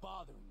be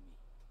bothering me.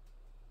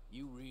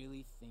 You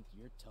really think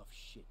you're tough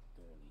shit,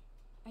 girlie.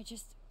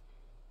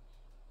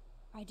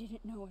 I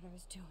didn't know what I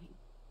was doing.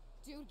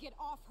 Dude, get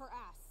off her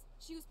ass.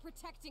 She was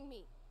protecting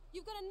me.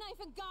 You've got a knife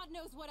and God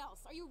knows what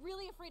else. Are you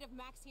really afraid of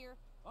Max here?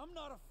 I'm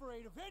not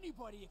afraid of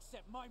anybody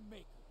except my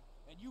maker.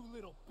 And you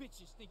little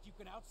bitches think you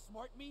can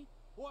outsmart me?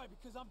 Why,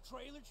 because I'm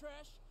trailer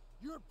trash?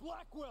 You're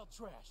Blackwell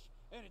trash.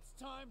 And it's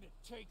time to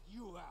take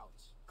you out.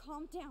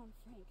 Calm down,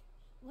 Frank.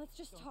 Let's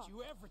just talk. Don't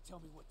you ever tell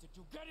me what to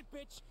do. Get it,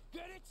 bitch?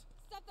 Get it?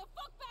 Step the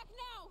fuck back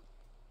now!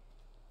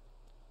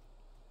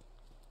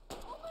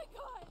 Oh my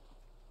god!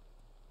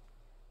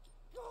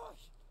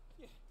 Gosh!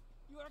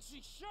 You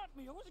actually shot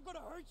me. I wasn't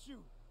gonna hurt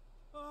you.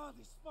 Oh,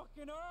 this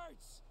fucking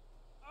hurts.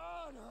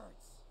 Oh, it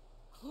hurts.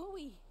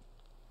 Chloe!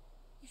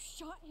 You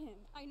shot him.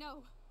 I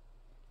know.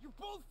 You're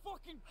both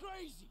fucking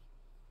crazy.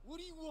 What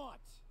do you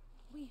want?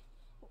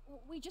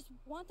 We just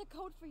want the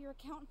code for your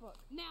account book.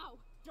 Now!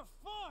 You're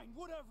fine,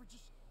 whatever.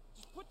 Just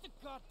put the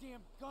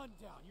goddamn gun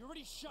down. You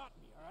already shot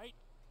me, alright?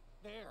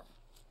 There.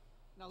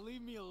 Now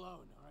leave me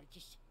alone, alright?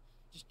 Just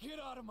get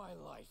out of my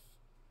life.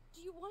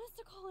 Do you want us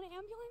to call an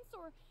ambulance,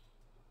 or...?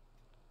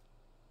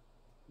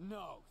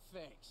 No,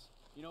 thanks.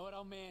 You know what?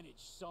 I'll manage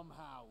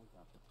somehow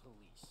without the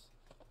police.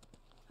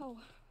 Oh,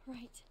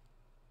 right.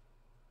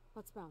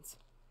 Let's bounce.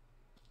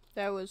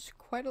 That was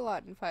quite a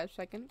lot in 5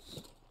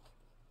 seconds.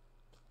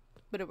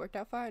 But it worked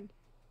out fine.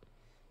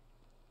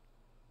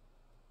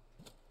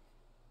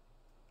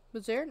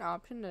 Was there an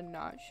option to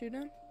not shoot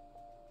him?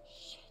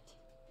 Shit.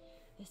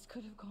 This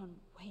could have gone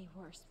way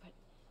worse, but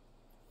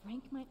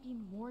Frank might be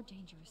more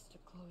dangerous to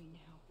Chloe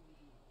now.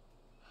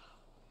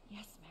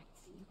 Yes,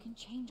 Max, you can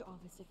change all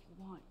this if you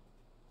want.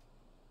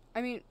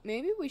 I mean,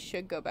 maybe we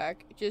should go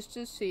back just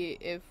to see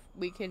if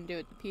we can do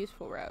it the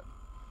peaceful route.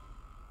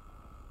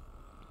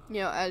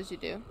 You know, as you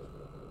do.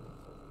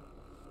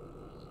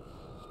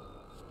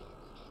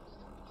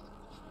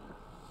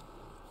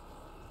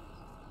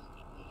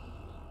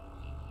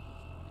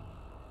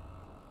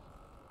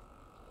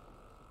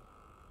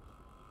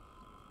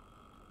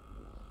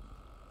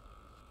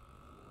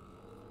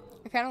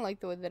 I kind of like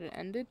the way that it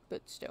ended,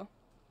 but still.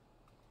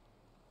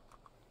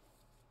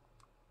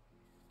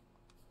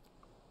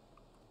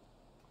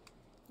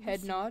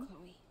 Head Listen, nod.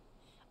 Chloe,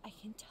 I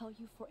can tell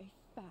you for a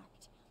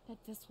fact that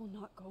this will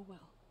not go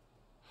well.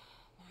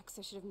 Max,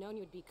 I should have known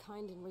you would be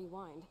kind and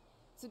rewind.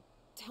 So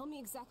tell me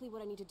exactly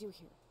what I need to do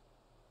here.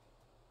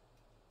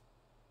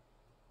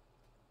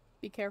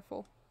 Be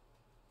careful.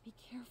 Be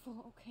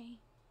careful, okay?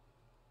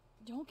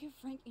 Don't give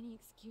Frank any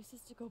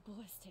excuses to go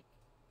ballistic.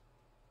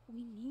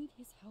 We need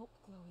his help,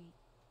 Chloe.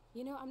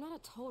 You know, I'm not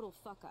a total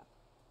fuck-up.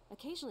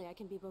 Occasionally I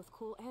can be both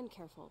cool and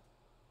careful.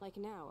 Like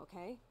now,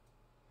 okay?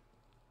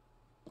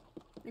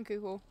 Okay,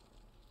 cool.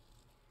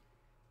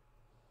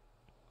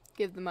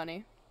 Give the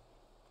money.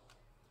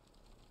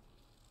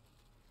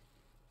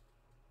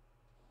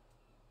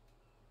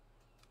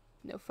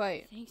 No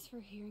fight. Thanks for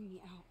hearing me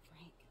out,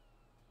 Frank.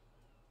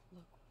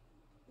 Look,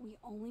 we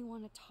only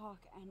want to talk,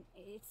 and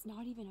it's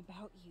not even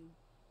about you.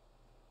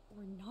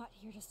 We're not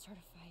here to start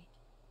a fight.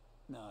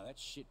 No, that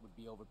shit would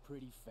be over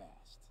pretty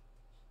fast.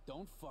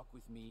 Don't fuck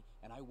with me,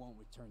 and I won't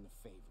return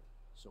the favor.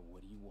 So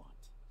what do you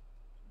want?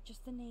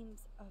 Just the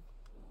names of...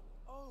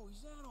 Oh,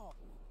 is that all?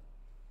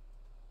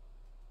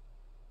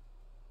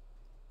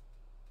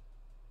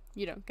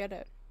 You don't get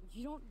it.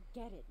 You don't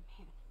get it,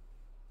 man.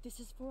 This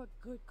is for a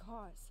good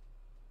cause.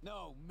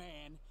 No,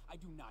 man, I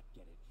do not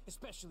get it.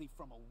 Especially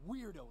from a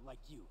weirdo like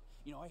you.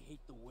 You know, I hate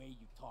the way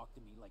you talk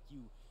to me like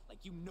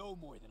you know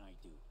more than I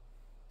do.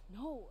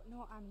 No,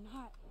 I'm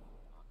not.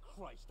 Oh,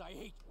 Christ, I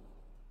hate you.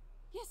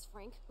 Yes,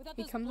 Frank. Without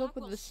He those comes up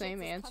with Blackwell the shits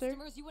same as answer?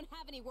 customers, you wouldn't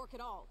have any work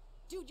at all.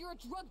 Dude, you're a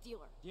drug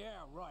dealer.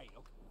 Yeah, right.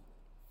 Okay.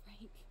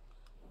 Frank.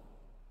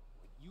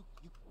 You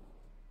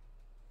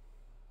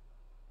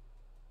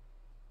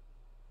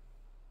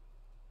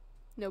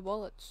No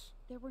bullets.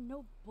 There were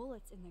no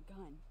bullets in the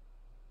gun.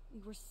 We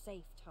were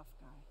safe, tough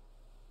guy.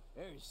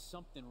 There's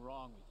something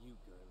wrong with you,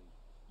 girlie.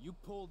 You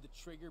pulled the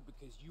trigger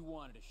because you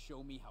wanted to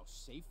show me how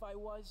safe I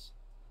was?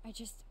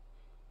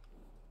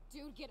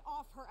 Dude, get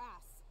off her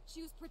ass.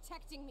 She was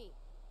protecting me.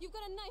 You've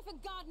got a knife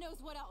and God knows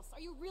what else. Are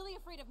you really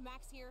afraid of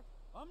Max here?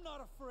 I'm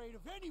not afraid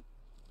of any...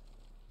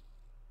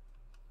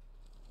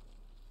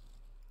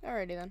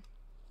 Alrighty then.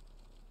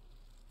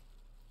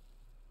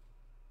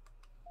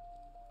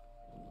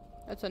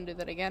 Let's undo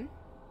that again.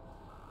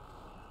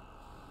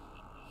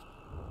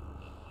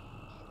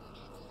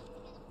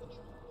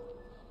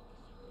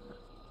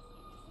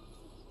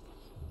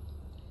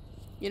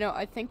 You know,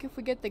 I think if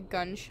we get the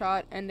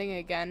gunshot ending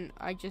again,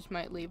 I just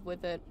might leave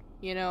with it.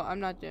 You know, I'm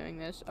not doing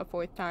this a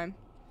 4th time.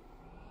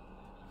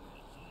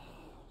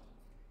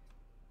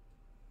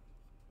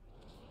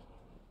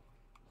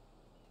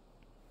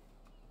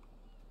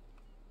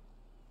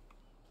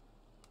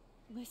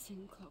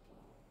 Listen, Chloe.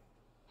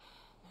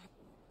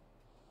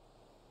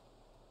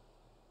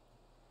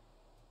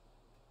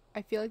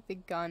 I feel like the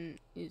gun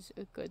is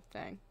a good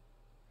thing.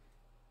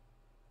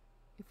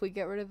 If we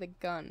get rid of the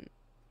gun,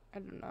 I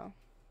don't know.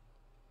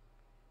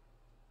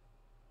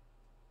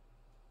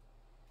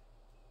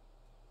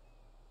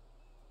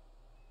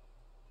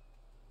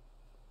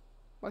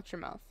 Watch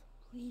your mouth.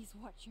 Please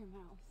watch your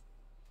mouth.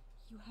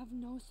 You have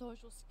no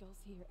social skills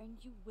here, and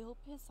you will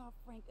piss off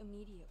Frank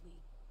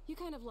immediately. You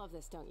kind of love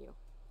this, don't you?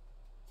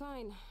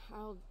 Fine,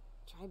 I'll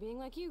try being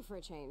like you for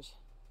a change.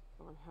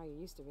 Or how you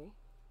used to be.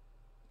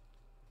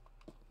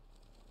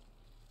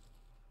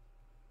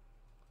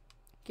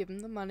 Give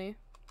him the money.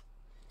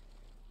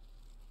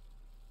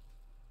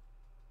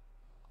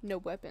 No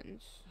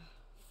weapons.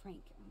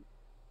 Frank,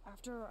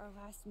 after our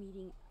last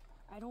meeting,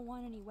 I don't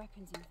want any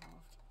weapons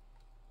involved.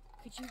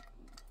 Could you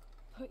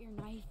put your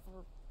knife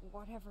or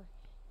whatever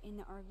in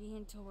the RV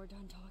until we're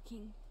done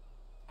talking?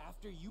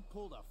 After you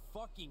pulled a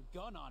fucking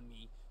gun on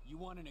me, you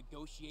want to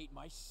negotiate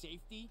my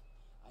safety?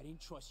 I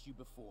didn't trust you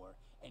before,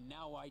 and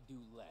now I do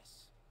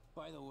less.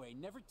 By the way,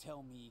 never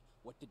tell me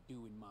what to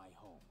do in my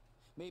home.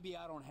 Maybe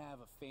I don't have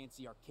a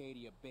fancy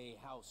Arcadia Bay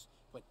house,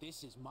 but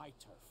this is my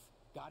turf.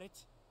 Got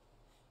it?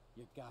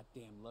 You're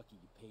goddamn lucky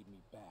you paid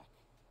me back.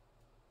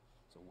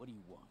 So what do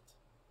you want?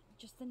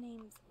 Just the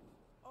names.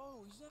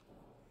 Oh, is that...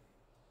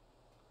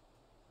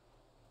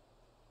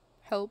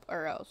 Help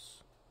or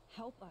else.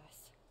 Help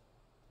us.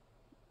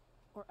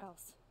 Or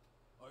else.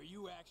 Are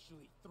you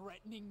actually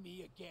threatening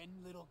me again,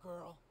 little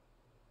girl?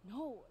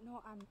 No,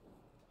 I'm...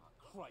 Oh,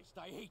 Christ,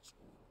 I hate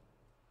you.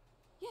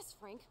 Yes,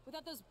 Frank.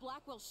 Without those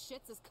Blackwell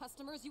shits as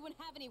customers, you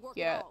wouldn't have any work at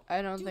Yeah, all.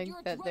 I don't Dude, think you're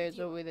a that drug there's a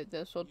dealer. way that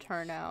this will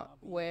turn out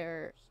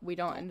where we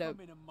don't end up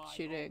come into my home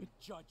shooting and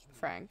judge me.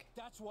 Frank.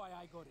 That's why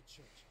I go to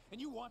church. And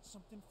you want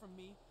something from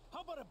me?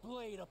 How about a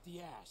blade up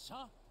the ass,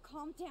 huh?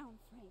 Calm down,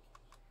 Frank.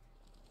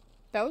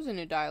 That was a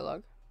new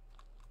dialogue.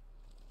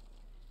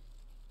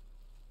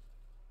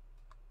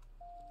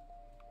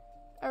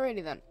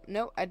 Alrighty then.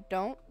 No, I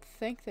don't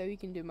think that we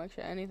can do much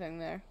of anything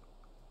there.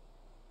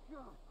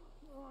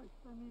 Christ,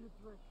 I need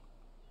a drink.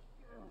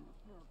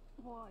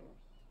 Pliers.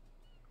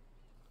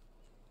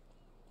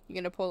 You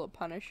gonna pull a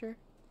Punisher?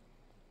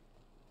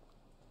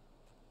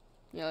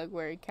 You know, like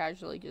where he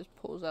casually just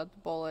pulls out the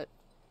bullet,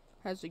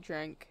 has a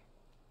drink,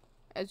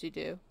 as you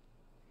do.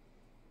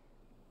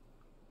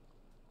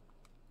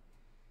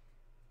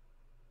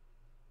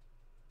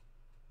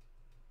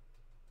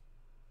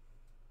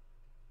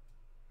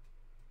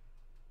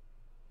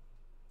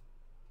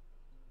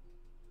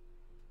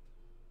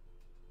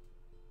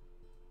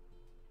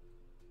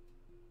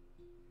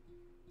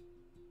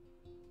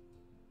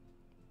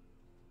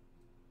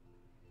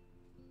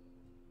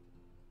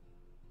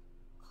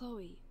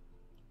 Chloe,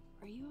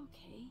 are you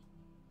okay?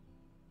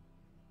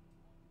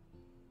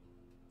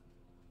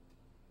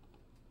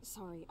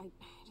 Sorry, I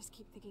just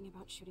keep thinking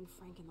about shooting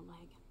Frank in the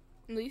leg.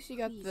 At least you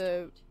got Please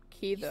the don't.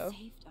 key, though. You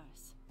saved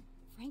us.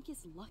 Frank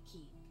is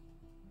lucky.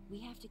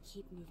 We have to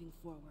keep moving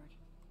forward.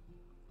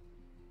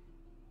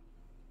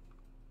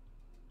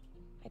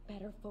 I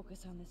better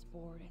focus on this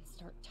board and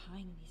start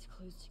tying these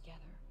clues together.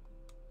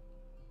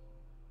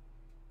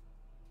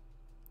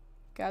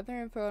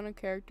 Gather info on a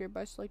character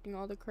by selecting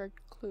all the correct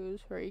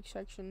clues for each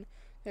section.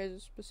 There's a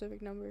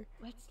specific number.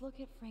 Let's look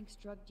at Frank's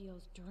drug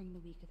deals during the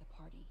week of the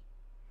party.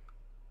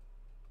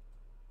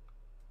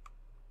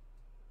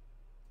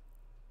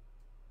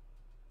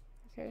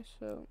 Okay,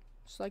 so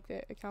select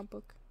the account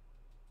book.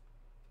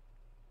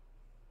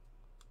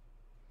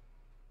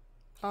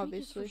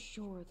 Obviously. Frank is for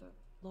sure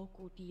the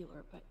local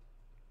dealer, but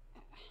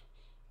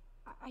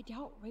I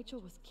doubt Rachel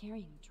was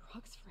carrying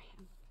drugs for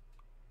him.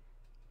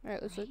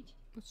 Alright, let's right?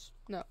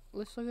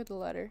 let's look at the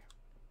letter.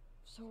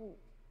 So,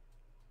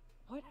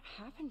 what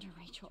happened to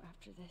Rachel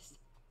after this?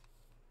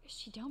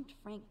 She dumped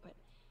Frank, but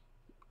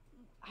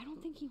I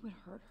don't think he would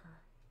hurt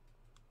her.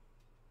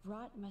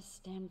 Rot must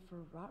stand for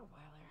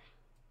Rottweiler.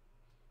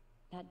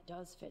 That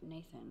does fit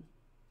Nathan.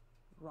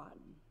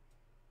 Rotten.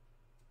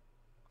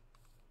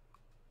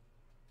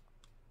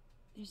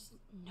 There's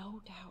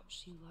no doubt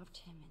she loved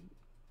him in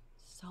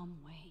some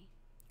way.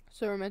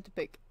 So we're meant to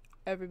pick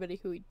everybody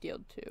who we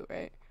dealt to,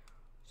 right?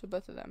 So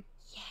both of them.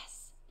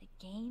 Yes, the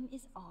game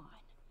is on.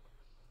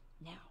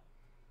 Now,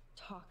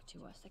 talk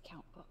to us,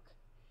 account book.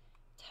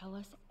 Tell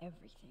us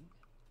everything.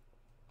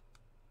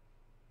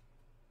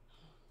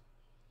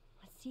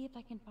 Let's see if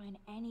I can find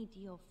any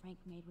deal Frank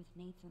made with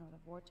Nathan or the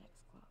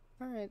Vortex Club.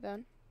 Alright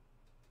then.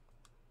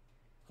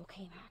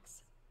 Okay,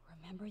 Max.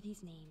 Remember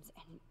these names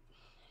and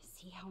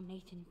see how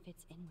Nathan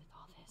fits in with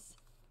all this.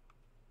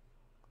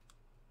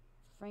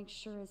 Frank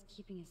sure is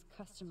keeping his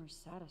customers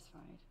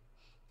satisfied.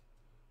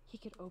 He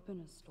could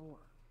open a store.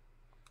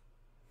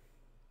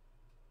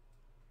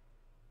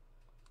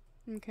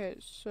 Okay,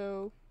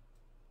 so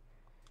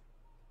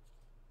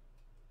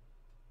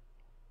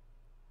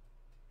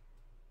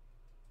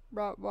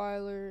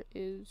Rottweiler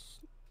is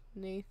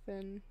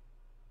Nathan.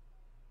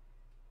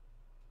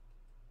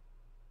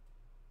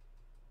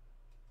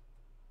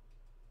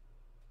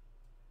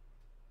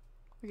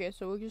 Okay,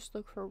 so we'll just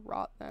look for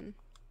Rot then.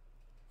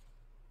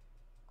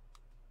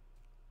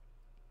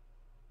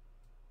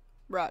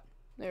 Rot.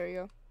 There we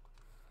go.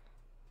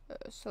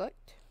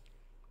 Select.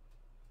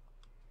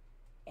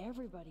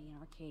 Everybody in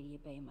Arcadia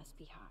Bay must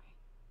be high.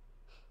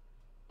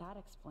 That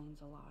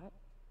explains a lot.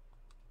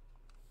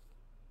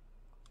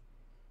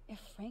 If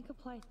Frank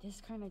applied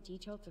this kind of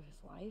detail to his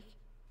life,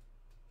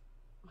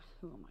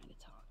 who am I to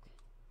talk?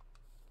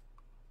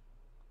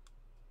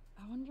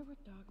 I wonder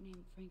what dog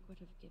name Frank would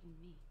have given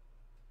me.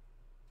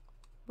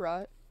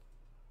 Rot.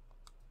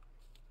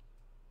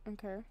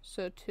 Okay,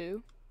 so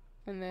 2.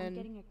 And then I'm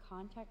getting a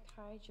contact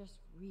high just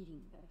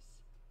reading this.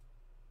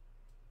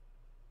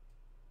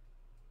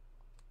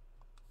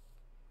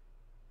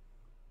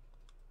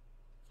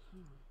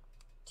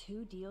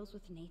 2 deals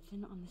with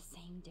Nathan on the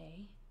same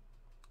day?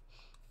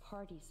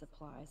 Party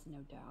supplies, no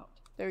doubt.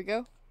 there we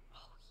go.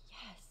 Oh,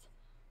 yes.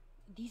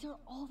 These are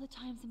all the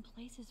times and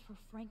places for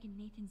Frank and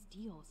Nathan's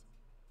deals.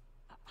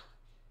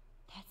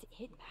 That's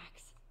it,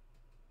 Max.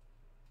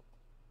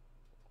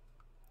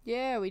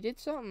 Yeah, we did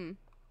something.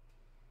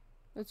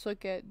 Let's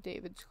look at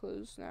David's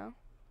clues now.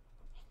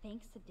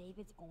 Thanks to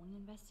David's own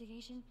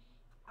investigation,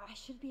 I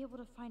should be able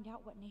to find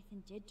out what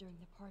Nathan did during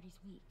the party's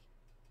week.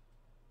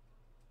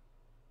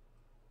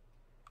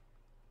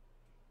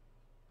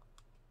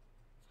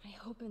 I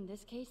hope in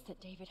this case that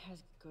David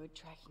has good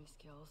tracking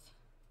skills.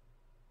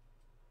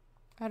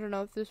 I don't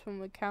know if this one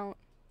would count.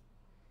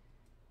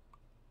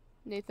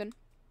 Nathan.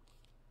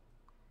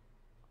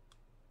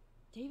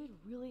 David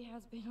really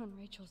has been on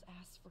Rachel's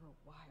ass for a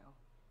while.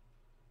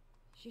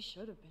 She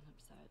should have been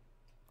upset.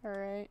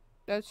 Alright,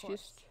 that's Of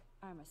course, just...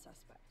 I'm a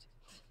suspect.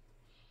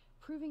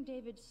 Proving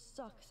David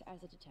sucks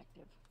as a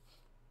detective.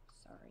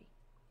 Sorry.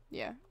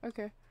 Yeah,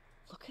 okay.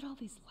 Look at all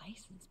these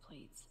license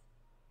plates.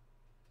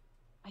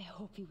 I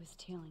hope he was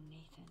tailing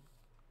Nathan.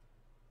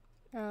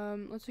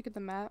 Let's look at the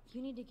map.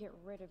 You need to get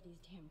rid of these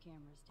damn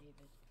cameras,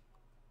 David.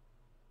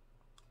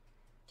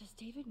 Does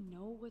David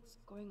know what's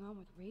going on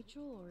with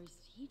Rachel, or is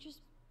he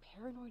just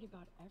paranoid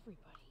about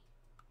everybody?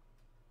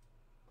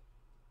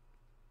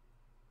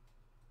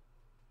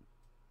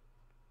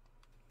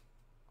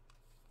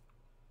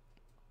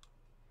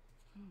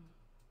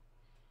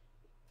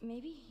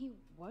 Maybe he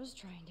was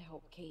trying to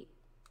help Kate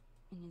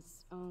in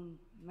his own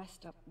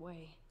messed up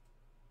way.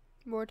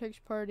 Vortex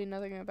party,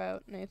 nothing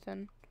about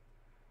Nathan.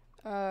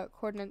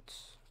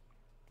 Coordinates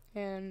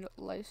and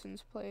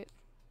license plate.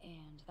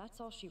 And that's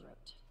all she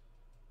wrote.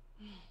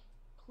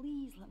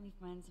 Please let me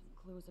find some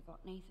clues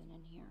about Nathan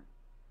in here.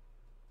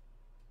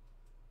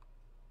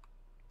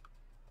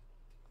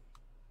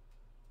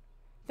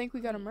 I think we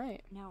got him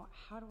right. Now,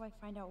 how do I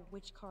find out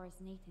which car is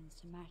Nathan's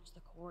to match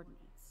the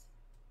coordinates?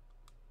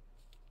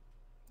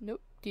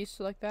 Nope,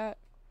 deselect that.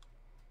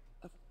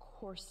 Of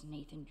course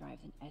Nathan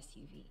drives an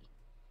SUV.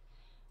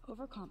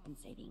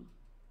 Overcompensating,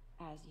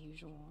 as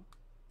usual.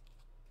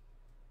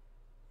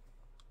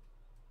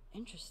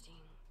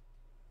 Interesting.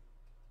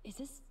 Is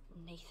this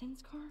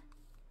Nathan's car?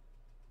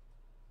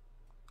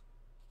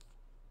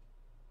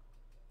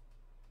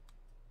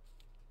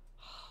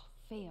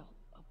 Fail.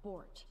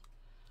 Abort.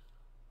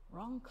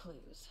 Wrong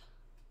clues.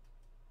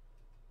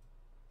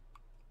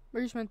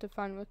 We're just meant to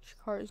find which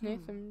car is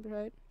Nathan,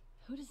 right?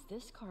 Who does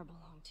this car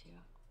belong to?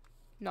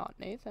 Not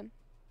Nathan.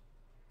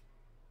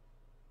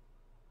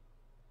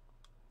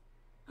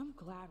 I'm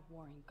glad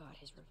Warren got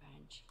his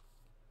revenge.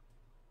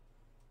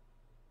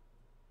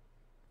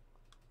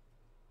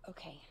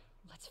 Okay,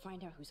 let's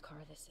find out whose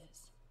car this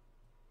is.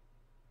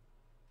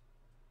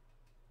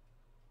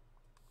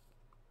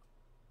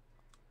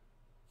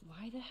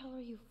 Why the hell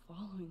are you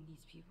following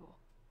these people?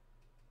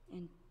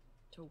 And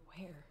to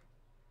where?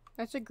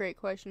 That's a great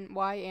question.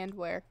 Why and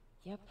where?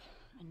 Yep,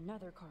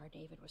 another car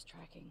David was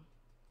tracking.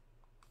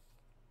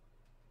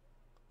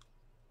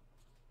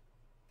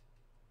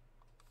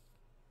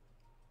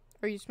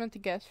 Are you just meant to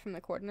guess from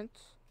the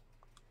coordinates?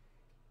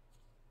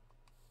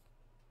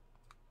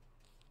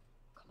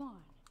 Come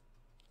on.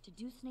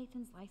 Deduce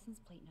Nathan's license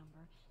plate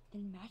number,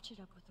 then match it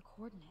up with the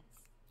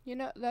coordinates. You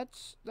know,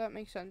 that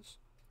makes sense.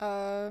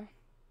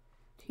 TWLGH.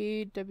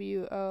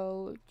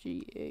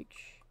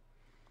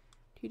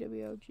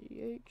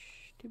 TWLGH.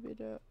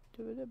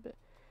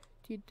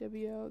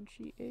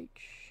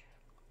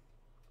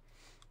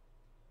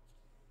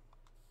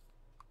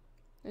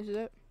 This is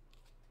it?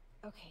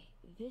 Okay,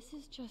 this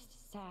is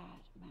just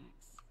sad,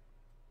 Max.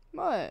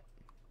 What?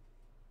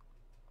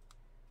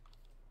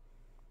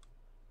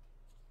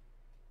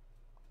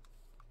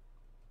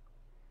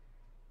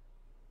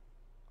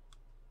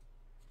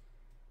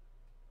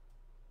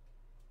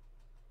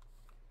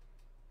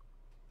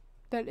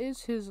 That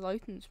is his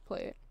license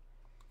plate.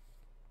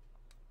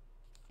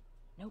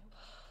 Nope.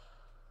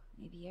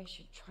 Maybe I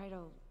should try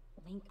to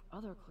link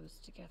other clues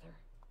together.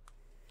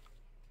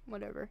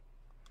 Whatever.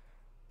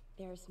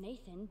 There's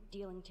Nathan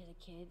dealing to the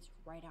kids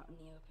right out in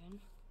the open.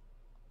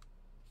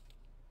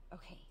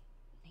 Okay,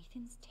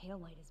 Nathan's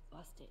taillight is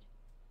busted.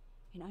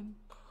 And I'm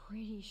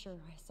pretty sure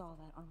I saw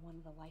that on one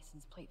of the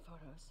license plate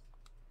photos.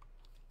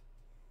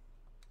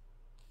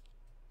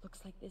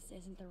 Looks like this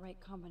isn't the right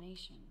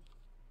combination.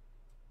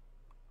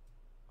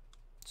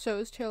 So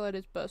his taillight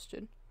is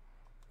busted.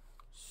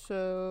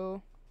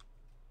 So...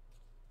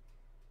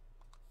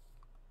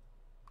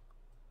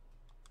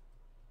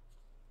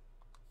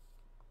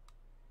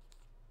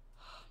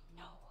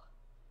 No.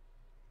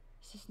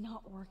 This is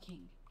not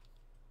working.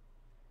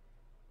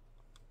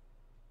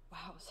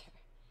 Wowzer.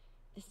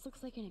 This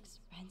looks like an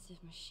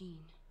expensive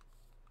machine.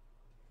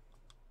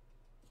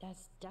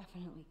 That's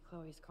definitely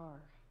Chloe's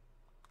car.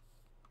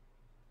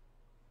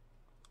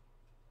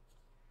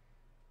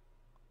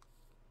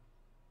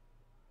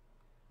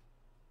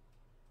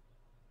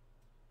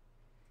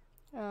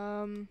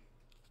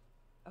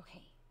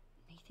 Okay,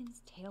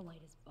 Nathan's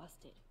taillight is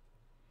busted.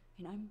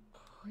 And I'm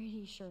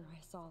pretty sure I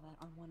saw that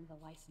on one of the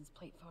license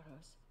plate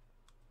photos.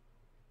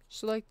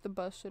 Select the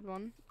busted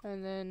one,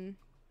 and then...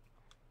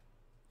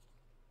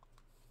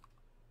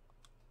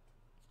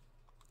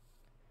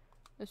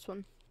 this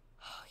one.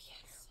 Oh,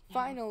 yes.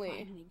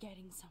 Finally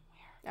getting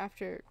somewhere.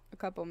 After a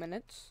couple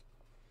minutes.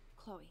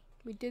 Chloe.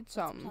 We did Let's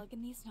some. plug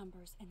in these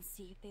numbers and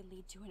see if they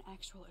lead to an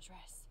actual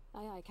address.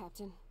 Aye, aye,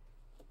 Captain.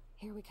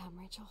 Here we come,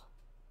 Rachel.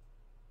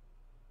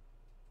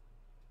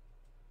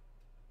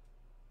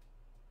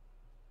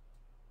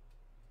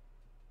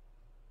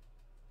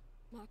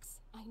 Max,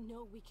 I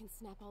know we can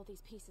snap all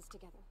these pieces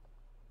together.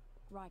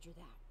 Roger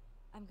that.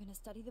 I'm gonna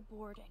study the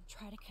board and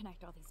try to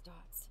connect all these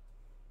dots.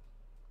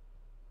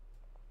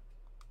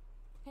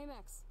 Hey,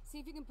 Max, see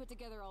if you can put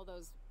together all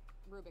those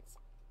Rubik's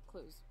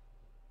clues.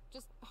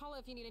 Just holla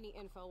if you need any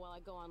info while I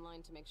go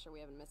online to make sure we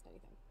haven't missed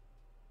anything.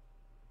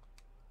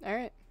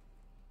 Alright.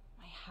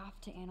 I have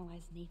to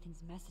analyze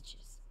Nathan's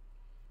messages.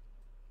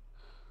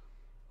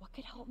 What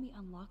could help me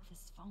unlock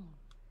this phone?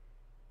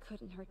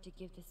 Couldn't hurt to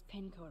give this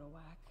pin code a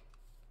whack.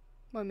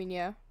 Well, I mean,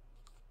 yeah.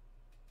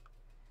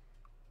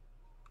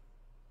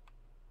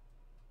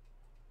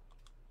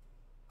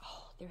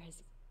 Oh, there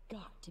has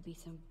got to be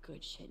some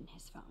good shit in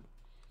his phone.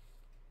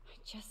 I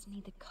just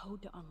need the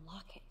code to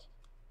unlock it.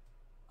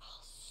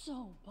 Oh,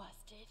 so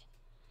busted.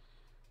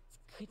 It's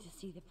good to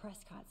see the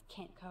Prescotts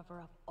can't cover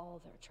up all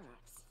their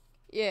tracks.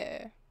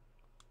 Yeah.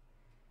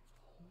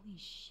 Holy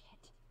shit.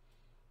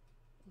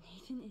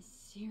 Nathan is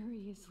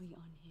seriously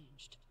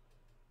unhinged.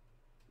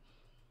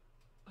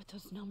 But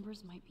those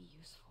numbers might be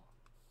useful.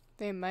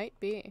 They might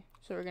be.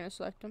 So we're gonna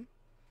select them.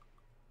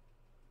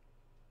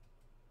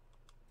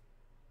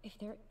 If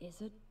there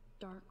is a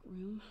dark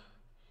room,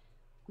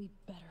 we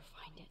better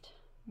find it.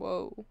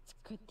 Whoa. It's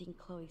a good thing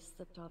Chloe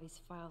slipped all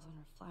these files on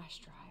her flash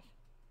drive.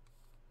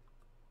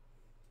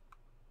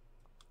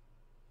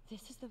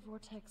 This is the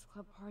Vortex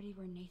Club party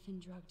where Nathan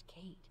drugged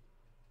Kate.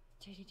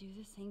 Did he do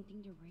the same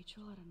thing to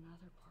Rachel at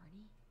another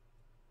party?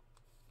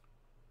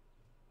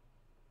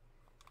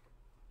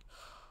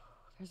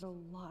 There's a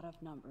lot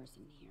of numbers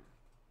in here.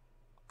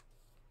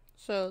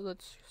 So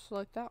let's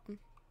select that one.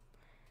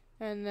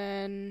 And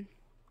then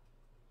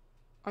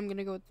I'm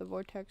gonna go with the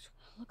Vortex.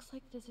 Looks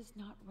like this is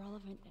not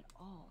relevant at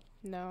all.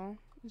 No.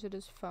 Is it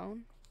his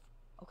phone?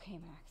 Okay,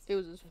 Max. It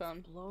was his phone.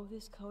 Blow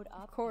this code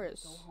up. Of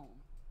course. And go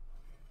home.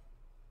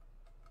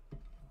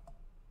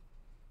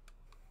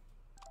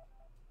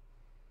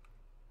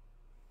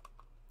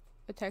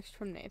 A text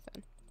from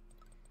Nathan.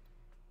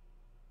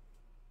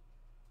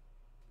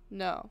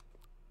 No.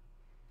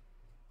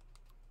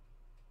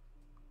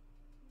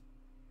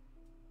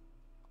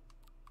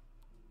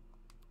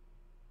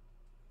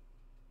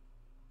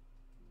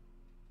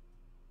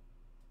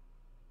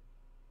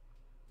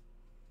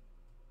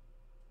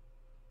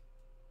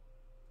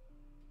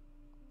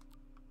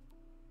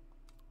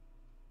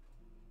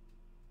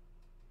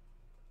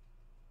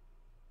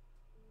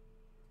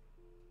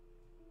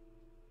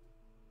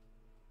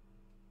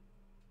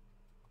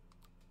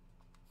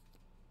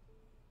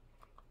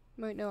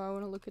 Wait, no, I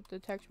want to look at the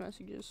text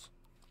messages.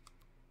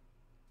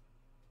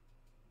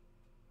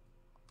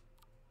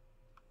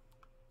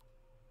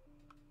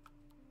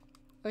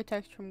 A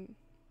text from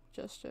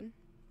Justin.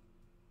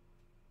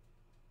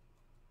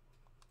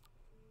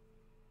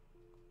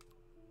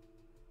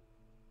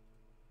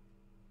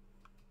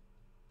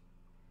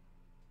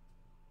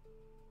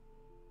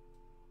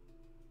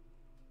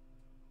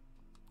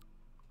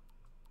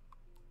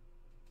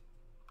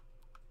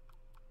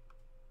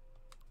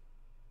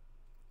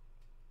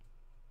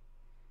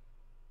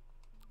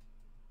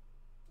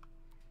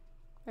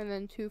 And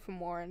then 2 from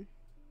Warren.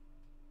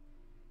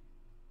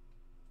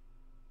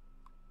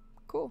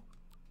 Cool.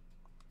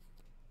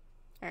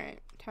 Alright,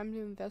 time to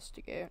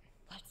investigate.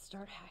 Let's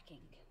start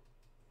hacking.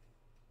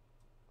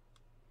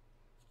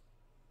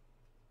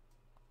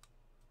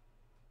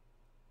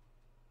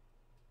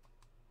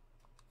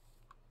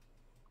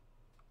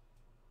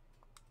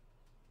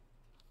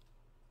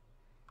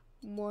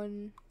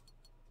 One.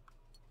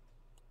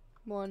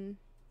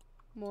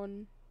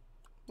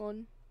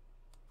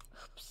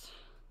 Oops.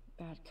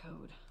 Bad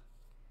code.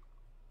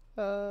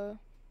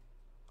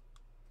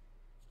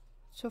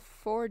 It's a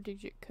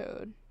 4-digit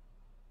code.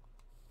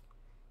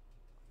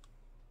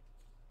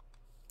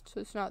 So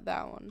it's not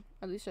that one.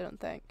 At least I don't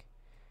think.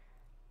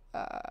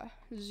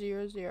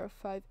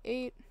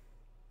 0058.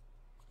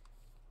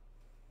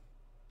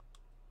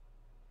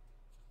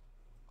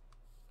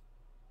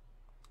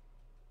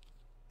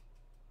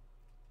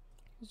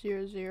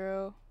 Zero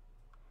zero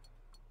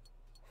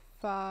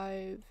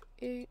 5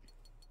 8.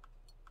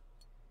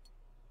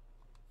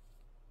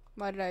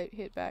 Why did I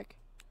hit back?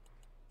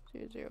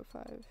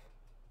 005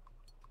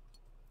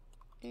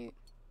 8.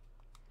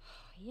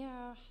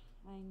 Yeah,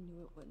 I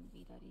knew it wouldn't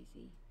be that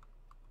easy.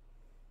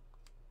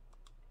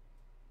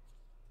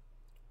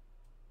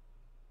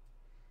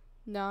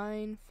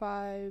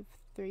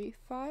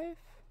 9535,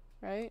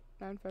 right?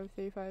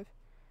 9535.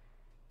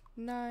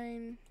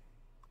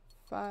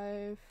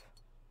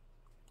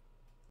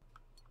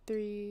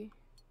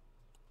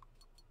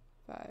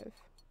 9535.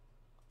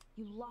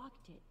 You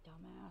locked it,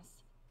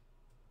 dumbass.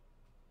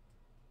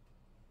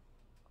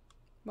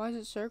 Why is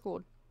it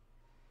circled?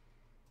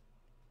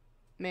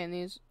 Man,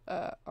 these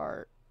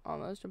are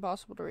almost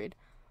impossible to read.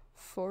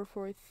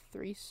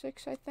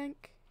 4436, I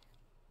think.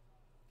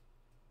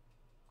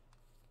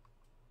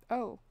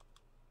 Oh.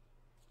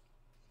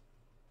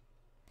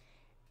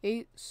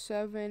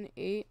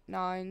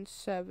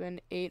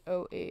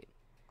 878978808.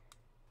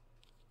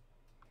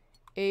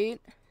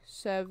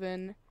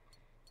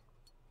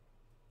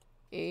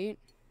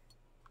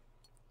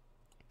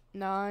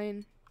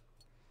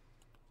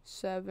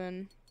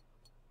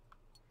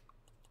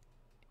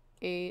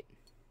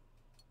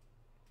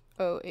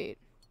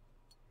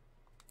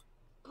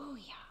 Oh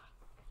yeah.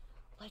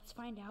 Let's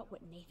find out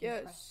what Nathan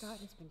Yes. Prescott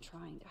has been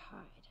trying to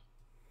hide.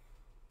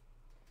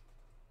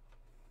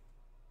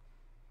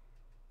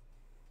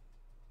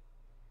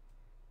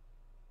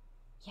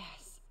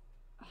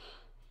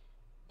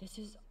 This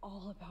is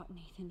all about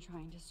Nathan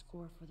trying to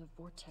score for the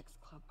Vortex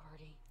Club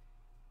party.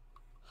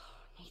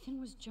 Nathan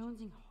was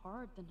jonesing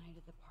hard the night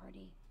of the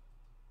party.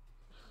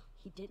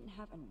 He didn't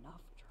have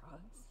enough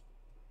drugs.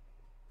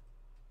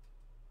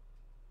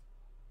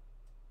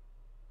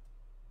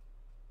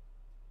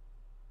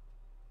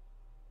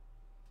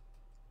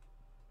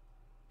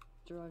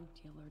 Drug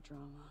dealer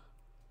drama.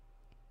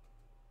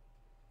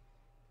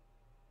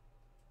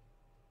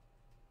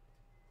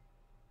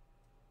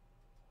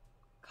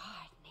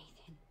 God,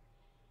 Nathan,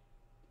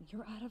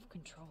 you're out of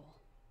control.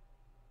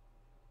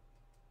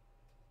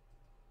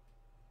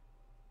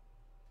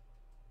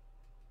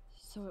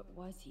 So it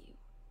was you.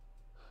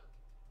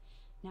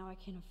 Now I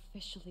can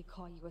officially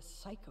call you a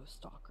psycho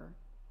stalker.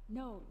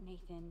 No,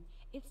 Nathan,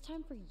 it's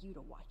time for you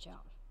to watch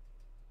out.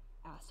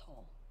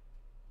 Asshole.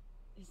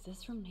 Is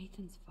this from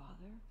Nathan's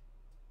father?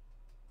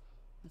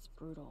 That's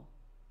brutal.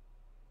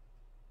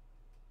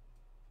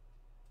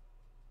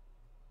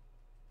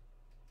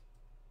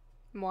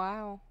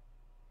 Wow.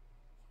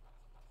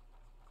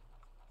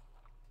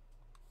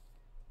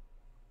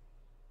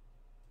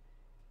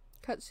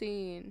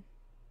 Cutscene.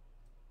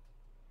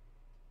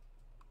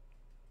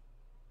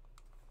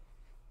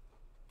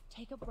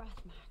 Take a breath,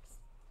 Max.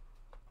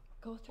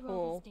 Go through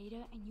all this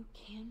data and you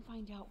can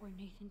find out where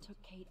Nathan took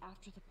Kate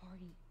after the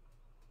party.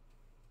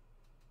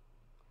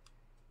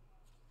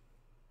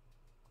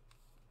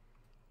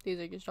 These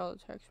are just all the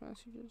text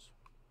messages.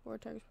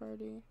 Vortex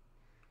party.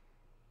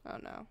 Oh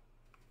no.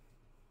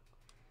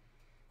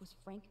 Was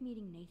Frank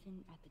meeting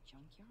Nathan at the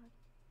junkyard?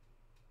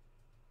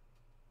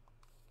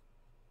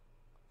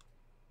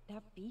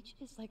 That beach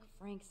is like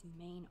Frank's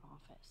main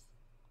office.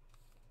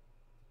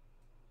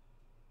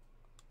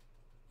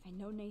 I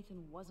know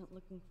Nathan wasn't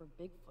looking for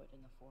Bigfoot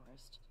in the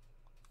forest.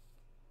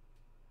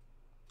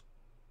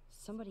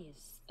 Somebody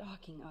is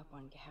stocking up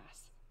on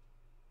gas.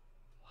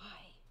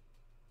 Why?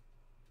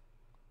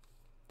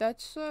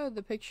 That's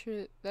the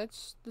picture.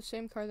 That's the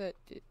same car that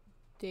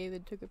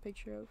David took a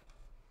picture of.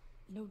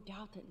 No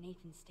doubt that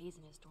Nathan stays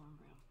in his dorm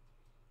room.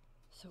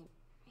 So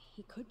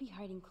he could be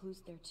hiding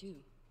clues there too.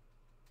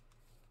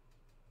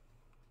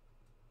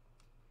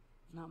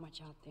 Not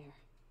much out there.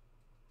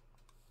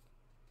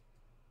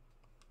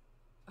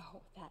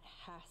 Oh, that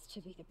has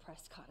to be the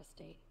Prescott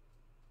estate.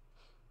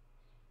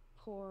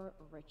 Poor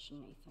rich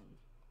Nathan.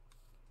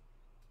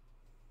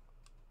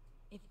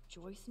 If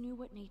Joyce knew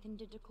what Nathan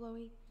did to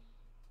Chloe,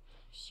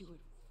 she would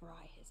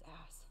fry his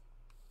ass.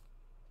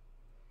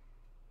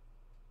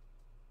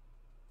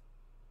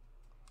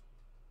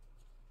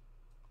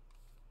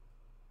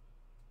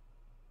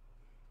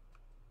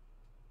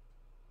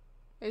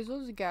 There's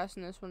loads of gas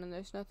in this one and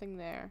there's nothing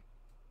there.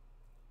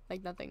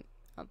 Like nothing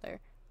out there.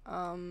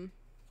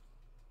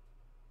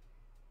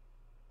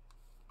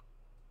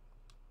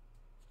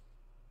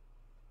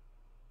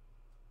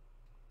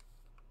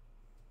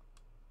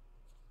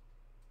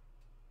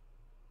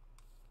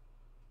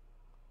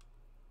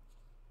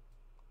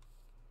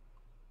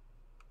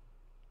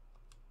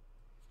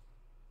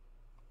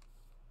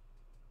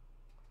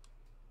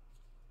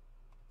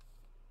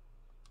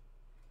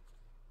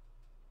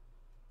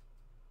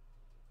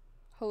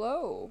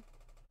 Hello.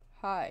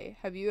 Hi.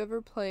 Have you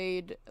ever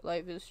played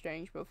Life is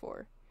Strange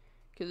before?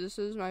 Because this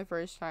is my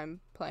first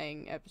time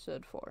playing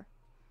episode 4.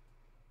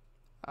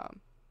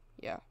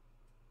 Yeah.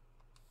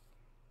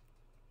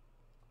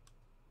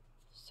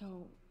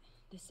 So,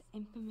 this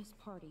infamous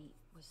party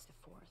was the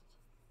 4th.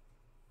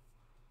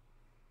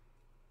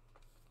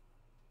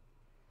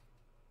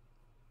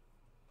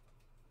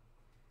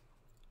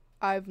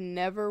 I've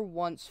never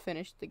once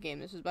finished the game.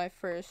 This is my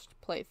first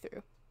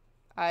playthrough.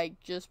 I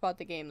just bought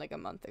the game like a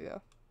month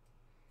ago.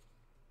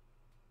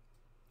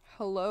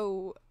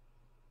 Hello,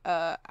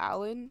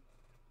 Alan?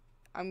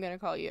 I'm gonna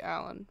call you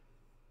Alan.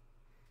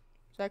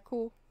 Is that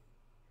cool?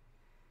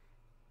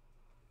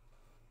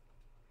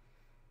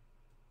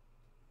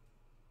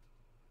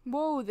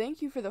 Whoa,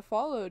 thank you for the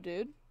follow,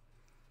 dude.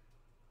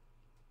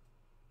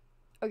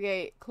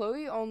 Okay,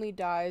 Chloe only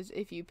dies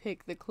if you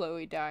pick the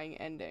Chloe dying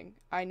ending.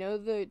 I know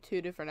the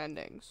 2 different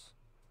endings.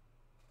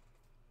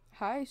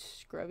 Hi,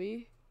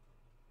 Scrubby.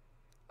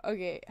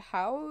 Okay,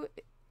 how...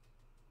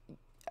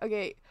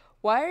 Okay,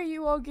 why are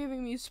you all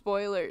giving me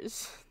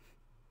spoilers?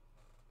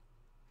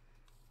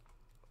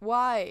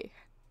 Why?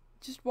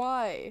 Just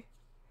why?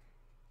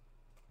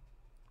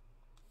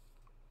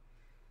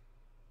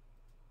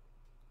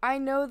 I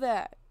know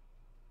that.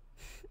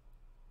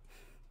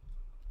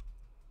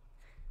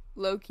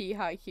 Low-key,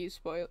 high-key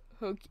spoil...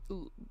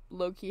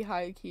 Low-key,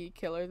 high-key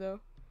killer, though.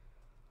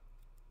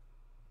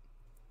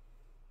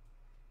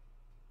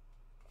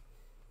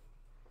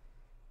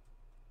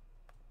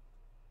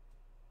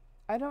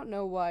 I don't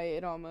know why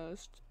it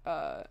almost,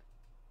 I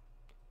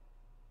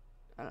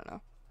don't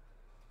know.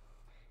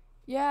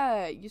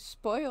 Yeah, you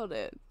spoiled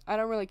it. I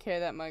don't really care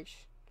that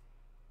much.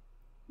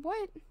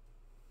 What?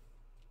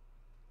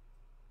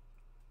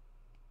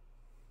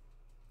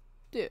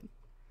 Dude.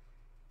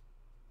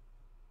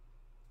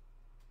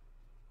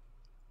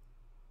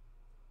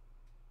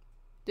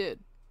 Dude.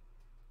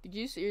 Did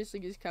you seriously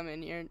just come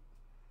in here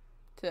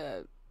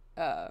to,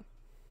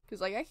 Because,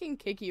 like, I can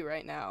kick you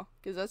right now.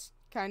 Because that's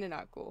kind of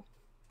not cool.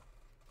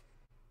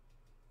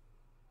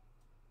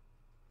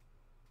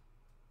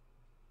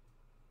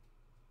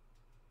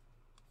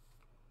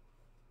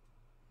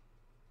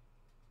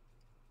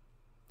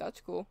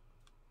 That's cool.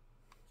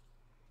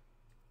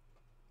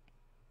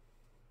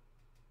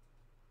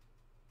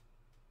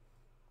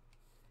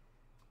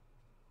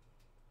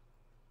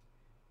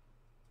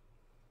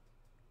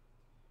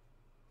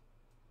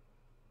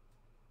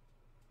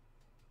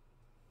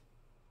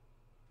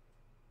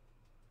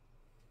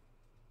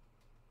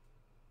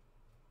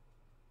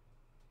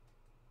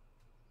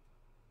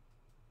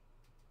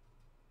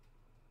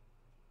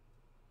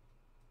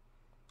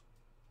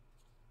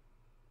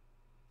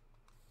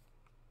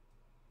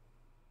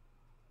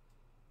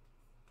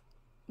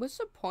 What's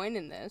the point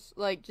in this?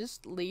 Like,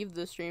 just leave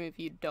the stream if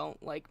you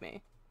don't like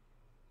me.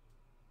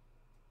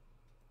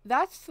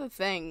 That's the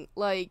thing.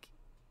 Like,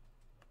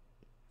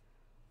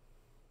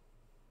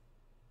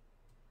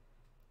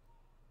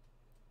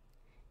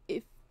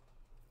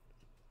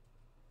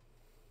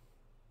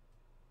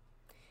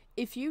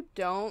 if you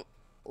don't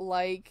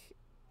like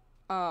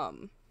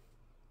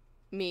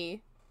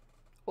me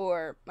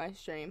or my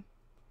stream,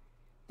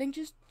 then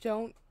just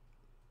don't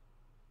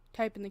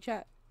type in the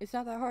chat. It's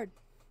not that hard.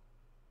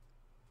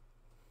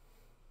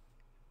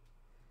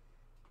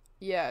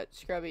 Yeah,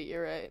 Scrubby,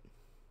 you're right.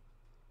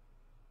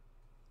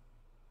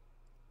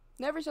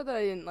 Never said that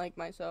I didn't like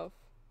myself.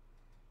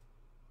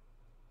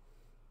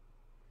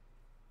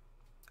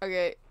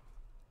 Okay,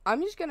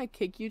 I'm just gonna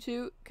kick you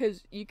two,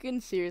 because you can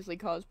seriously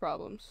cause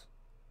problems.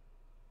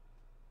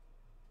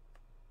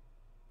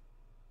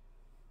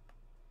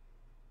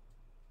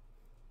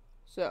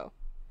 So.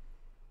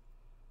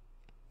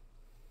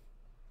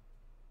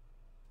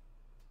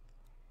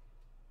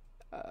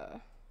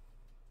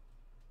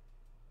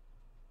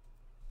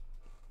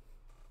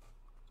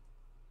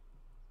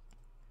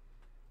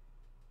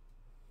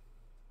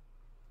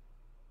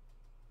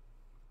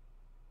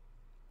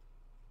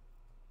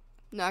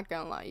 Not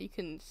gonna lie, you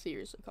can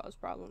seriously cause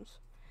problems.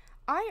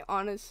 I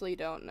honestly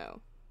don't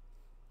know.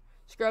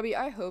 Scrubby,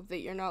 I hope that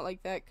you're not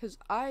like that, because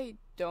I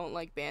don't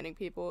like banning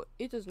people.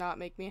 It does not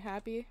make me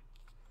happy.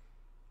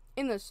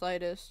 In the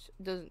slightest.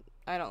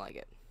 I don't like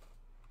it.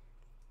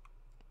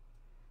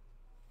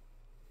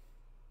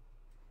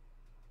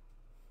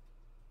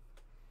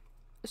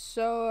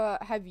 So,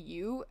 have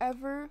you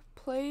ever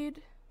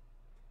played,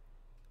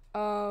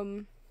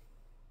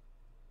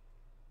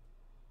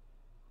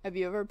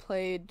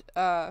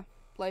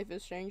 Life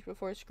is Strange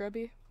before,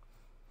 Scrubby?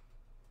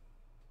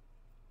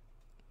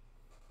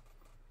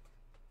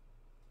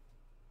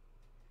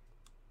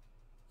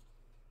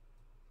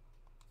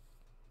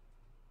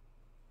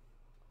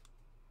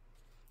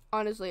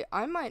 Honestly,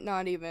 I might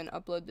not even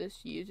upload this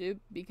to YouTube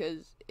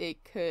because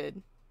it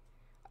could,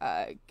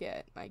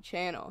 get my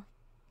channel,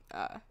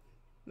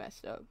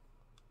 messed up.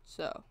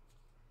 So,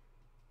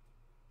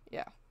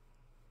 yeah.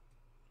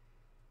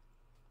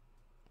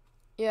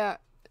 Yeah,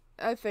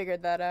 I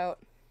figured that out.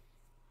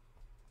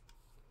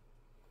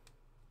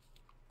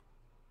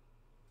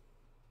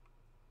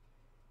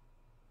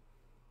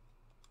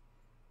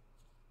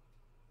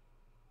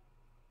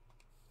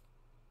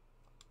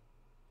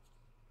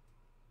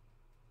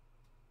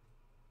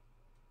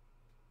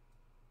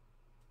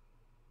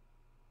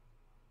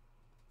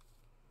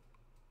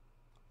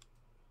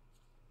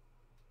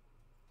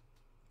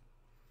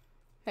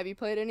 Have you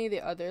played any of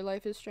the other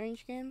Life is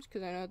Strange games?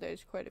 Because I know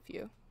there's quite a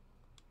few.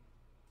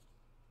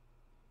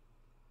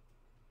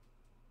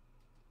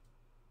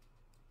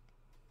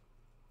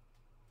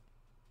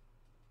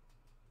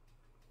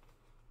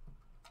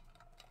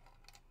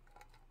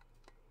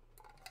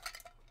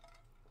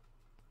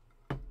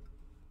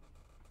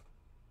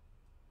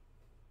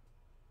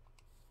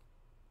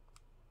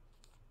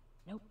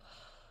 Nope.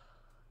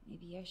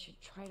 Maybe I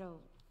should try to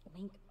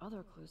link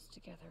other clues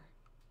together.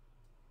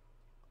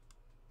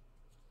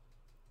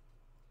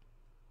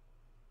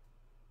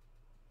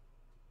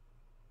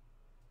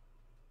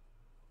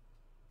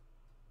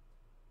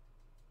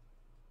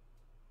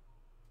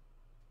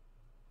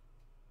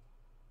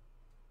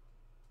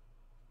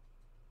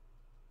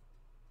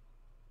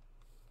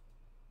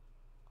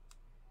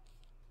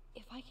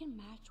 If I can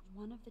match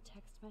one of the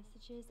text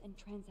messages and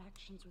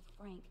transactions with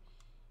Frank,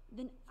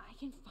 then I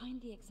can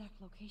find the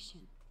exact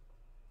location.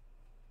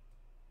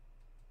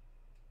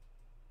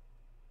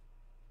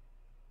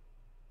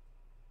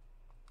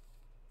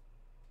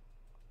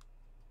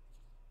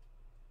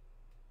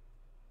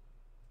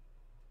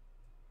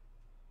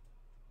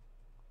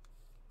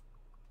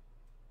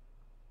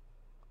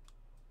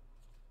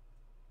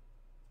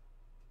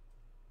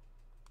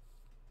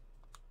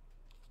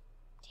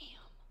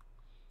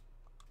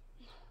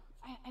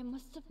 I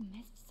must have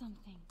missed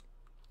something.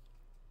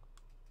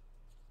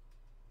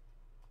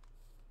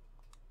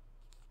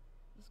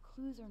 Those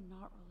clues are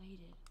not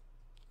related.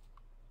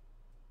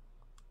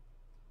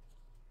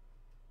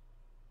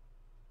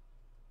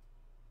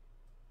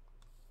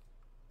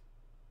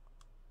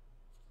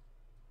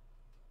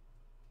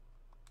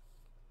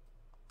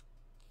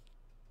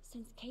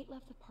 Since Kate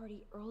left the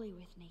party early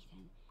with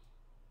Nathan,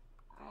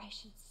 I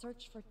should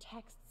search for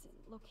texts,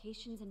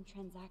 locations, and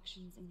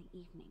transactions in the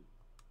evening.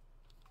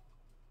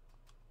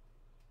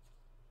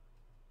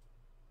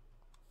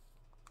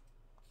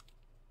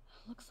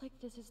 Looks like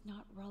this is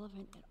not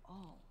relevant at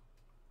all.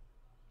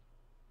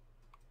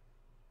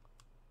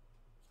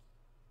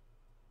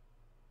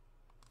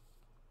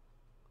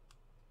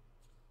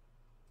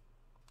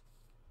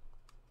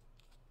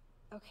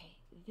 Okay,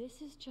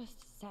 this is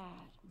just sad,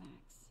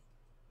 Max.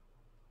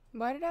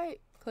 Why did I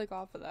click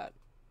off of that?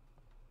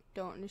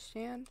 Don't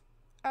understand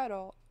at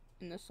all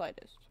in the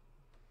slightest.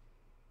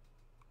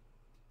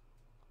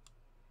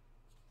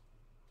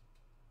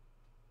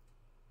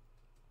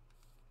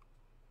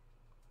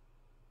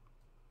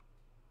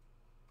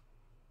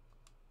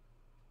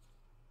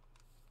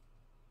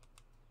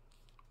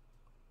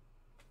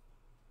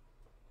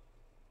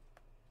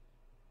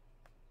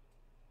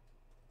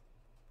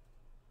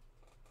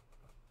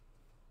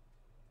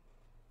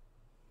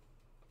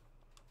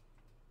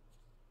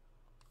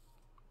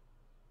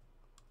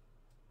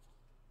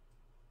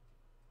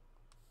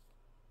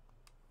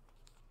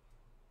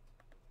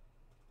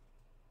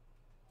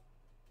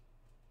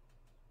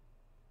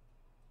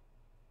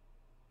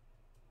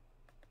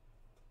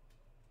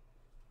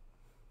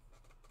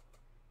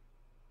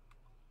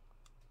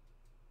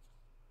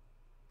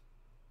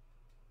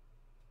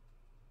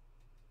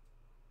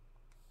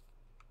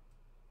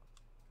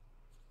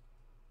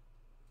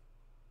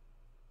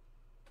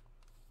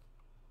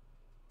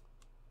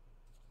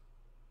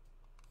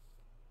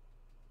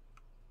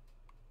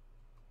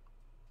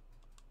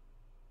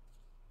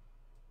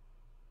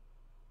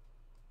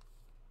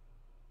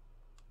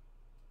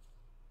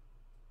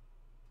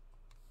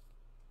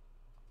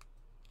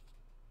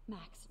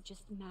 Max,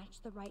 just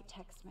match the right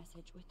text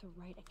message with the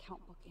right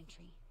account book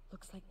entry.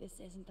 Looks like this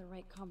isn't the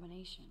right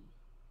combination.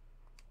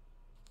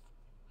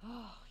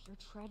 Oh, you're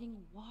treading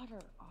water,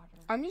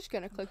 Otter. I'm just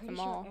gonna click them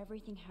all. I'm pretty sure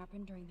everything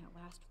happened during that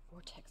last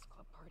Vortex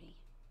Club party.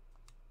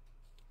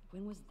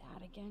 When was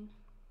that again?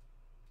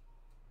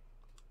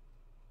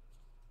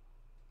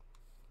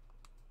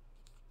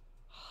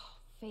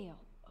 Fail.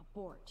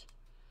 Abort.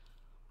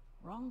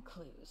 Wrong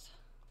clues.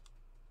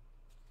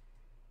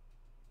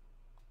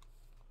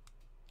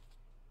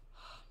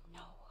 No.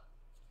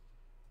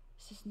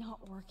 This is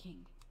not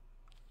working.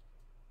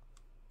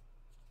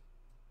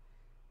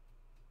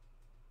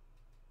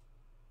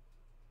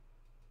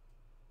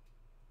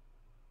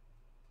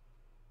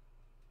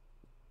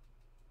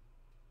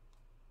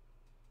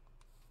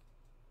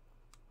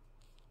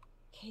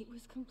 Kate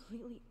was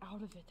completely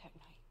out of it that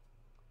night.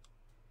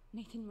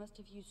 Nathan must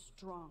have used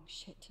strong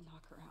shit to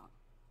knock her out.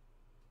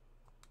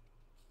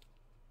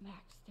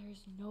 Max, there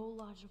is no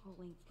logical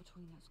link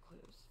between those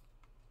clues.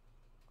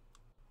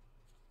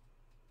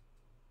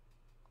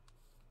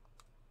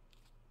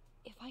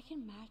 If I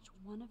can match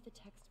one of the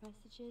text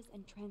messages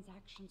and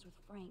transactions with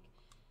Frank,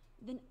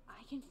 then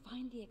I can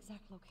find the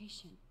exact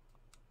location.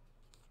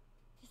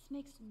 This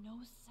makes no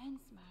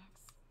sense,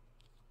 Max.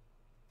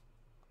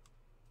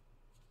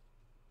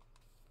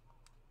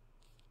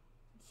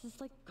 This is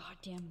like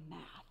goddamn math.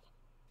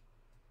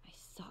 I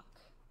suck.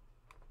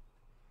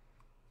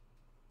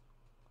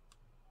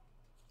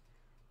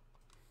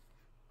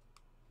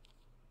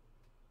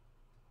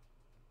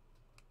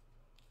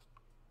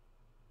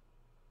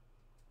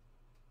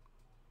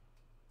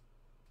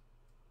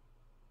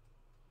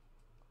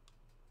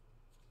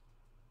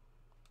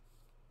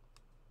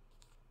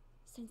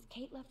 Since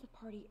Kate left the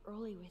party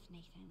early with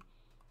Nathan,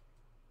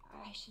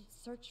 I should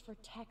search for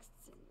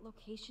texts,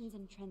 locations,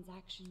 and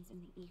transactions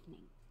in the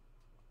evening.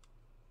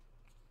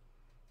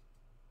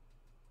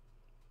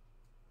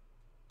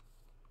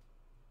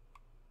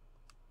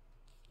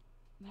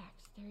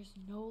 Max, there is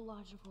no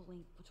logical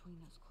link between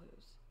those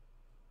clues.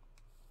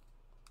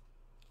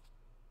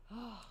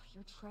 Oh,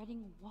 you're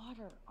treading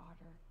water,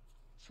 Otter.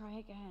 Try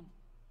again.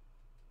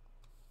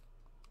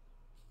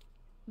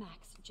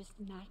 Max, just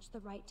match the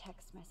right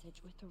text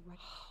message with the right...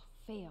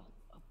 Fail.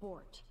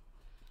 Abort.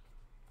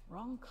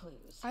 Wrong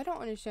clues. I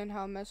don't understand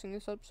how I'm messing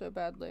this up so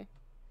badly.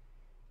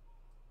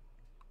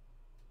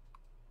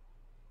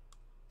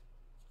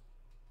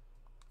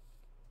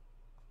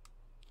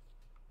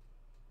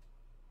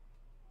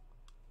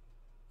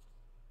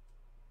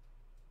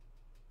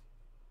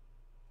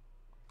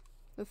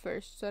 The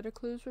first set of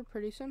clues were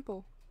pretty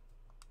simple.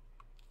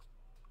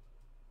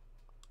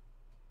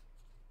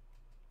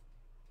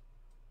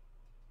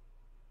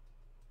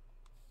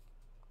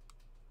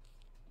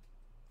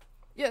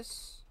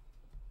 Yes.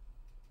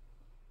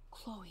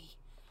 Chloe,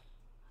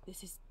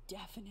 this is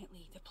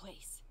definitely the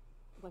place.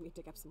 Let me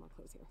dig up some more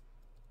clues here.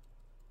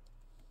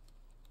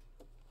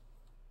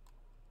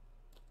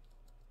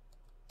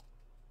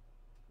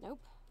 Nope.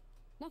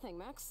 Nothing,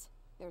 Max.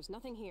 There's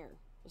nothing here.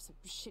 Just a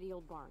shitty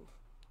old barn.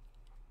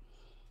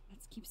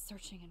 Let's keep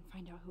searching and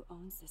find out who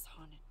owns this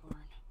haunted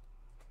barn.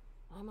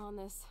 I'm on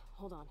this.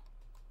 Hold on.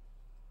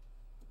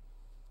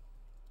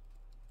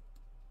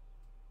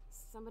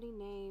 Somebody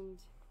named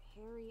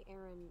Harry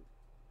Aaron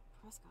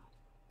Prescott.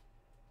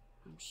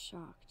 I'm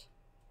shocked.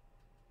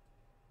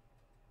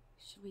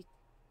 Should we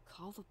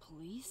call the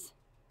police?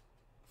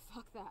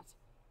 Fuck that.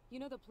 You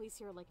know the police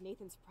here are like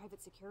Nathan's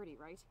private security,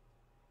 right?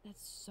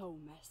 That's so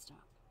messed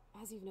up.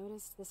 As you've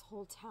noticed, this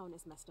whole town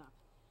is messed up.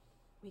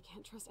 We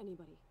can't trust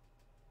anybody,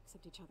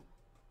 except each other.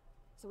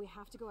 So we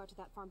have to go out to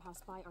that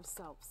farmhouse by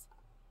ourselves.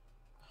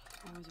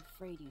 I was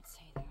afraid you'd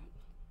say that.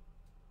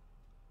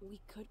 We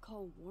could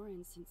call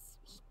Warren since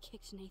he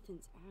kicked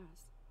Nathan's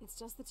ass. It's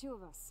just the two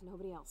of us,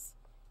 nobody else.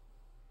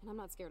 And I'm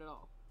not scared at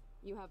all.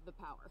 You have the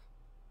power.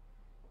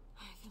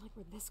 I feel like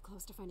we're this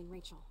close to finding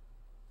Rachel.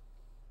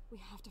 We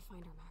have to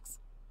find her, Max.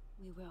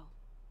 We will.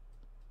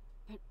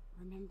 But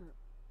remember,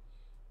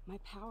 my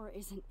power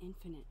isn't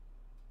infinite.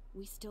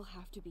 We still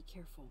have to be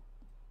careful.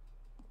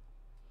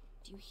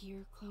 Do you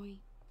hear,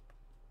 Chloe?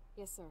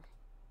 Yes, sir.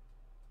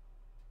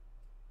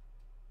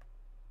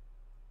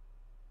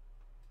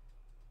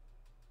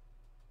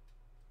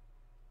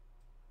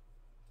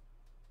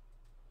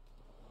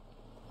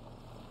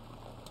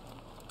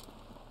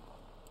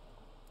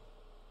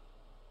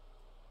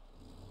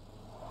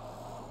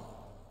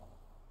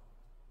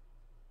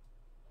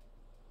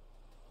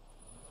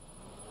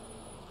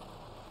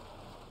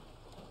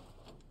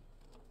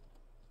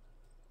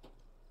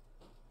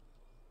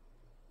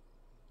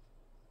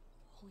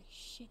 Holy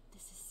shit,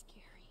 this is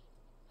scary.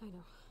 I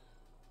know.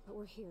 But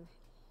we're here.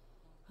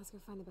 Let's go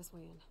find the best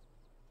way in.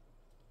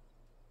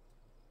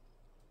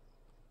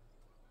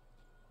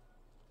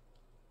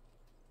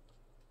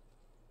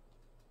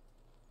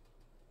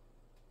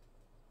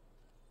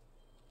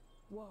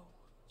 Whoa,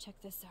 check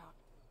this out.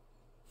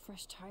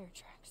 Fresh tire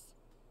tracks.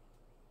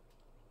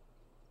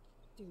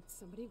 Dude,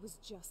 somebody was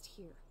just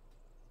here.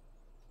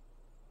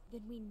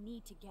 Then we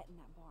need to get in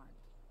that barn.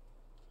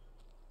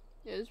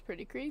 It is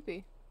pretty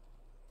creepy.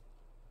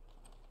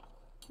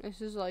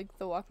 This is like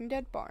the Walking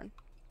Dead barn.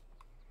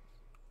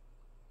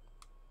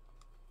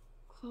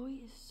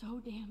 Chloe is so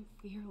damn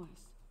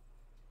fearless.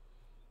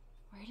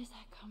 Where does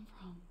that come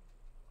from?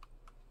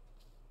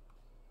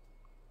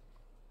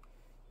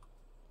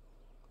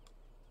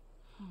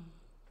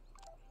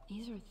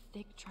 These are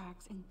thick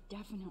tracks and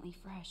definitely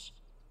fresh.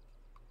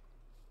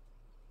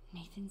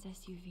 Nathan's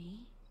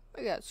SUV?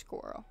 Look at that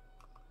squirrel.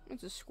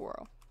 It's a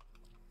squirrel.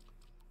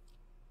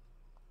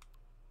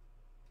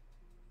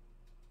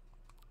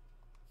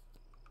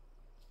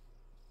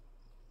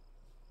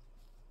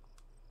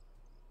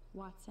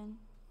 Watson,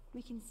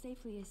 we can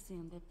safely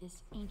assume that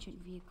this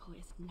ancient vehicle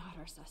is not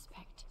our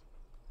suspect.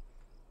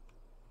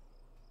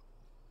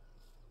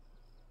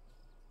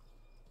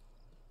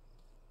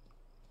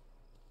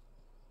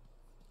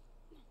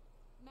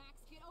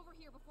 Max, get over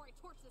here before I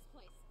torch this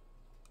place.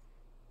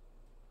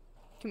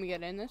 Can we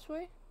get in this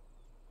way?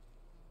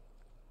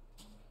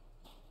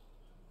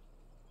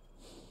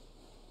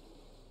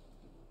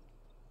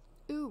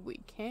 Ooh, we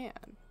can.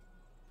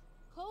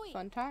 Chloe,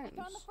 Fun times.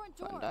 I found the front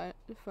door.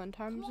 Fun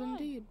times Come on.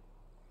 indeed.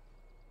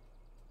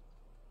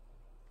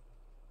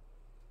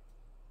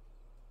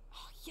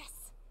 Oh,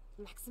 yes!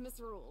 Maximus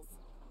rules.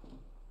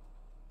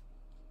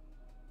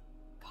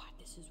 God,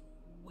 this is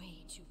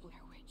way too Blair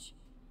Witch.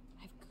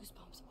 I have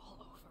goosebumps all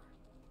over.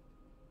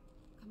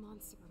 Come on,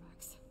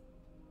 Supermax.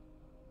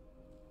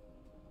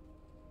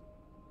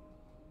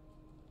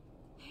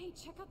 Hey,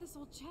 check out this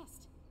old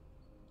chest.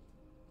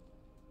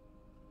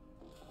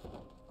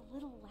 A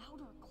little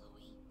louder,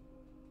 Chloe.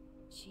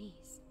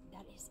 Jeez,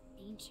 that is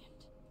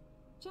ancient.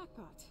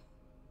 Jackpot.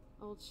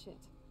 Old shit.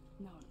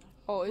 No,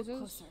 Oh, is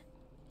look this? closer.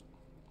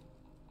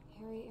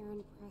 Harry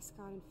Aaron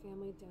Prescott and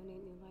family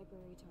donate new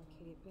library to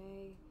Arcadia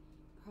Bay.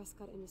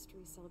 Prescott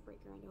Industries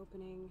celebrate grand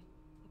opening.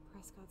 The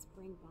Prescotts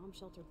bring bomb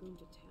shelter boom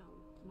to town.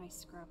 Nice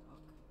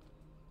scrapbook.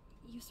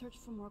 You search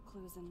for more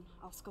clues and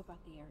I'll scope out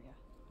the area.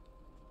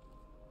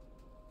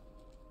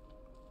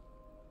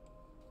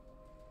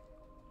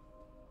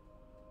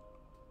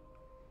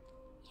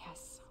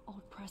 Yes,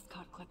 old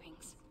Prescott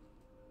clippings.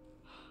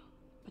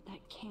 But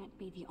that can't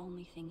be the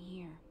only thing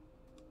here.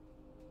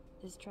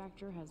 This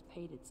tractor has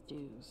paid its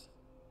dues.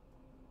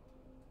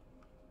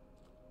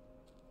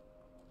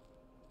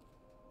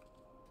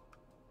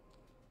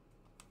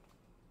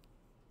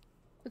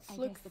 Let's I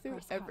look guess the through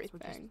Prescotts were everything.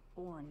 just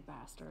born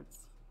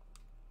bastards.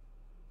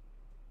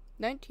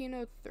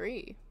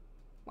 1903.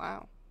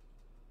 Wow.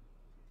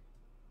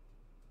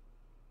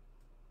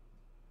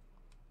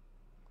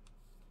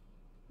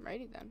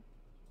 Righty then.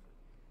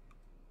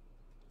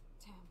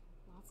 Damn,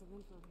 lots of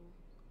info here.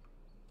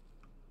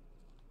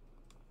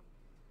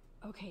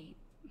 Okay,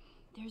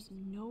 there's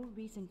no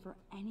reason for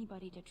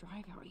anybody to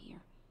drive out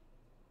here.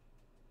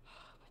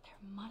 But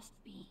there must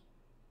be.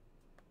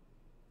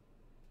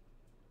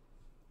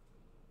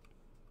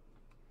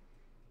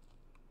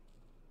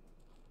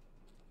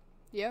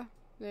 Yeah,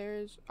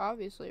 there's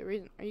obviously a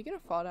reason. Are you gonna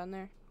fall down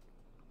there?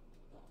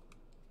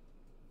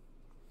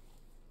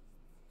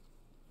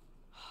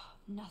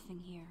 Nothing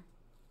here.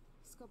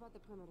 Scope out the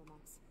perimeter,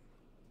 Max.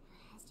 There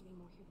has to be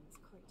more here than this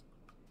crate.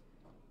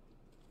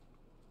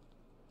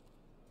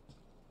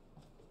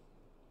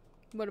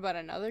 What about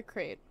another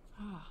crate?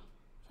 Ah,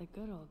 the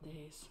good old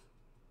days.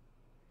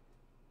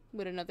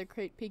 Would another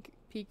crate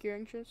pique your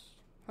interest?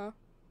 Huh?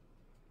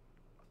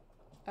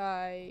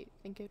 I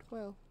think it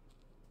will.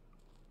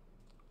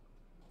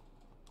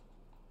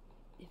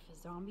 If a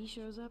zombie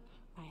shows up,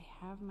 I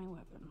have my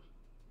weapon.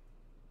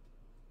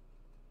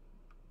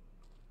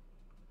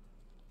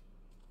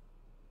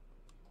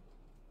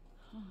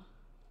 Huh.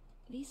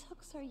 These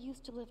hooks are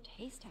used to lift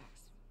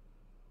haystacks.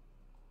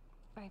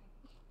 I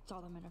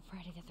saw them in a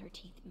Friday the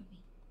 13th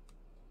movie.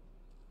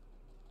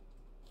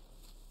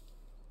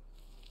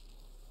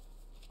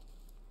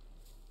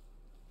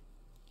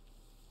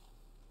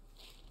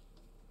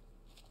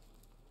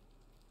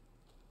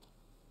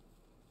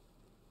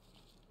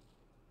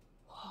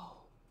 Whoa.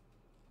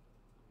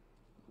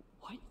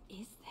 What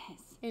is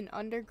this? An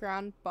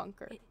underground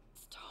bunker.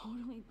 It's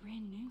totally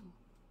brand new.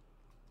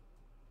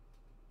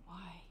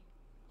 Why?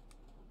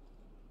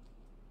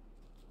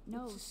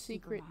 No, It's a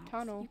secret Supermax.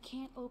 tunnel. You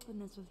can't open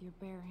this with your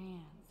bare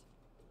hands.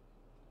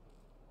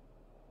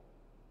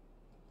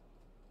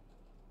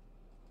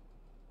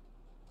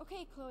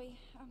 Okay, Chloe.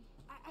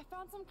 I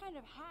found some kind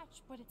of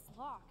hatch, but it's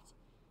locked.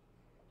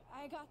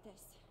 I got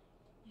this.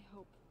 I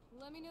hope.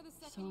 Let me know the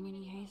second So you need many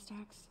any help.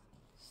 haystacks,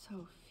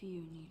 so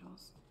few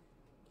needles.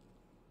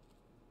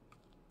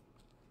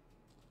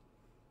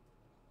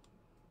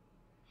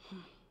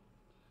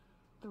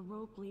 The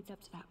rope leads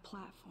up to that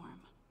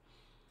platform.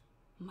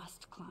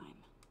 Must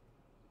climb.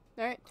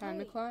 Alright, time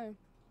to Chloe. climb.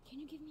 Can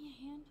you give me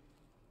a hand?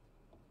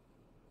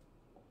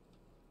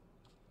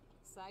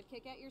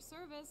 Sidekick at your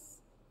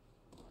service.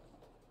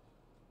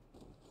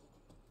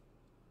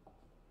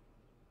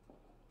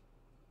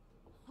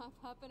 Hop,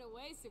 up and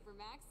away,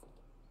 Supermax.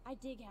 I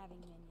dig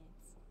having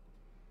minions.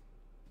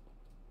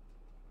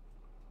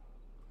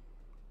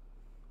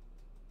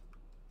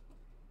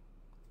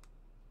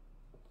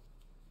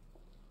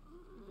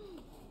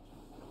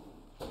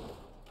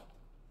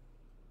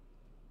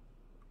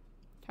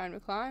 Time to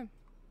climb.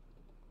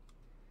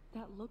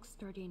 That looks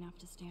sturdy enough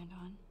to stand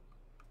on.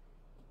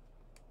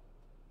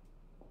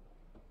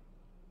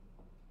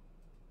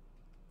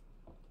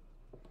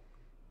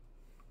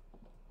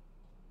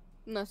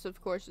 Unless,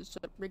 of course, it's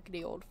a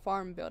rickety old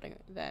farm building,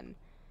 then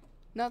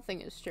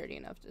nothing is sturdy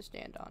enough to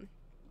stand on.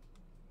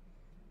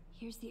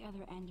 Here's the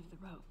other end of the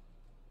rope.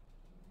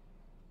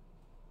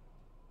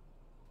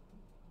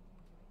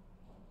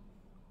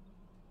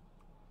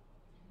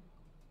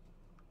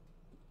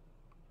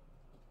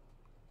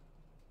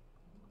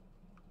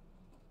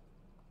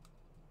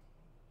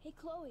 Hey,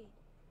 Chloe.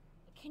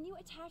 Can you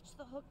attach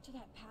the hook to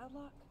that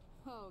padlock?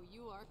 Oh,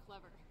 you are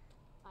clever.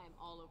 I am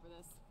all over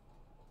this.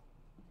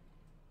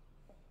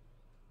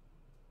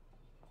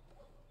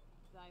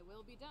 Thy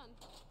will be done.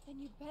 Then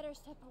you better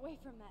step away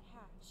from that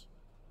hatch.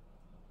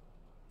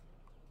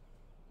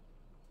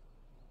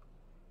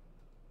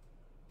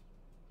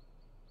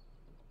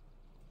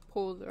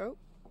 Pull the rope,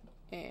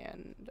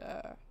 and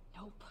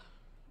Nope.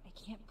 I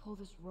can't pull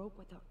this rope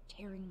without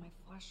tearing my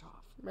flesh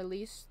off.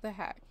 release the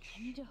hatch.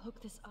 I need to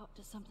hook this up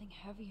to something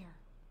heavier.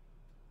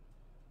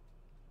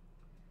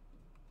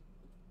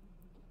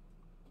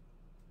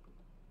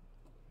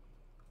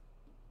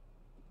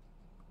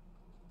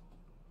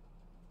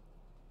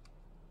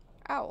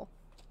 Owl.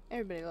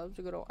 Everybody loves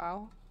a good old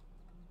owl.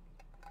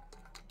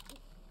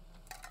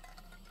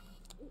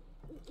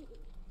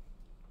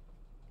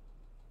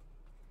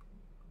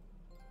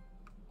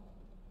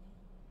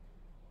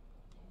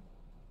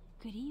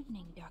 Good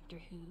evening, Doctor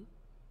Who.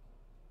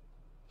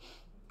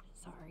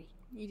 Sorry.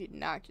 You did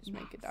not just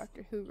make a Max,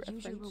 Doctor Who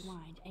reference. Use your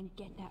rewind and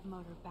get that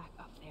motor back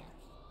up there.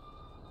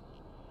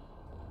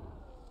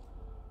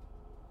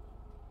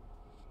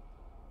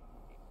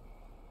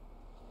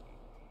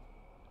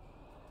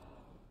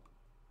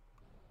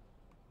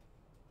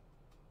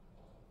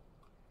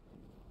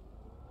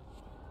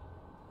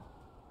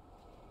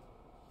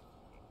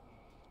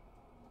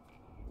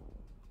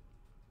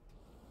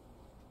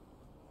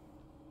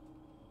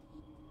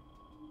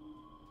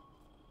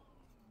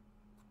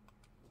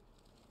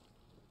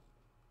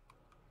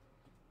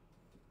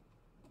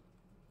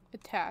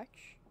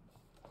 Attach.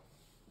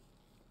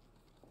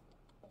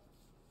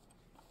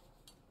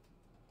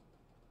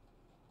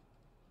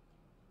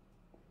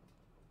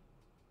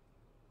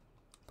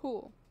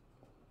 Pull.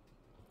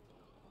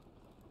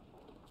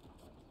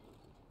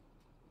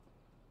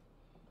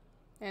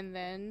 And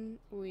then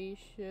we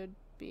should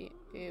be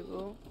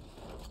able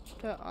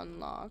to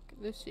unlock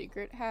the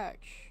secret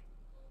hatch.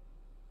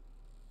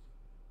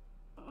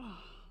 Ugh,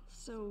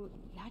 so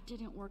that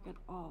didn't work at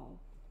all.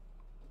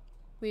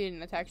 We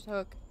didn't attach the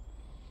hook.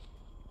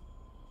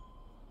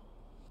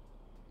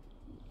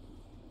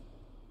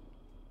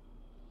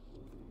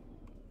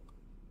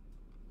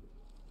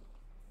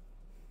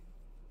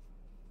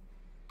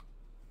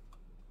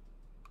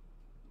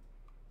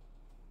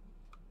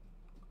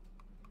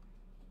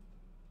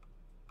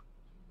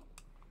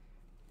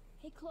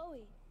 Hey,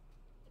 Chloe.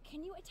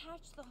 Can you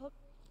attach the hook?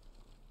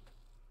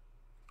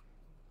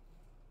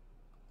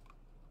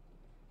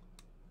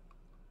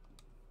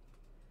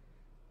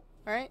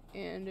 Alright,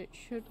 and it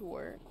should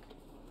work.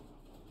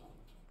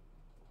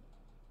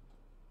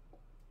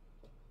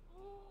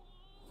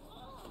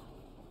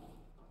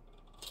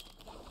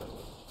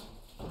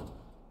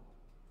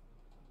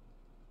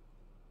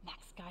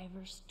 Max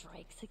Guyver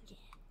strikes again.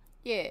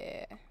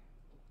 Yeah.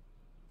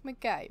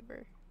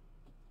 MacGyver.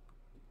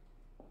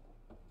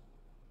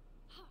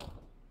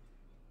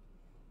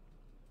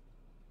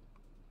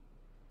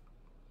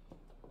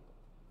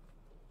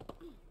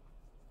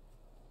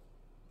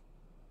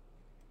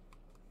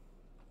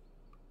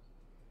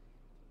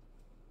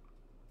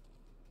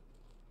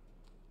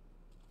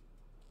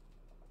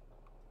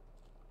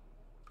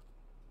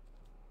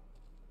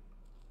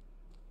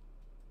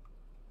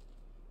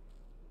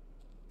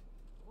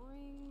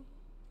 Boring.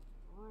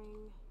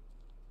 Boring.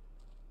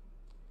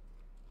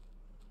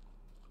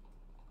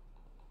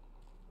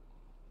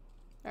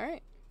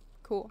 Alright.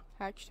 Cool.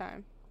 Hatch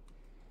time.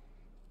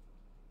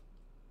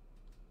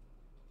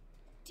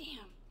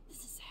 Damn,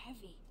 this is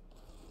heavy.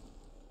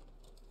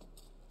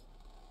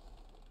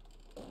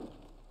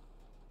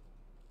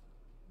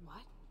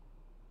 What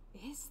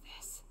is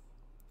this?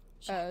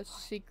 A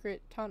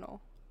secret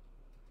tunnel.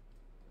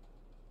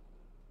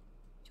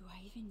 Do I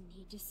even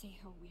need to say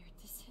how weird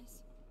this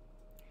is?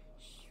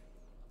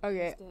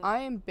 Okay, I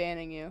am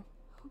banning you.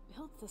 Who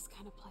built this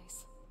kind of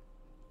place?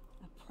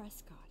 A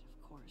Prescott,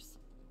 of course.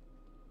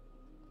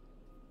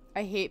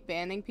 I hate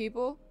banning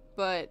people,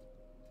 but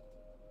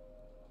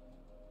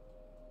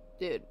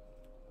dude,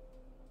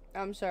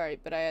 I'm sorry,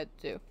 but I had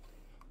to.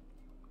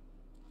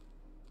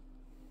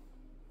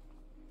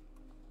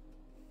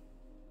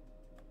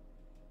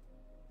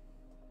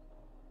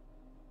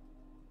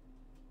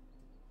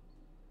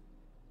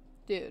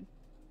 Dude.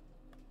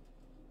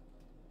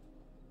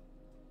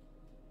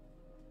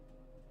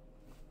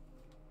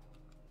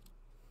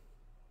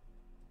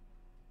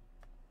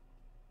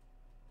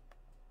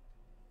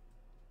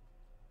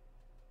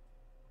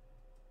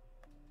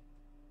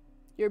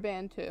 You're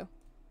banned too.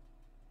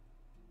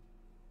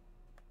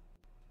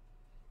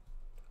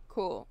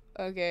 Cool.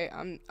 Okay,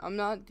 I'm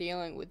not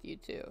dealing with you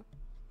two.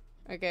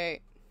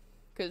 Okay?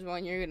 Because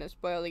one, you're gonna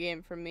spoil the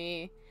game for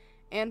me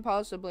and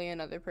possibly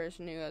another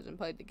person who hasn't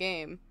played the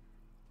game.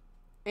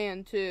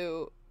 And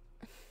two,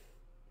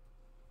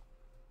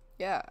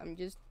 yeah, I'm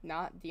just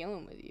not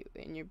dealing with you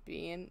and you're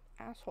being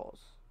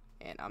assholes.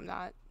 And I'm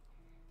not.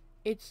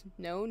 It's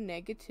no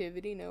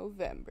negativity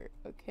November,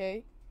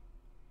 okay?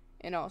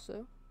 And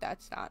also,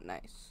 that's not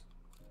nice.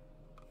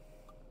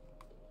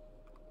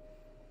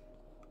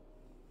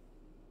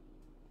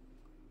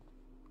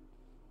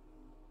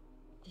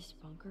 This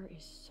bunker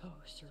is so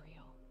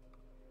surreal.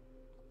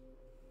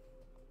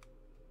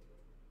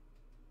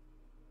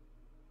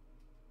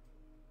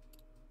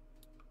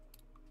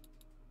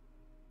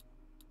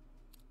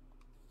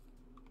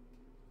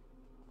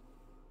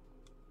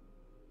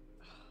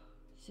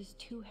 This is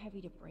too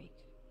heavy to break,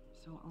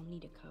 so I'll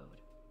need a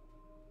code.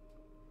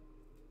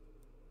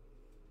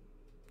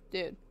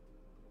 Dude.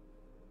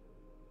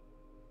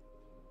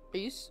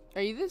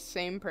 Are you the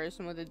same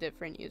person with a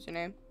different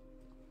username?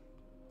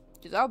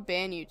 Because I'll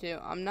ban you too.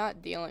 I'm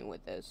not dealing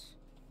with this.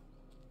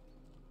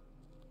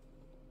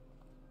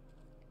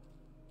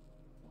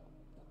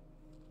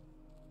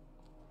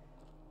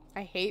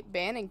 I hate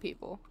banning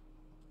people.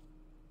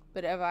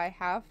 But if I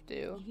have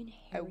to, Even I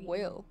Harry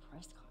will.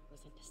 Prescott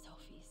was into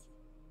selfies.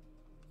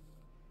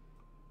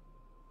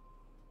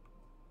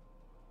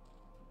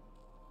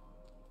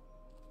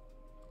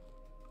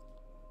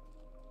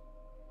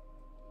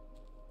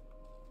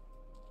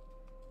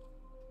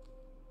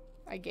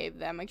 I gave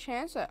them a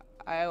chance.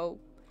 I'll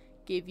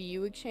give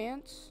you a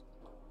chance.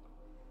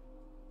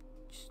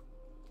 Just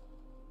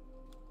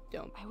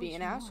don't be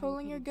an asshole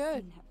and you're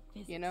good.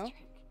 You know?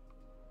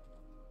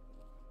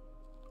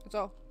 That's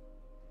all.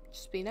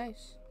 Just be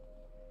nice.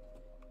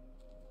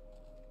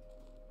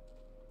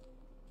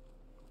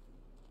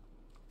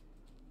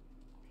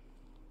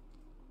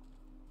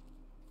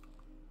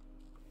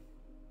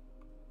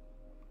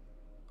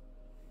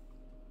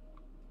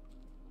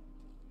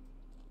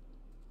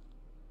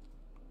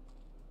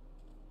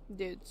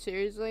 Dude,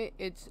 seriously,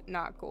 it's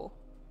not cool.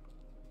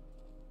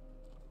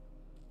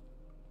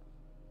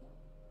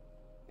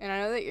 And I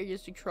know that you're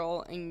just a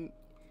troll and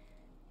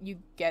you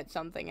get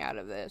something out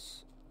of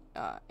this.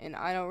 And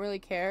I don't really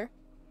care.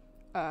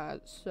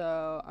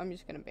 So I'm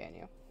just gonna ban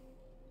you.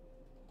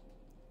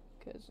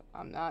 Because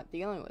I'm not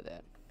dealing with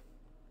it.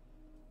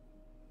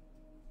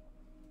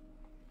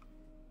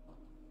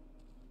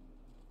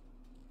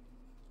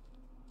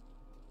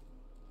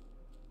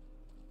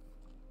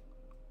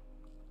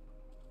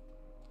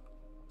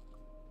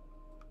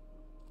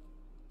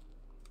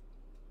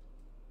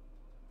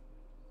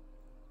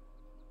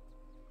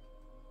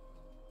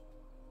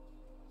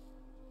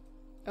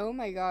 Oh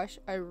my gosh,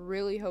 I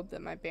really hope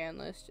that my ban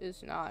list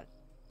is not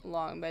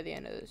long by the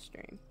end of this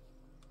stream.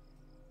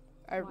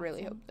 I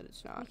really hope that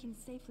it's not. We can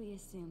safely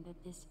assume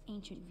that this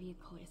ancient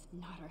vehicle is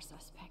not our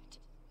suspect.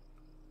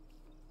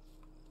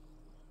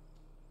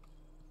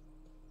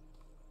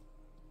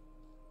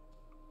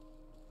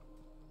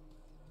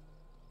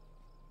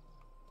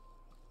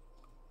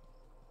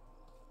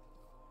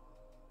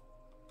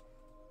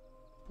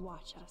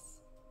 Watch us.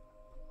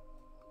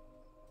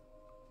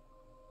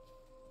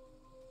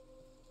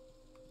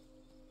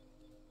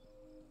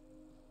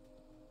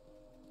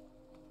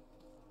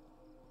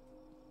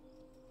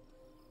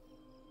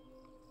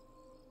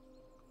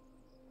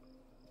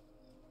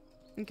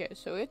 Okay,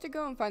 so we have to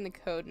go and find the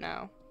code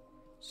now.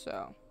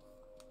 So,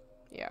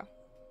 yeah.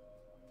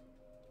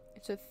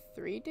 It's a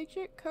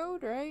 3-digit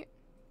code, right?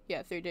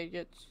 Yeah, 3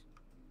 digits.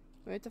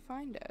 We have to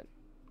find it.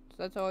 So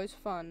that's always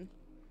fun.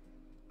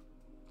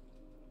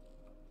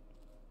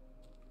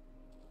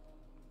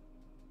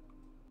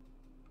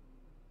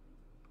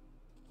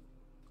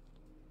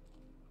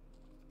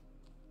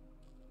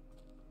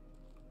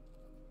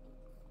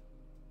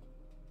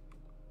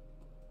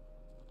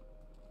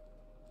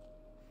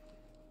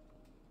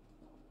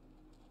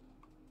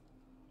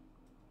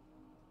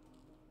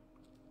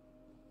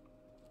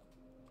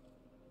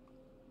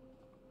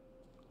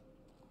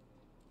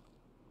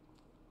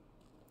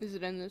 Is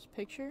it in this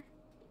picture?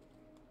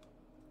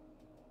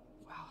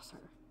 Wowzer.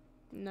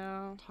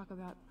 No. Talk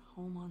about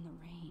home on the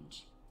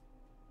range.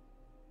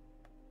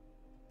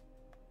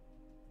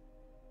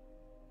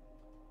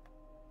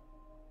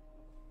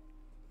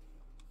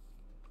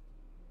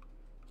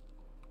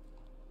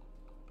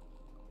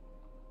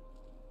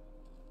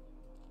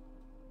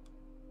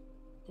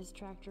 This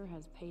tractor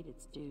has paid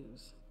its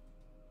dues.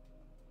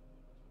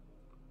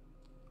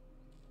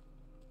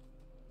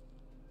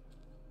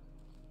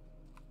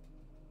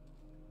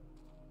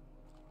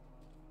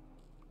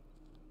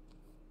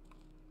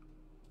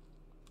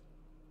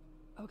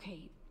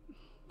 Okay,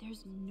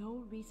 there's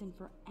no reason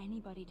for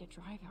anybody to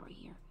drive out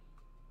here.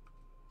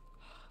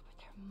 But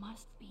there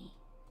must be.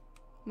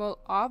 Well,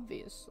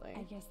 obviously.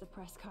 I guess the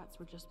Prescotts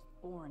were just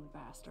born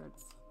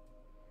bastards.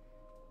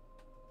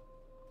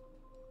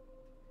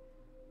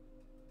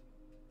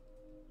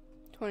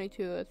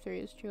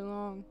 $22.03 is too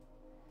long.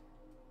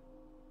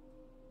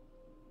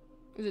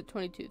 Is it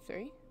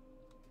 22.3?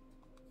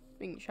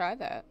 We can try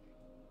that.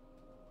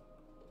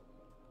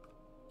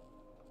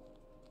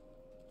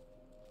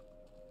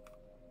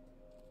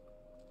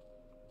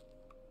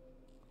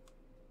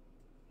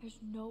 There's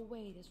no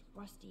way this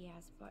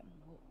rusty-ass button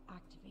will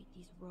activate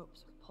these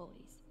ropes or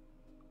pulleys.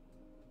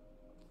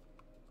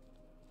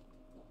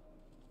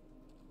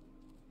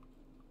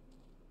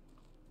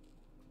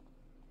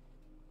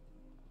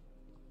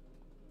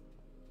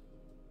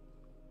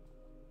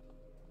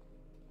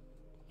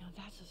 Now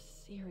that's a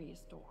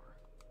serious door.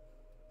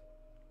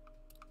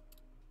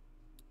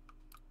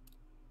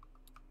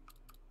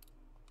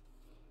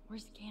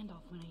 Where's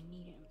Gandalf when I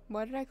need him?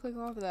 Why did I click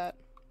off of that?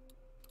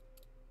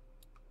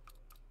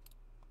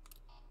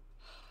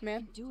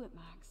 Man. Do it,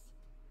 Max.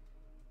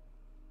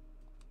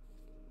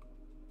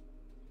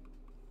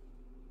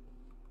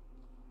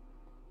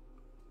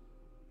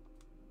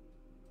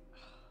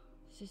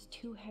 This is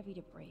too heavy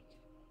to break,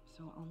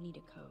 so I'll need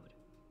a code.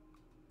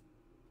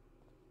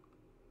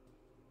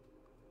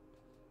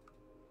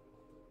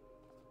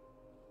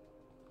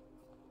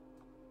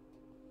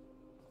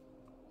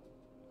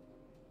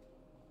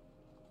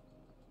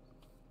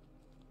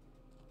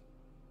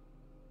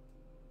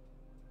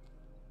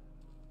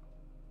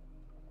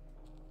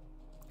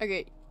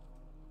 Okay.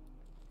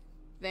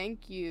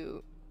 Thank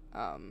you.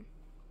 Cause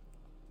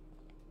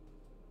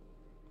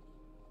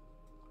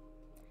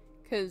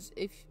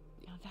if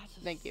now that's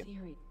thank you.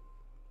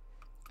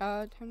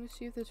 Time to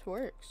see if this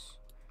works.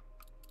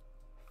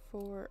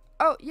 Oh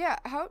yeah,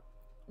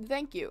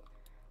 thank you.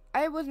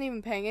 I wasn't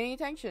even paying any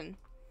attention.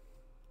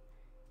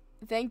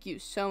 Thank you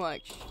so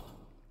much.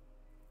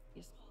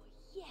 Yes.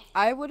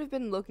 I would have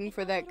been looking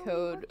for that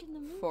code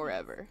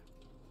forever.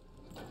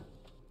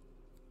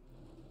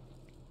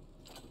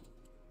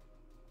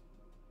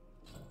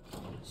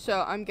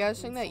 So, I'm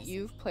guessing that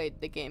you've played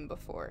the game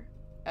before,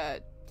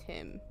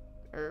 Tim,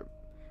 or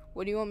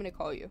what do you want me to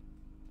call you?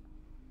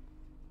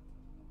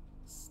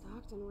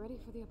 Stocked and ready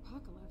for the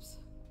apocalypse.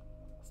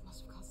 This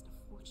must have cost a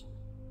fortune.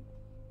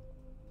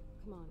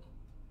 Come on.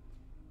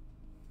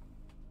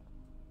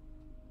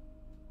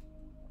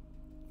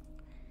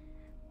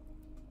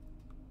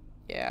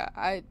 Yeah,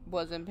 I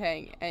wasn't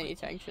paying any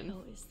attention. What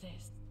the hell is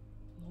this?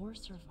 More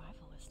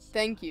survivalist stuff.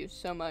 Thank you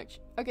so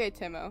much. Okay,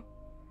 Timo.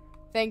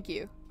 Thank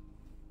you.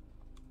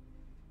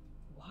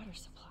 Water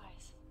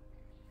supplies.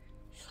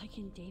 It's like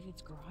in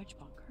David's garage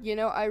bunker. You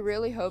know, I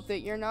really hope that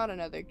you're not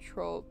another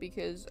troll,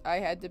 because I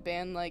had to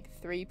ban like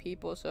 3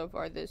 people so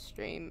far this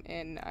stream,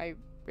 and I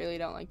really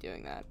don't like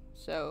doing that.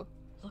 So,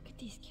 look at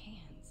these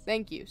cans.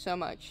 Thank you so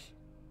much.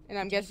 And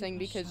I'm guessing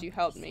because you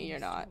helped me, you're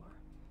not.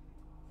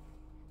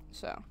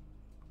 So.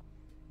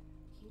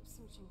 Keep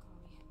searching,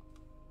 Chloe.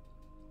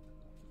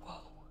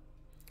 Whoa.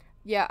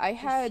 Yeah, I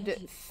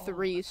had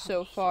 3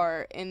 so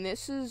far, and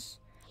this is,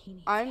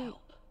 I'm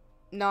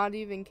not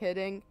even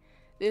kidding.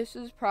 This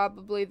is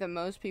probably the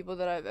most people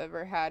that I've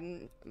ever had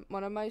in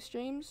one of my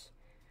streams.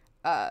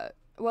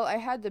 Well, I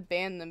had to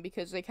ban them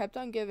because they kept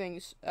on giving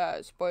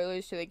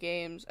spoilers to the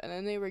games, and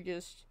then they were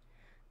just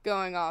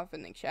going off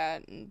in the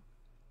chat and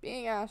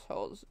being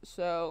assholes.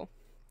 So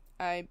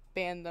I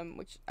banned them,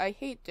 which I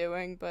hate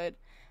doing, but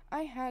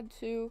I had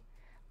to.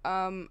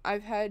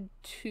 I've had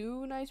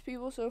 2 nice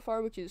people so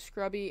far, which is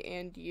Scrubby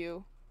and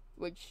you,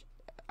 which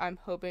I'm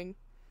hoping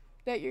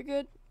that you're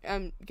good.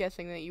 I'm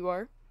guessing that you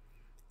are.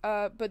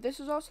 But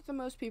this is also the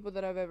most people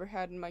that I've ever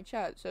had in my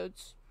chat, so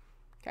it's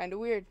kind of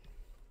weird.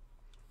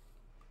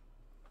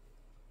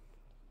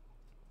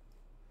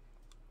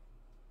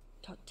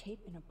 Duct tape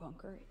in a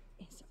bunker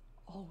is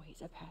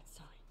always a bad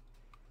sign.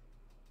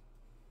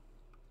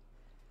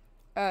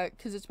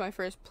 'Cause it's my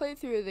first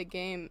playthrough of the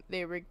game,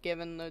 they were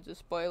given loads of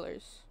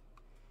spoilers.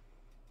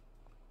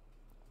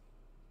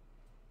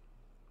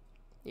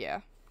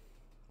 Yeah.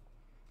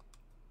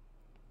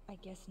 I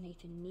guess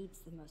Nathan needs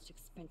the most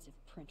expensive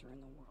printer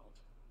in the world.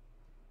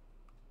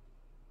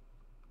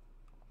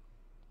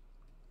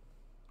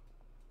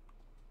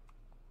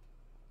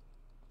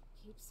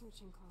 Keep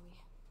searching, Chloe.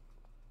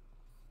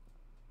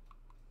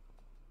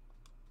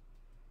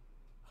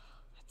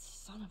 That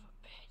son of a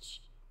bitch.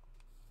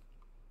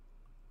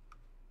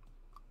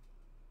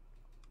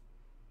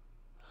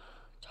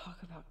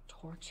 Talk about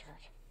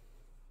tortured.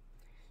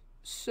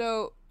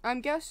 So,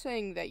 I'm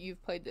guessing that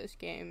you've played this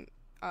game,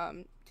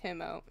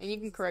 Timo, and you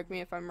can correct me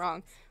if I'm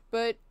wrong,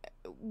 but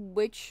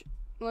which,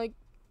 like,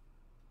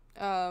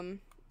 part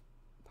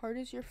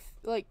is your,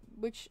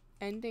 which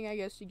ending, I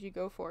guess, did you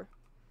go for?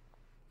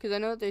 Because I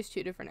know that there's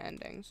 2 different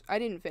endings. I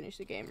didn't finish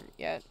the game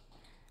yet.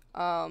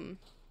 But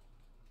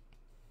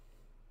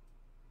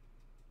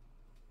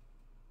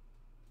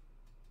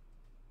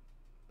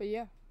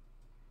yeah.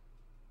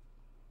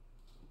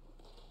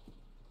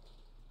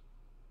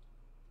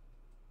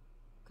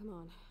 Come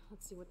on,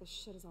 let's see what this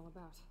shit is all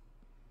about.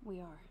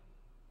 We are.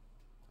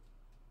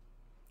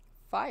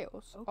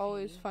 Files. Okay.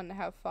 Always fun to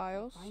have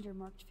files. Binder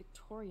marked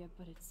Victoria,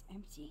 but it's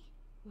empty.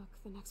 Look,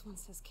 the next one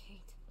says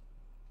Kate.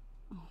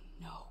 Oh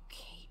no,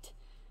 Kate.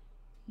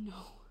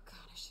 No.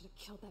 God, I should have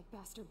killed that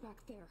bastard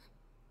back there.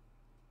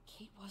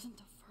 Kate wasn't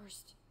the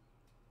first.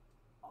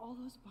 All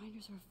those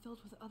binders are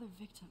filled with other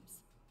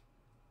victims.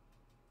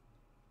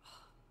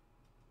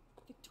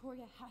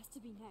 Victoria has to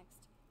be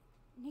next.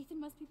 Nathan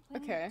must be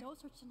planning Okay. a dose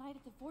search tonight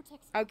at the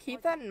Vortex. I'll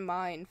keep that in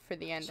mind for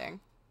the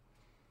ending.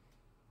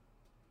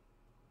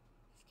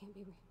 This can't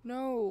be real.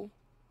 No.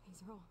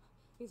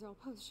 These are all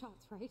post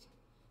shots, right?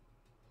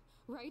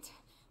 Right?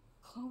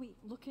 Chloe,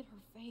 look at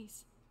her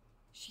face.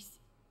 She's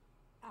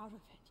out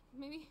of it.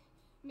 Maybe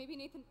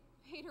Nathan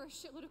paid her a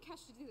shitload of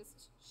cash to do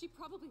this. She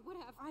probably would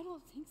have. I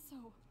don't think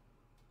so.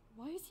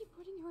 Why is he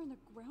putting her in the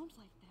ground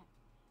like that?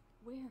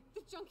 Where?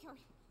 The junkyard.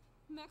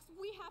 Max,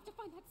 we have to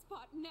find that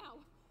spot now.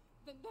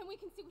 Then we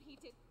can see what he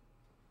did.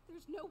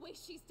 There's no way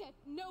she's dead.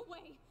 No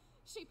way.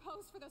 She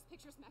posed for those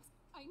pictures, Max.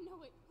 I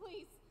know it.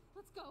 Please,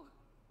 let's go.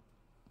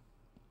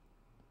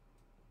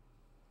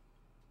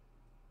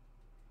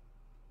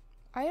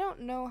 I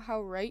don't know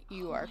how right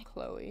you are, my-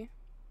 Chloe.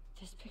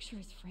 This picture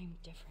is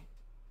framed different.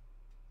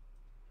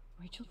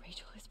 Rachel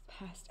is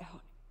passed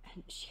out,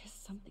 and she has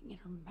something in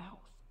her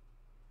mouth.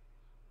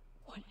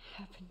 What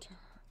happened to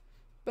her?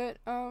 But,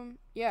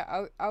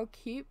 yeah, I'll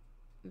keep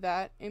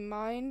that in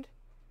mind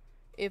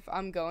if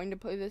I'm going to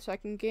play the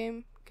second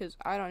game, because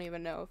I don't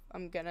even know if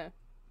I'm gonna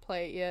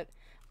play it yet.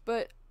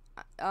 But,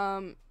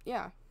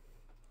 yeah.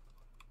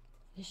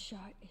 This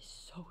shot is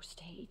so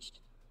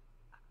staged.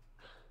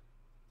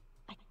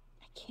 I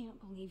can't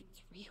believe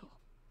it's real.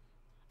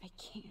 I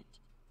can't.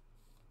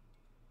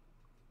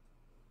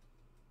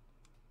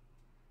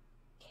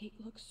 Kate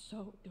looks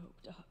so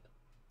doped up.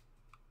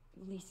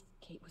 At least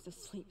Kate was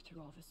asleep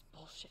through all this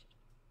bullshit.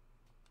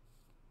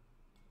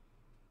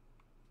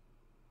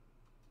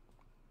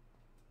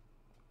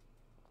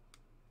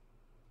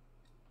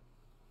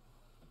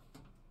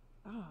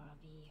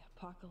 The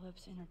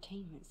Apocalypse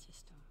Entertainment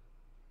System.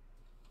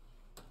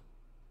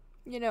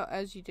 You know,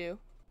 as you do.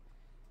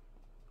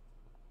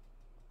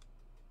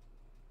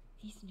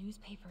 These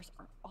newspapers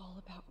are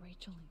all about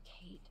Rachel and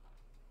Kate.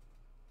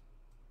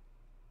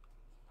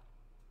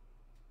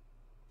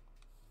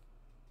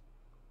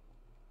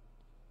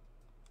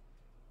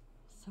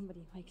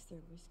 Somebody likes their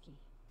whiskey.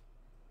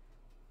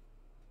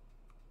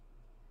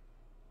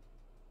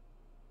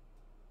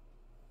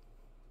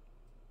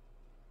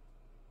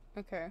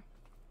 Okay.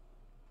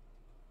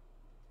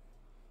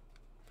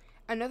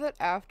 I know that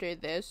after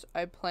this,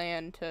 I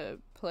plan to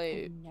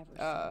play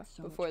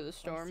Before the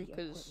Storm,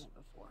 because,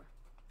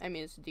 I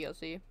mean, it's a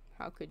DLC.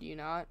 How could you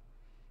not?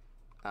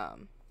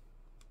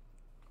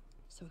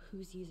 So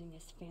who's using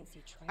this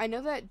fancy tripod? I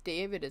know that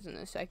David is in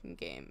the second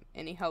game,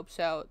 and he helps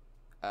out,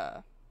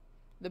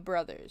 the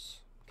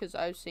brothers, because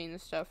I've seen the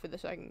stuff for the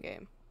second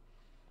game.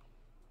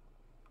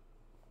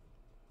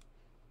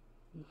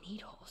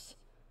 Needles.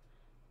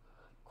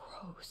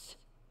 Gross.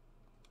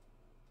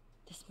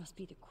 This must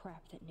be the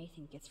crap that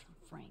Nathan gets from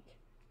Frank.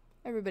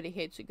 Everybody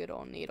hates a good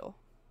old needle.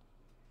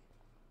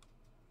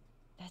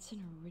 That's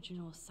an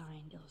original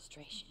signed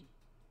illustration.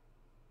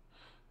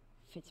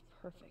 Fits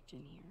perfect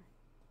in here.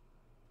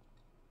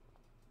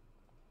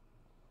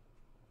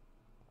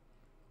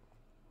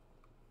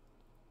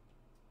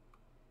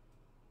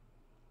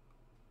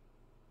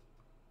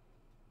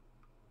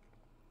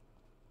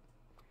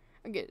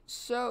 Okay,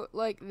 so,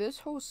 like, this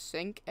whole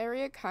sink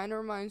area kind of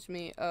reminds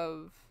me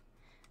of,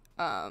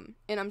 and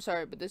I'm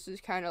sorry, but this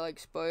is kind of like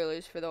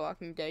spoilers for The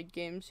Walking Dead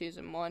game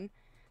Season 1,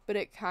 but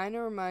it kind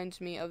of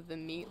reminds me of the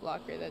meat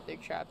locker that they're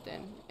trapped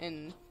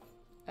in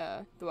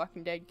The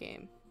Walking Dead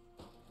game.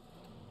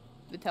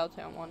 The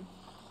Telltale one.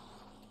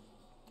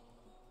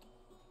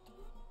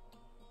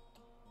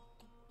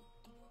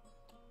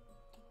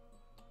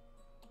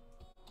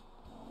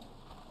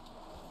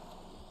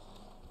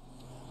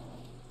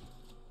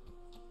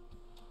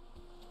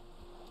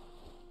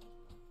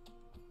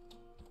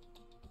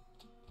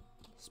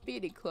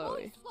 Speedy Chloe,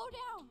 Chloe. slow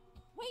down!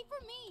 Wait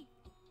for me!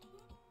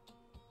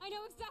 I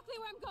know exactly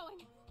where I'm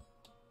going.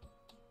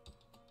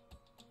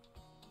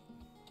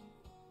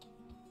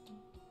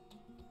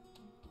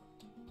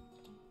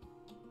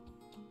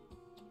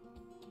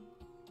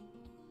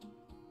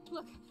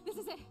 Look, this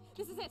is it.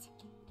 This is it.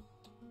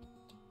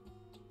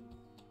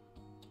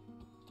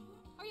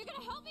 Are you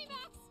gonna help me,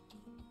 Max?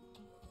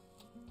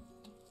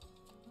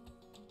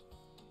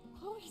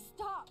 Chloe,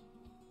 stop.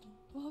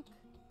 Look.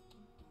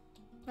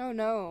 Oh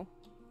no.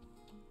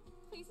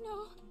 Please,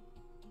 no.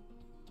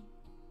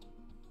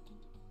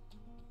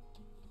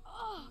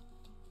 Oh,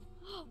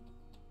 oh,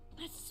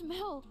 that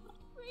smell.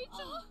 Rachel.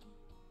 Oh,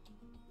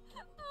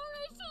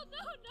 Rachel,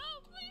 no, no,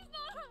 please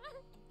not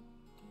her.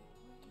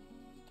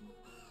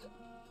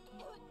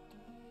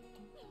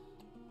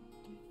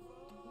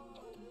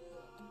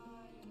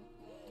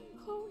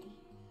 Chloe.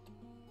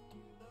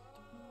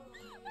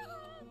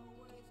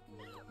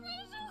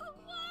 Rachel,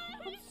 why?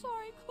 I'm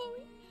sorry,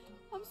 Chloe.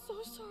 I'm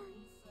so sorry.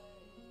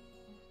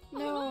 I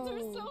loved her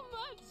No. so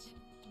much.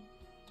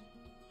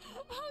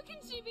 How can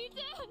she be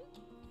dead?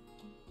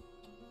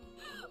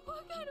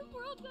 What kind of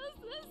world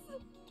does this?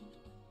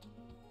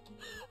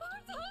 Who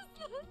does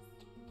this?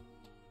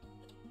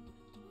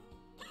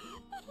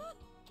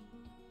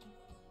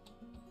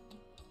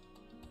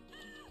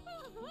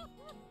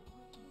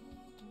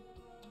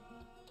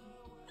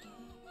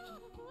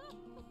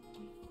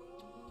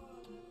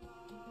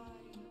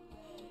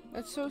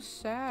 That's so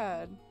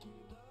sad.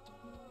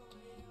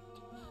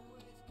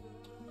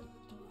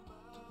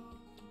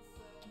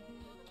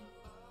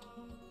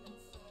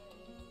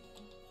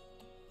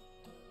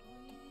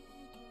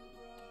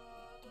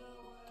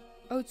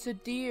 Oh, it's a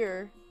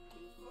deer.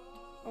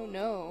 Oh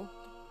no.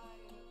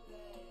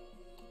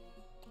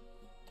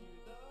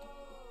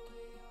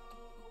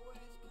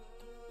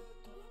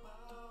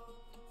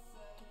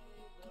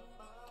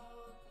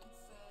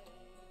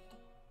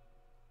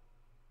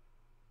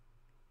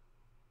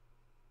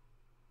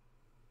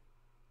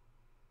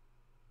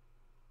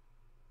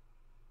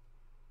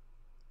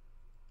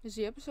 Is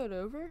the episode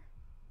over?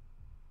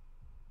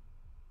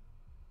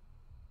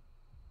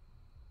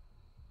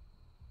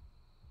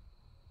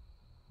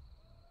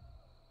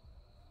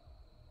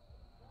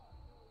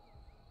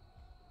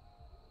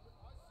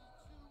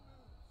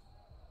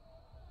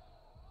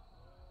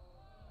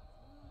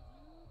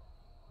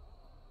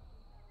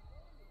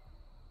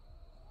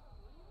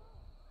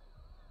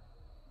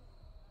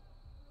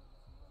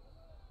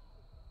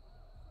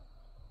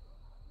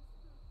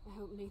 I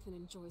hope Nathan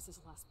enjoys his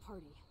last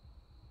party.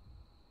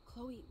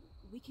 Chloe,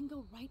 we can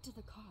go right to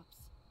the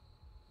cops.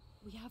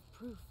 We have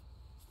proof.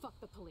 Fuck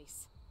the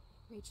police.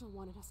 Rachel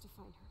wanted us to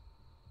find her,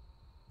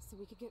 so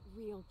we could get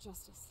real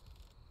justice.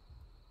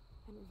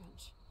 And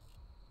revenge.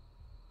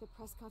 The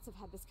Prescotts have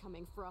had this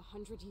coming for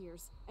 100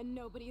 years, and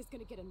nobody is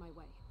gonna get in my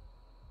way.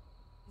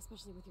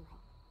 Especially with your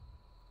help.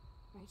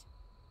 Right?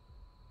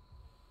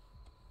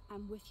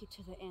 I'm with you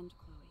to the end,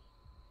 Chloe.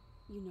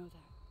 You know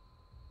that.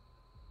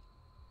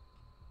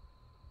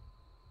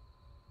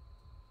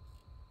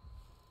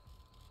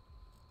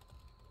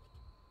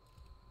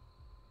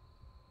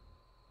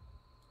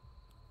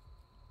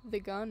 The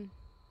gun.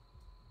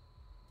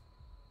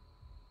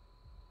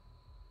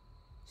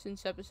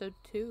 Since episode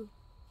 2.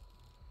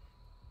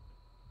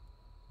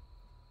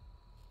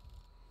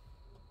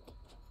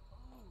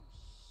 Oh,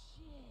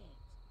 shit.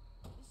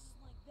 This is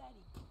like that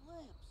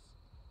eclipse.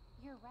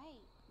 You're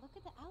right. Look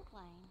at the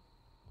outline.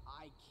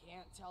 I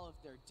can't tell if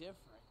they're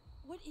different.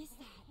 What is But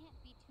that? it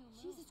can't be two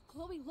moons. Jesus,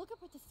 Chloe, look up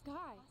at the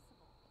sky.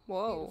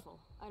 Whoa. Beautiful.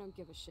 I don't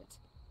give a shit.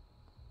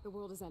 The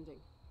world is ending.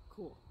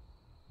 Cool.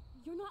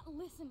 You're not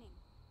listening.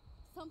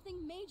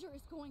 Something major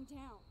is going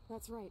down.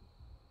 That's right.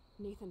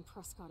 Nathan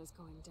Prescott is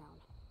going down.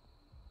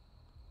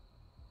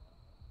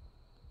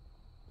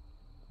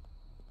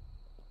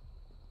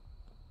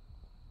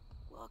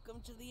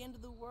 Welcome to the end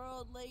of the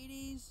world,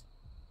 ladies.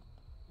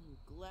 I'm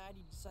glad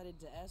you decided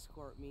to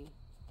escort me.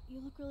 You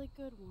look really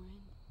good,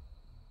 Warren.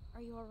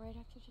 Are you alright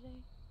after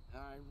today?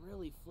 I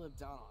really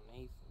flipped out on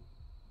Nathan.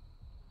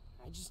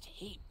 I just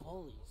hate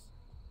bullies.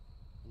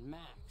 And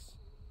Max,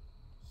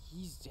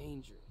 he's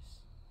dangerous.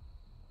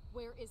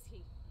 Where is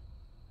he?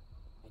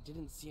 I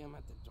didn't see him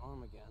at the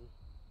dorm again.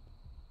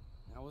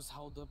 I was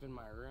held up in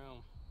my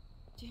room.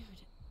 Dude,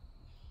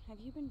 have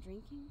you been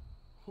drinking?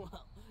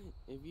 Well,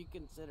 if you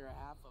consider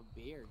half a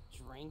beer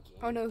drinking.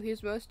 Oh no,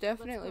 he's most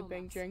definitely go,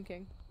 been Max.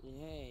 drinking.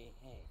 Hey.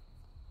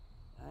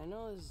 I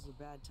know this is a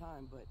bad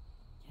time, but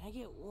can I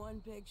get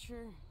one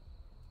picture?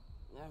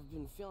 I've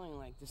been feeling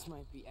like this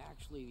might be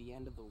actually the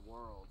end of the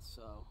world,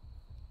 so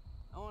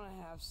I want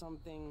to have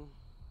something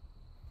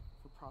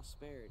for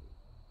prosperity.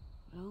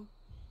 Well,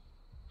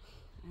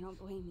 I don't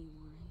blame you,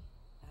 Warren.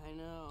 I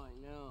know,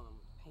 I'm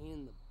a pain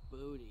in the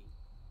booty.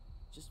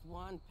 Just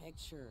one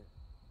picture.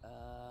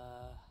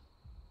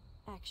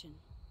 Action.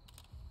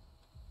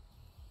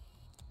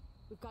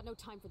 We've got no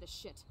time for this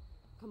shit.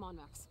 Come on,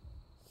 Max.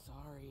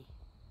 Sorry.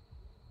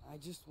 I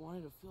just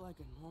wanted to feel like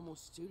a normal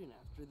student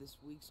after this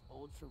week's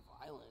ultra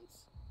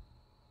violence.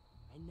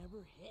 I never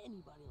hit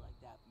anybody like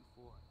that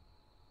before.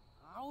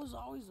 I was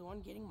always the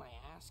one getting my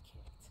ass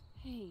kicked.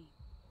 Hey,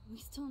 we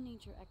still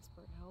need your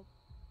expert help.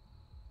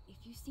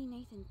 If you see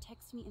Nathan,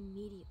 text me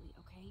immediately,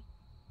 okay?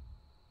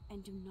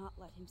 And do not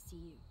let him see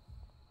you.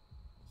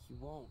 He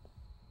won't.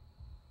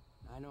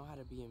 I know how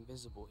to be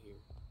invisible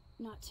here.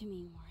 Not to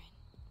me, Warren.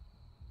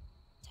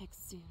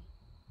 Text soon.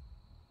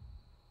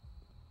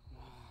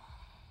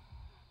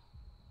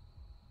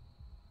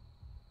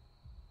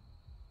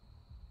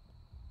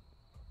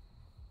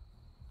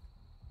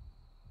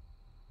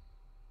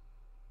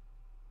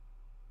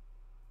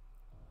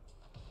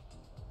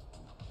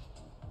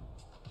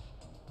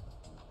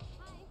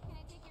 Hi, can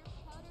I take your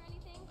code or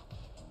anything?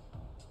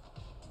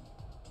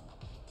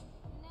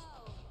 No,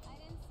 I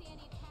didn't see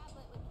any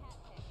tablet with cat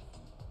pics.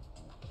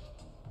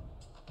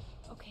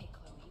 Okay,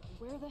 Chloe,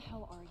 where the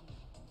hell are you?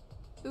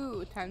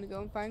 Ooh, time to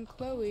go and find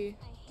Chloe.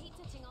 I hate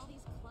touching all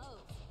these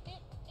clothes.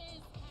 It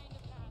is kind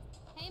of fast.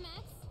 Hey,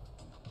 Max.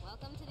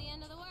 Welcome to the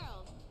end of the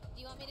world.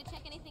 Do you want me to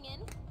check anything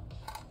in?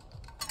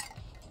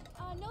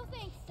 No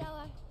thanks,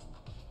 Stella.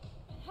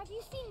 Have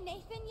you seen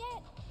Nathan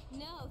yet?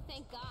 No,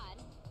 thank God.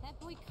 That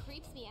boy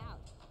creeps me out.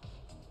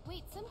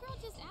 Wait, some girl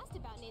just asked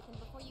about Nathan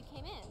before you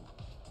came in.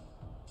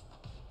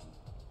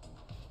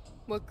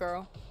 What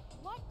girl?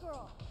 What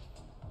girl?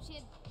 She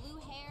had blue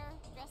hair,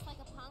 dressed like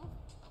a punk.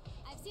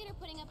 I've seen her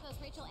putting up those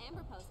Rachel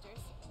Amber posters.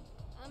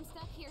 I'm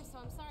stuck here, so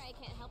I'm sorry I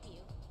can't help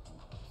you.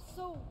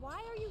 So why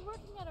are you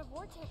working at a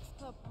Vortex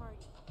Club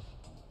party?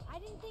 I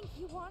didn't think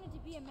you wanted to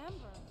be a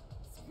member.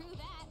 Screw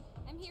that.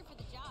 I'm here for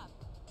the job.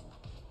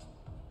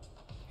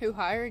 Who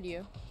hired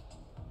you?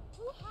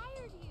 Who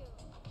hired you?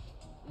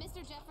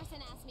 Mr.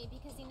 Jefferson asked me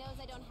because he knows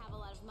I don't have a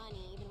lot of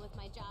money, even with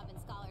my job and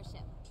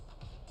scholarship.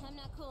 I'm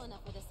not cool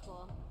enough for this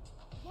school.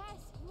 Yes,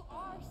 you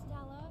are,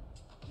 Stella.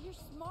 You're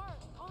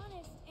smart,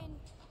 honest, and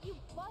you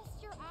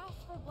bust your ass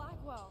for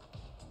Blackwell.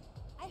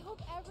 I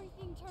hope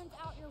everything turns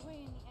out your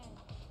way in the end.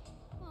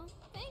 Well,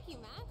 thank you,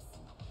 Max.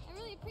 I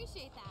really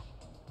appreciate that.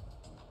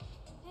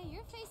 Hey,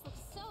 your face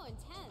looks so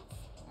intense.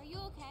 Are you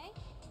okay?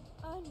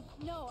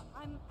 No,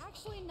 I'm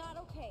actually not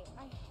okay.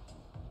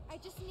 I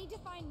just need to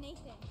find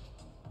Nathan.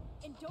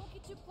 And don't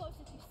get too close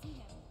if you see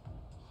him.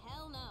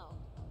 Hell no.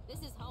 This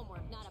is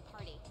homework, not a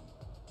party.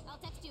 I'll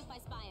text you if I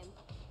spy him.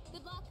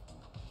 Good luck.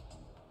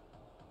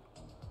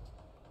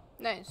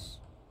 Nice.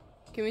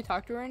 Can we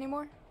talk to her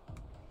anymore?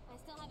 I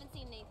still haven't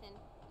seen Nathan.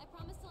 I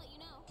promise to let you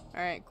know.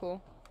 Alright,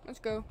 cool. Let's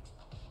go.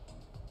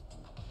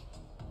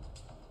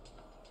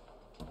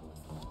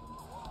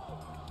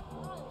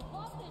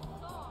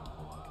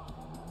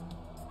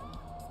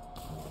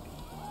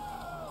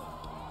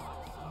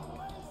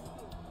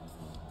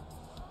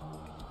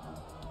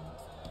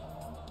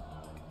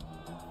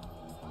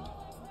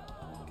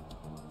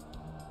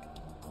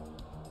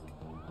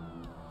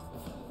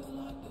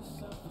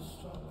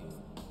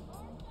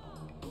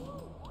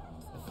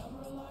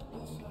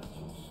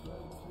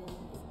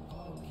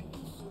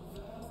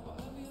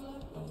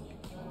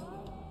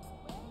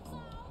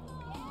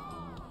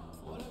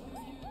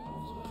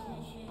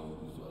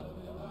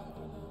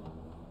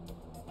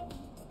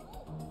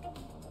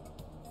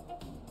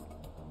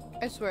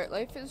 I swear,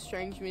 Life is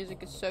Strange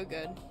music is so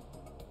good.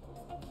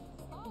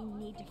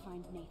 We need to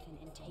find Nathan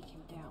and take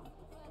him down.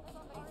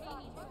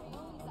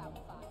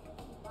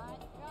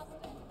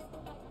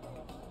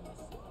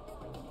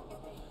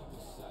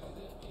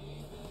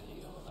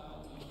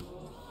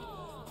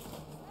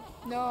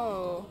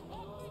 No.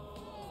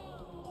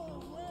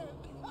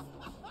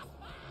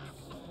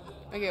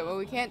 Okay, well,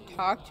 we can't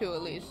talk to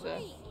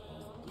Elisa.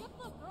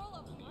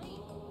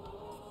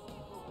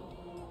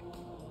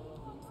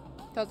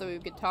 Thought that we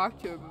could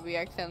talk to her, but we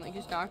accidentally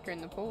just knocked her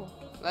in the pool.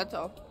 That's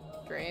all.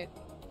 Great.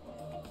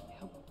 I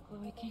hope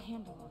Chloe can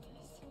handle all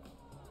this.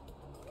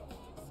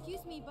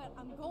 Excuse me, but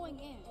I'm going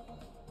in.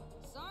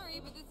 Sorry,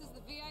 but this is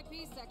the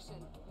VIP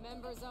section.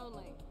 Members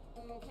only.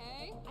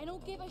 Okay? I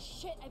don't give a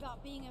shit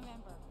about being a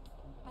member.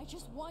 I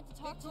just want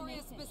to talk Victoria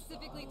to Nathan.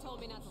 specifically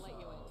told me not to let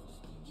you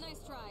in.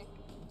 Nice try.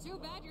 Too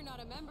bad you're not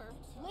a member.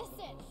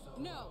 Listen!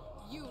 No,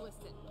 you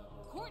listen.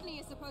 Courtney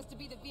is supposed to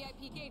be the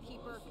VIP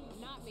gatekeeper,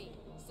 not me.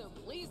 So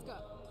please go.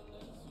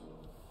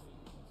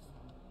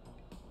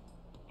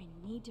 I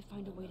need to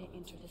find a way to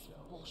enter this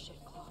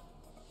bullshit club.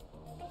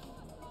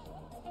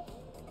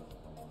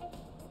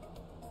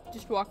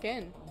 Just walk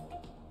in.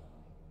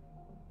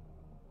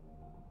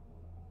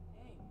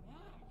 Hey,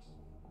 Max.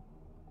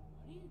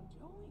 What are you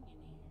doing in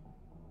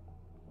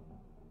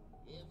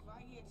here? If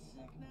I get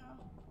sick now,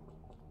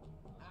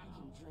 I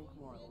can drink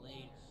more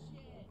later.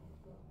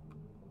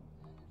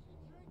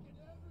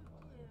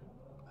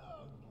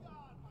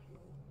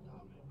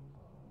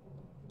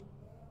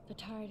 The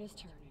tide is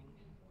turning.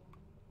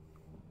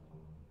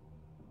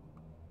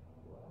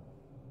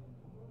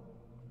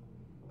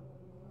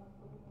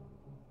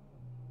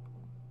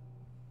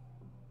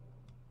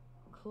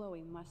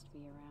 Chloe must be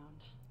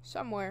around.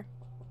 Somewhere.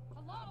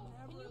 Hello?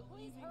 Can you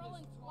please hurl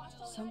and flush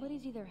already?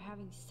 Somebody's either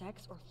having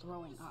sex or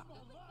throwing up.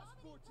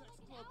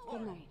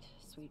 Good night,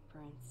 sweet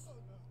prince.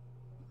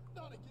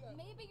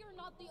 Maybe you're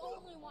not the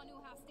only one who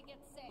has to get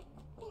sick.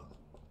 If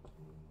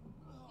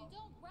you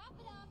don't wrap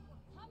it up,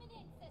 we're coming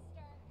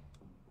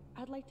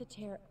I'd like to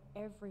tear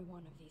every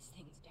one of these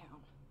things down.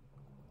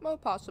 Well,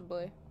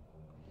 possibly.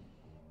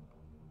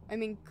 I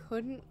mean,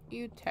 couldn't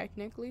you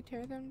technically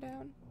tear them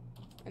down?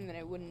 And then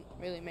it wouldn't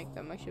really make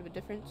that much of a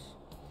difference.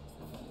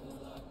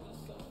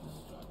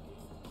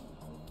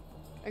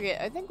 Okay,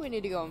 I think we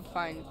need to go and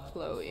find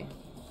Chloe.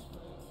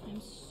 I'm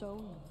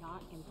so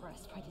not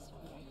impressed by this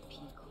VIP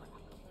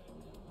crap.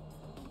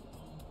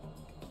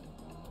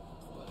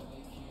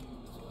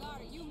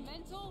 God, are you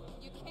mental?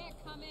 You can't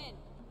come in.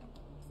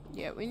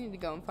 Yeah, we need to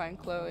go and find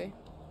Chloe.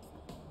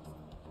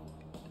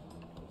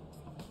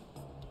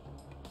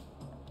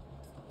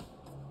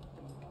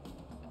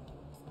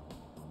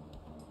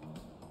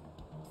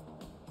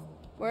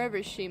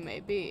 Wherever she may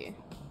be.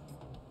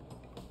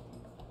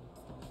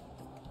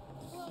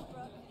 Hello,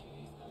 Brooke.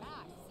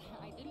 Max,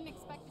 I didn't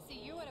expect to see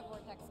you at a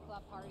Vortex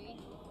Club party.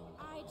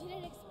 I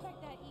didn't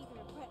expect that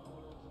either, but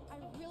I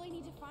really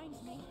need to find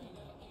Nathan.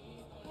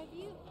 Have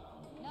you?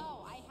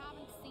 No, I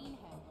haven't seen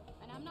him.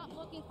 And I'm not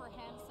looking for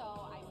him, so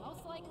I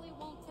most likely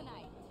won't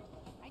tonight.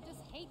 I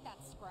just hate that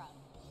scrub.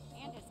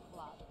 And his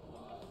club.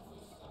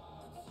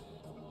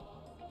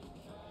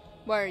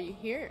 Why are you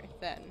here,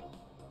 then?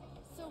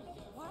 So,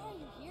 why are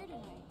you here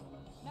tonight?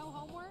 No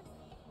homework?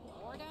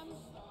 Boredom?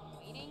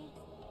 Waiting?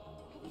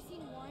 Have you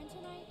seen Warren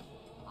tonight?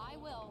 I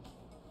will.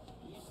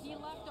 He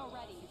left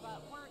already,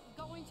 but we're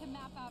going to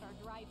map out our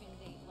drive-in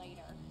date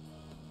later.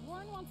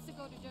 Warren wants to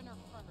go to dinner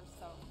first,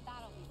 so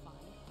that'll be fun.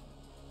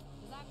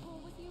 Is that cool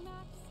with you,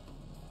 Max?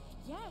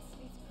 Yes,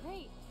 it's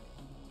great.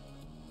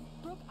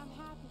 Brooke, I'm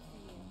happy for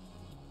you.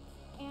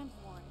 And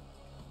Warren.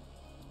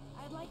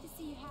 I'd like to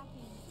see you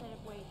happy instead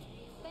of waiting.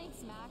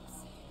 Thanks,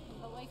 Max.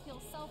 Though I feel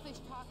selfish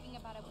talking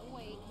about a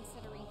boy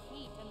considering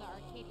Kate and the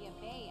Arcadia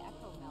Bay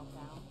Echo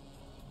meltdown.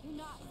 You're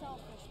not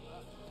selfish,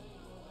 Brooke.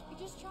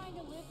 You're just trying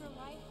to live your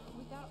life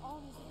without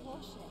all this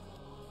bullshit.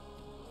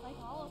 Like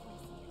all of us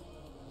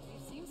here. You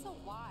seem so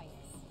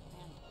wise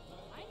and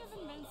kind of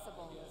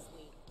invincible this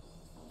week.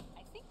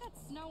 I think that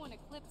snow and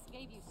eclipse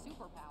gave you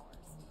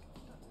superpowers.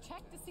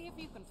 Check to see if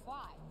you can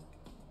fly.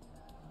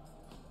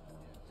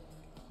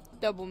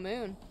 Double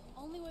moon.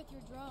 Only with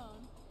your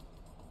drone.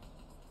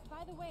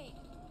 By the way,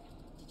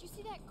 did you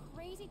see that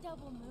crazy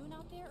double moon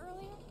out there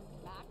earlier?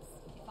 Max,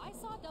 if I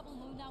saw a double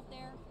moon out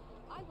there,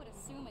 I would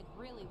assume it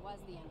really was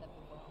the end of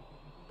the world.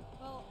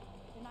 Well,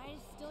 the night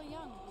is still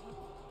young.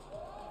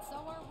 And so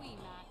are we,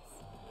 Max.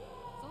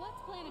 So let's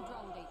plan a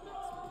drone date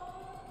next week.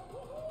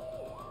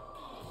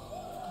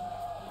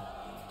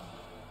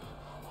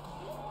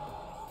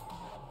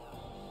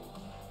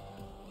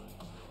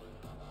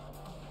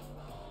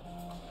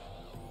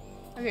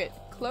 Okay,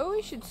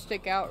 Chloe should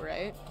stick out,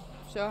 right?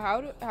 So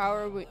how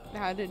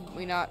did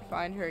we not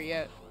find her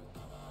yet?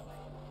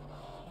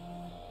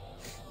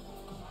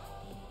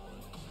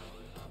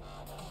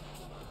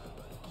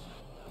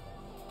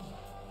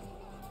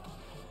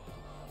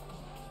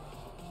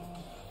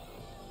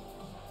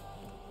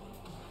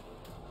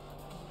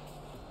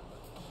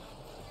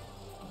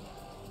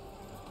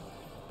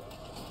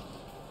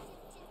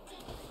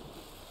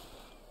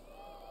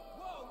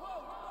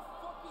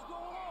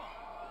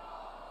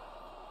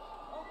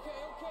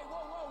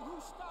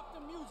 Stop the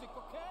music,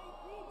 okay?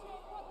 DJ,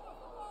 what the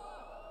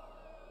fuck?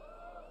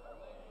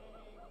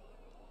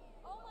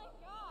 Oh my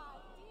god,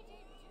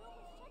 DJ Drew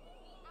was checking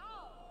me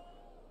out.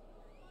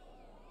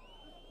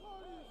 This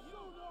party is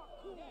so not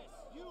cool. Yes,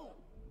 you.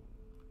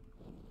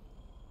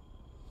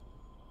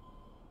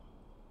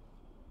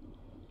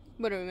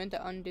 What, are we meant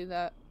to undo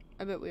that?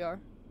 I bet we are.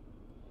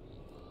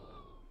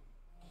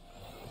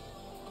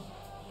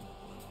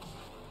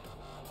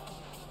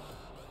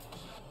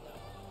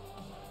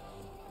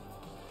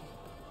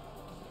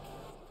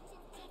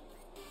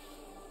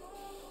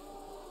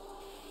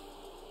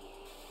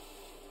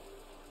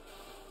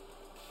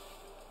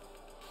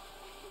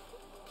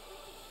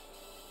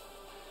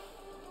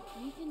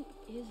 Nathan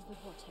is the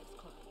Vortex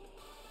Club,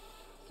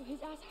 so his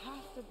ass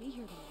has to be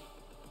here tonight.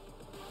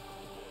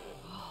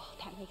 Oh,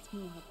 that makes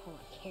me want to pull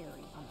a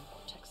Carrie on the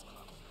Vortex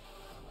Club.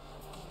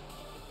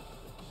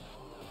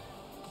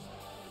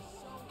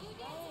 You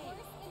dance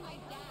worse than my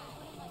dad.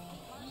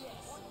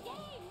 Yes.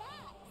 Yay,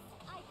 Max!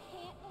 I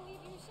can't believe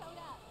you showed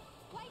up.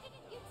 Why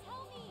didn't you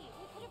tell me?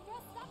 We could have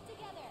dressed up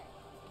together.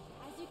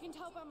 As you can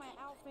tell by my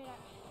outfit,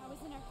 I was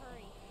in a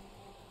hurry.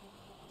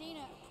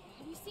 Dana,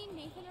 have you seen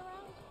Nathan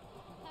around?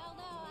 Hell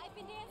no, I've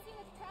been dancing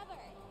with Trevor.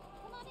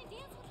 Come on and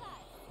dance with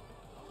us.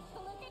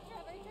 Look at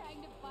Trevor trying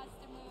to bust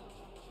a move.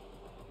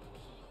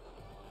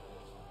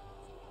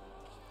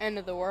 End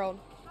of the world.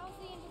 How's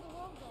the end of the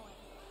world going?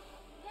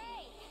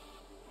 Great!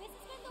 This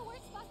has been the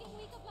worst fucking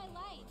week of my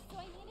life, so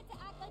I needed to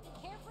act like a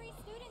carefree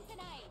student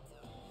tonight.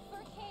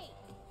 For Kate.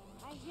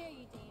 I hear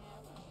you, Dana.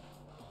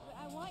 But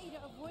I want you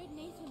to avoid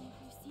Nathan if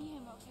you see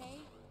him,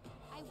 okay?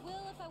 I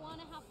will if I want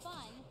to have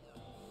fun.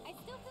 I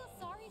still feel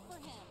sorry for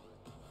him.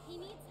 He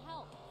needs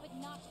help, but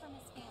not from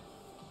his family.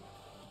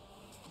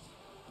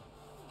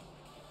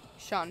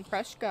 Sean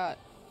Prescott.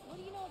 What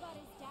do you know about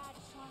his dad,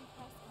 Sean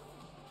Prescott?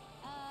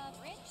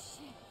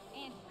 Rich.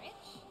 And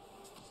rich.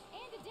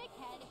 And a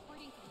dickhead,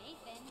 according to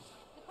Nathan.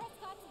 The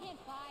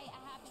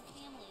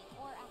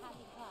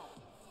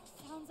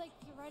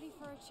ready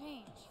for a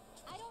change.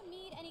 I don't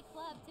need any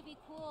club to be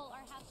cool or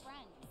have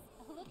friends.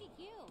 Look at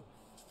you.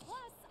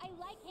 Plus, I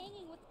like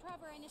hanging with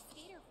Trevor and his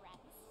skater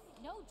friends.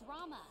 No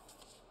drama.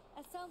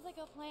 That sounds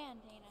like a plan,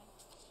 Dana.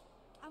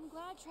 I'm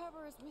glad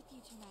Trevor is with you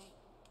tonight.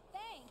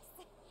 Thanks.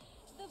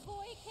 The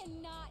boy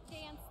cannot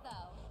dance,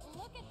 though.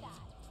 Look at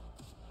that.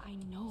 I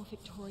know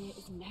Victoria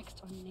is next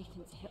on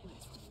Nathan's hit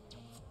list.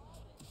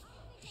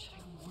 Should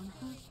I warn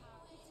her?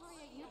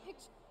 Victoria, your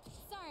picture...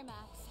 Sorry,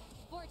 Max.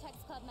 Vortex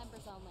Club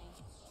members only.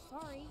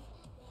 Sorry,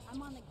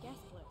 I'm on the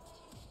guest list.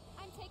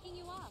 I'm taking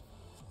you off.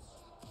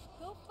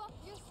 Go fuck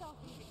yourself,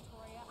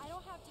 Victoria. I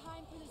don't have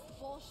time for this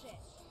bullshit.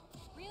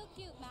 Real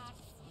cute, Max.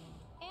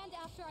 And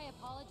after I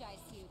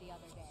apologized to you the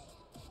other day.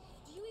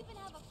 Do you even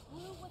have a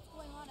clue what's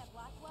going on at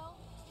Blackwell?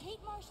 Kate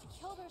Marsh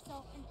killed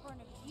herself in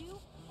front of you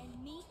and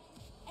me,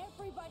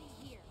 everybody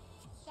here.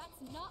 That's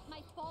not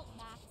my fault,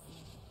 Max.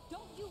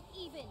 Don't you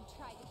even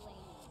try to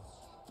blame me.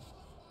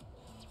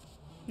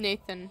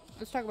 Nathan.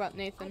 Let's talk about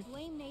Nathan. I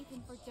blame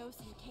Nathan for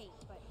dosing Kate,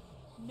 but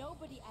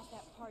nobody at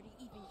that party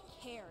even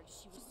cared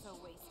she was so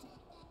wasted.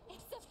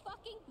 It's a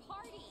fucking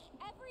party.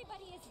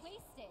 Everybody is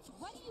wasted.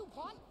 What do you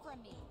want from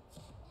me?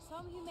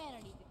 Some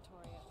humanity,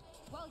 Victoria.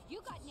 Well,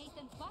 you got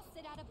Nathan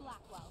busted out of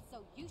Blackwell,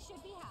 so you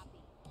should be happy.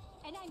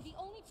 And I'm the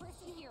only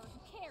person here who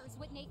cares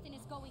what Nathan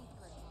is going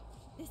through.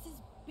 This is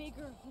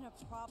bigger than a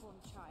problem,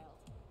 child.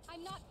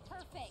 I'm not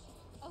perfect,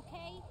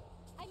 okay?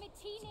 I'm a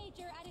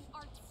teenager at an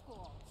art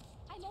school.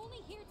 I'm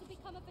only here to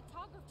become a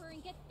photographer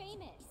and get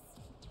famous.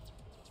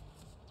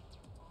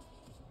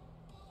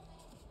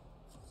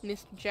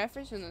 Mr.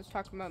 Jefferson. Let's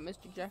talk about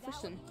Mr.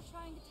 Jefferson. Is that what you were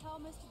trying to tell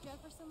Mr.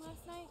 Jefferson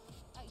last night?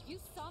 You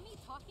saw me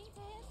talking to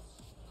him?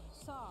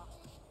 Saw.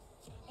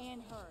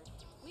 And heard.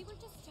 We were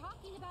just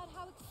talking about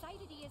how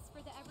excited he is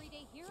for the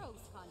Everyday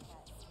Heroes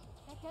contest.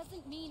 That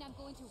doesn't mean I'm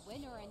going to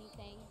win or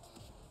anything.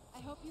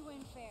 I hope you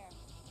win fair.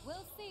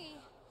 We'll see.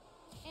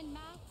 And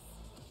Max,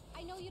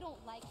 I know you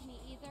don't like me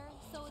either,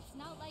 so it's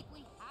not like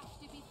we have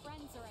to be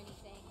friends or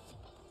anything.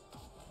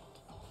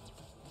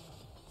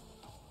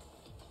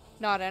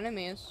 Not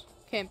enemies.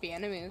 Can't be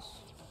enemies.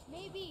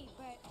 Maybe,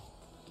 but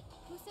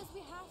who says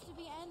we have to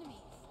be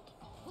enemies?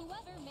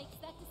 Whoever makes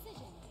that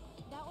decision.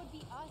 That would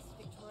be us,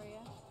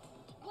 Victoria.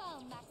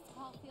 Well, Max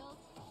Caulfield,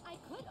 I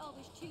could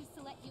always choose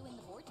to let you in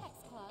the Vortex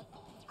Club.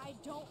 I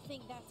don't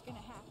think that's gonna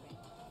happen.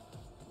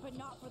 But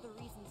not for the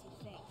reasons you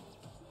think.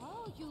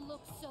 Oh, you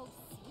look so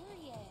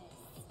serious.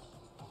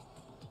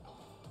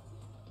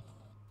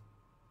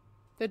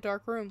 The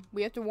dark room.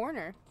 We have to warn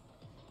her.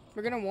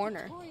 We're gonna warn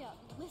her. Victoria,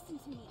 listen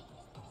to me.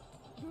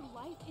 Your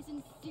life is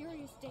in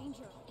serious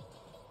danger.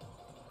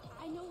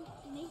 I know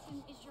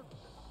Nathan is your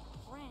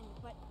friend,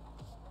 but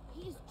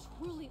he is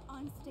truly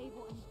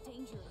unstable and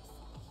dangerous.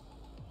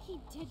 He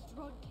did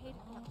drug Kate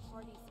at that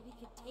party so he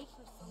could take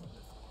her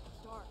someplace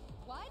dark.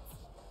 What?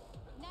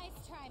 Nice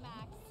try,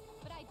 Max,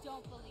 but I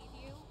don't believe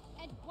you.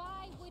 And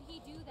why would he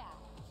do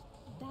that?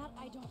 That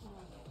I don't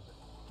know yet.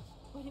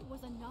 But it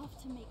was enough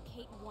to make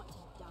Kate want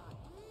to die.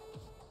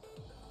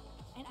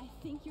 And I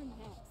think you're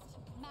next.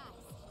 Max,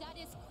 that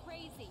is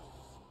crazy.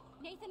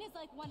 Nathan is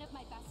like one of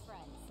my best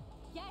friends.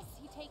 Yes,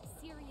 he takes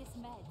serious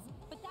meds,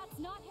 but that's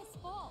not his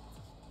fault.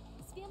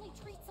 His family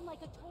treats him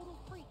like a total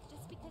freak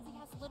just because he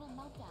has little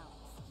meltdowns.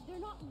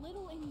 They're not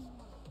little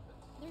anymore.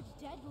 They're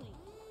deadly.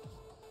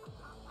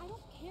 I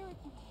don't care if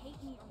you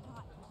hate me or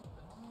not.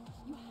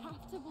 You have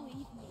to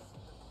believe me.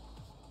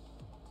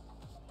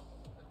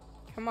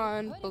 Come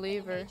on,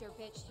 believe her. You could have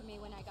been a major bitch to me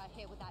when I got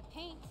hit with that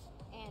paint,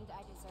 and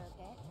I deserved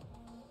it.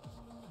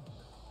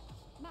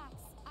 Max,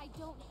 I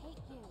don't hate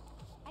you.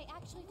 I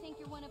actually think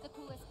you're one of the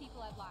coolest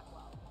people at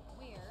Blackwell.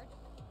 Weird,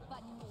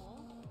 but cool.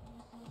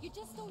 You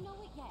just don't know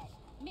it yet.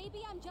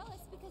 Maybe I'm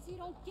jealous because you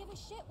don't give a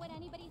shit what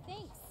anybody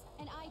thinks,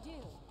 and I do.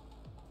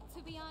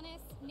 To be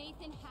honest,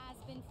 Nathan has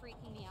been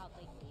freaking me out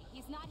lately.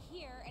 He's not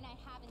here, and I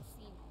haven't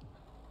seen him.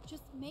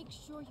 Just make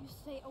sure you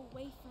stay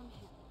away from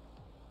him.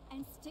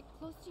 And stick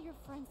close to your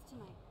friends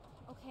tonight,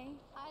 okay?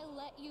 I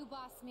let you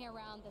boss me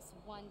around this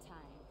one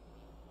time.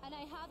 And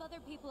I have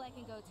other people I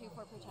can go to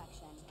for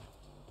protection.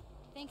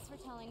 Thanks for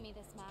telling me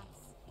this,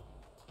 Max.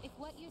 If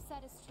what you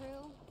said is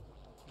true,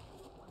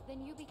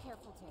 then you be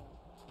careful too.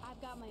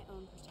 I've got my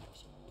own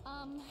protection.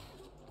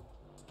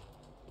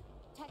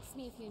 Text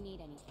me if you need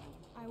anything.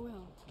 I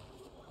will.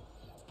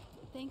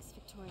 Thanks,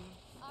 Victoria.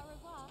 Au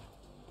revoir.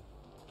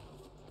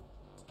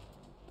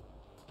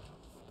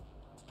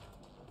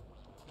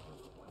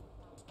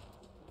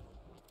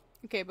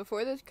 Okay,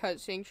 before this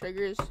cutscene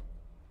triggers,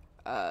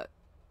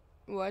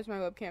 why is my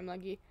webcam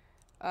laggy?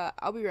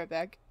 I'll be right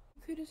back.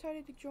 Who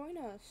decided to join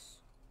us?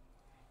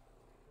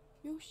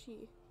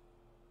 Yoshi.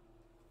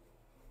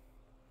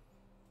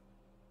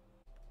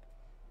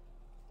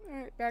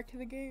 Alright, back to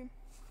the game.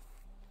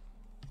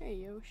 Hey,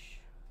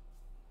 Yosh.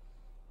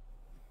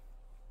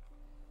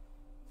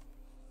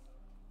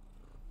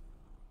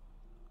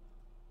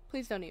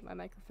 Please don't eat my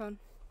microphone.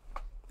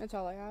 That's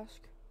all I ask.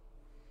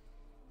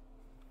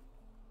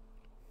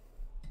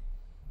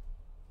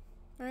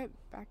 Alright,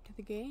 back to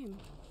the game.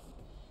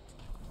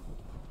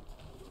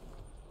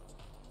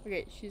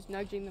 Okay, she's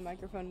nudging the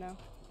microphone now.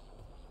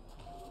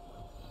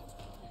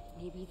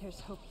 Maybe there's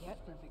hope yet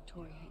for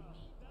Victoria and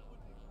me.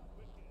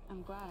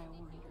 I'm glad I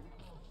warned her.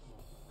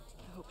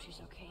 I hope she's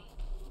okay.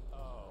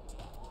 Oh,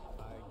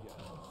 I get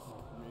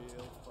it.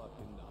 Real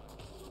fucking nice.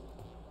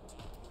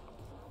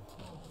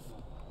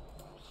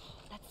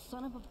 That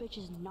son of a bitch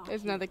is not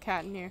There's here. another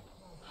cat in here.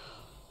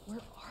 Where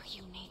are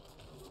you, Nate?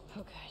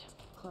 Oh,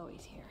 good.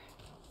 Chloe's here.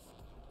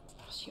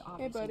 She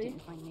obviously buddy.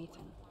 didn't find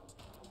Nathan.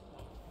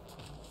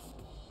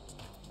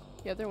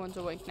 The other one's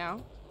awake now.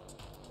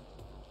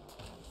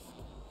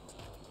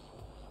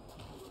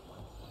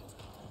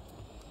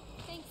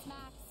 Thanks,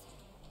 Max.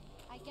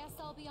 I guess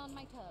I'll be on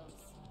my toes.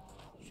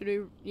 Should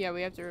we? Yeah,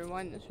 we have to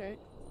rewind this, right?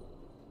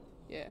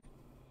 Yeah.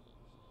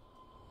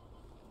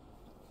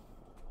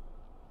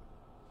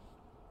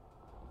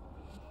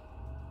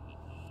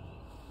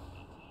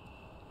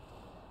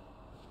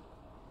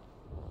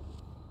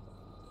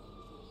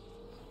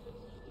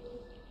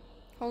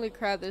 Holy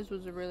crap, this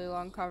was a really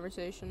long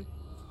conversation.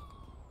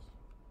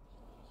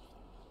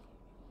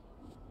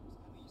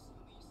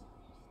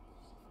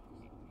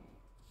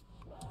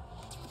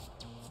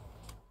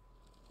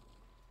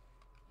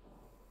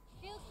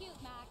 Real cute,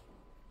 Mac.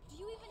 Do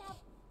you even have...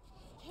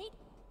 Kate?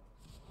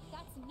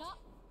 That's not...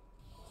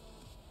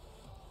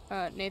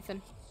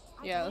 Nathan.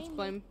 Yeah, let's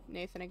blame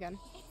Nathan again.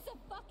 It's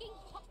a fucking...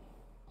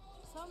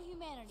 Some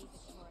humanity,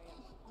 Victoria.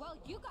 Well,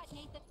 you got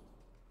Nathan.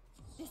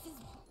 This is...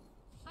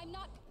 I'm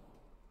not...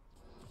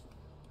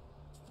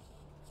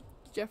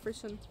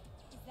 Jefferson.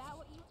 Is that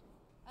what you...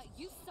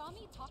 you saw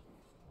me talk...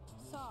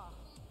 Saw.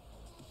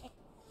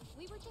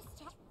 We were just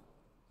talking...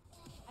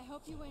 I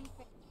hope you win.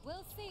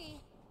 We'll see.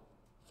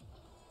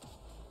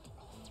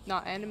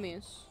 Not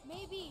enemies.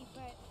 Maybe,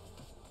 but...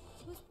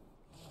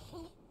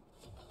 Who...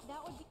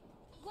 That would be...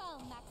 Well,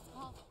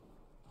 Maxwell...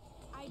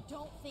 I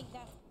don't think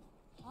that's...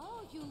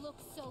 Oh, you look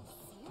so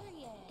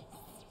serious.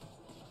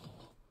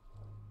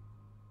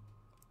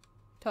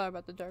 Tell her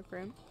about the dark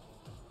room.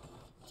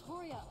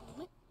 Victoria,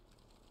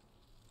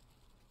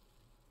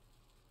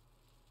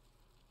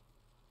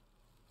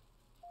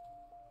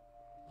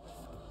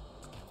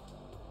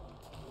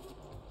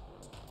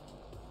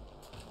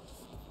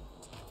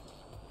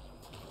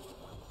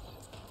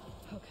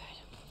 Oh,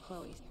 good.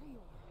 Chloe's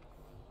here.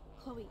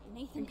 Chloe,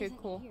 Nathan Okay,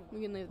 isn't cool. here.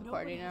 We can leave the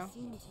party Nobody now. has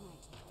seen him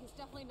tonight. He's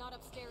definitely not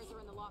upstairs or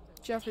in the locker.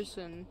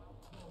 Jefferson.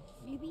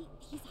 Maybe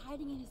he's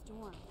hiding in his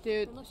dorm.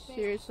 Dude, It looks bad.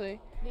 seriously.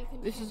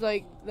 Nathan This can't is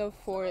like find him. the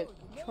fourth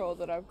troll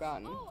that I've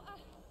gotten. Oh,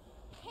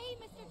 hey,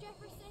 Mr.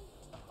 Jefferson.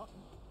 Are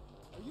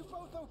you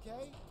both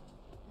okay?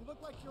 You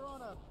look like you're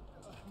on a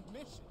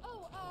mission.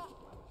 Oh,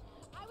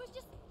 I was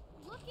just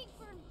looking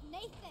for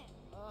Nathan.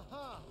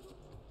 Uh-huh.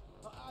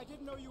 I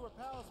didn't know you were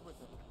pals with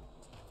him.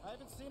 I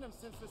haven't seen him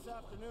since this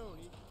afternoon.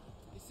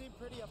 He seemed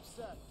pretty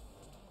upset.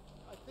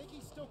 I think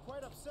he's still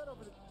quite upset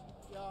over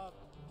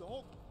the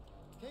whole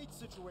Kate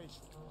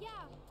situation. Yeah,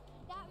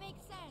 that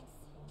makes sense.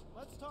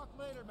 Let's talk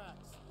later, Max.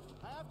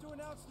 I have to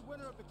announce the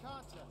winner of the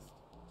contest.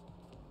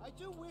 I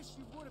do wish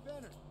you would have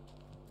entered.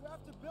 You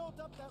have to build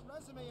up that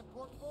resume and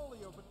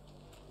portfolio, but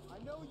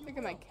I know you Look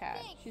at my will. cat.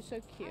 Thanks. She's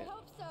so cute. I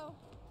hope so.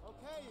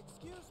 Okay,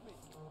 excuse me.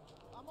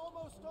 I'm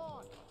almost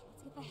on.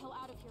 Let's get the hell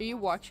out of here. Are you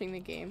Max. watching the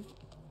game?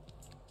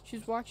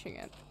 She's watching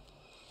it.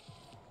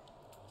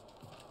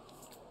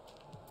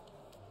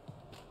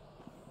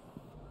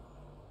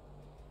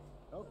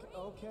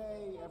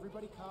 Okay,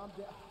 everybody calm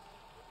down.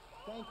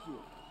 Thank you.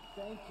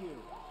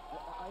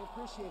 I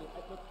appreciate it.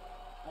 Look,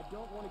 I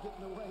don't want to get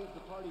in the way of the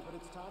party, but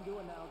it's time to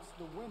announce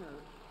the winner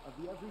of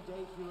the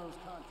Everyday Heroes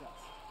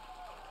contest.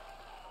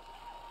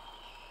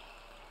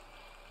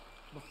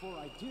 Before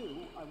I do,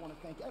 I want to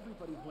thank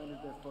everybody who entered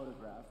their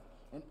photograph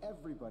and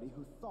everybody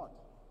who thought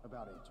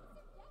about entering.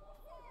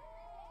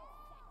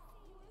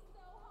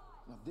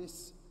 Now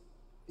this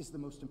is the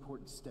most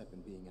important step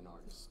in being an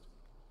artist.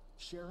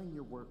 Sharing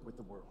your work with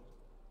the world.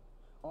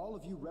 All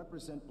of you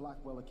represent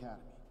Blackwell Academy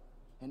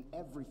and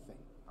everything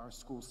our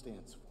school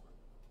stands for.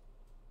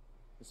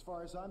 As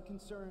far as I'm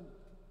concerned,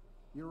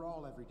 you're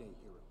all everyday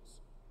heroes.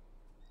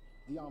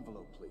 The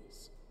envelope,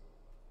 please.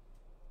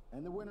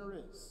 And the winner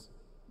is...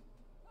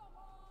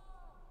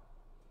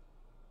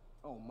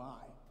 Oh my,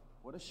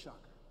 what a shocker.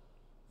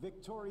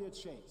 Victoria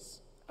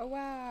Chase. Oh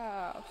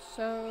wow,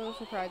 so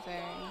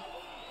surprising.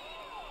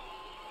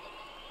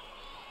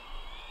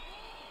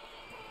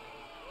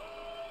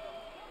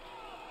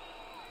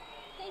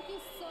 Thank you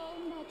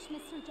so much,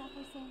 Mr.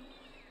 Jefferson.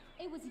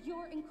 It was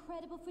your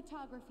incredible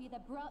photography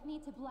that brought me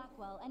to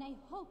Blackwell, and I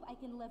hope I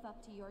can live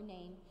up to your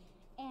name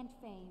and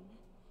fame.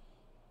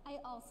 I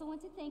also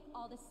want to thank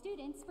all the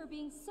students for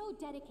being so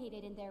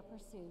dedicated in their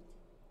pursuit.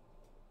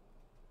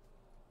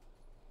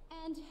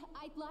 And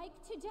I'd like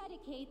to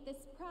dedicate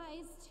this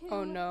prize to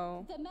Oh,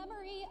 no. the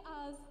memory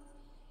of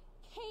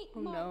Kate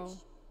Oh, Marsh. no.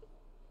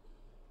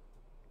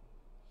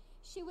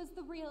 She was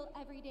the real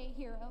everyday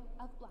hero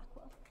of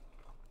Blackwell.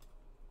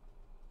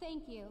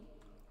 Thank you.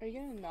 Are you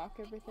gonna knock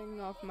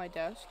everything off my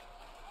desk?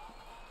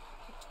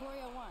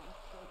 Victoria won.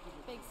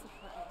 Big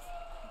surprise.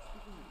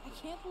 I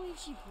can't believe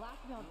she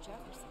blackmailed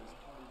Jefferson.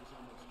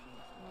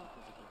 Well,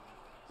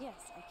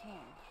 Yes, I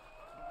can.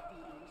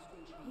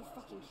 Who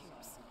fucking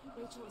cares?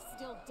 Rachel is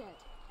still dead,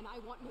 and I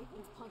want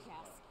Nathan's punk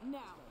ass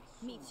now.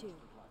 Me too.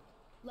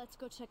 Let's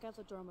go check out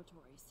the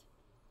dormitories.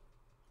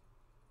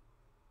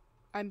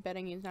 I'm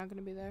betting he's not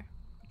gonna be there.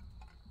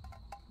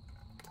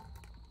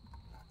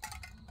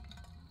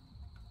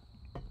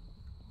 Oh,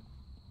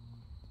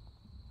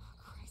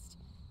 Christ.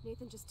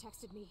 Nathan just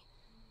texted me.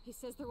 He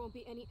says there won't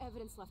be any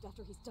evidence left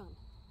after he's done.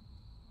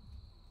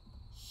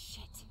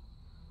 Shit.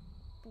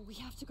 We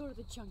have to go to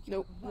the junkyard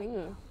Nope. right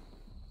now.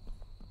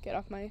 Get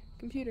off my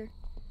computer.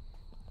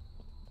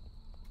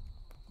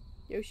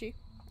 Yoshi,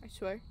 I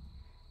swear.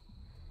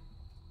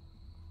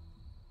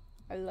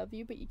 I love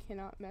you, but you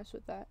cannot mess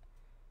with that.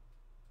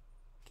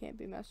 Can't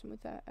be messing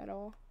with that at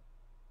all.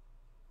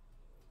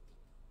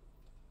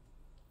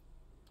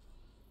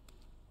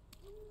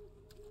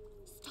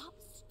 Stop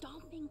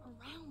stomping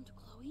around,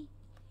 Chloe.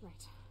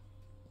 Right.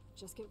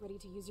 Just get ready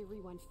to use your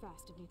rewind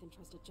fast if Nathan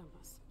tries to jump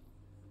us.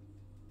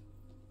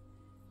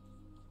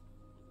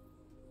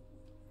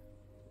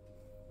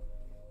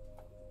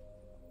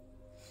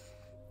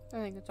 I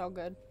think it's all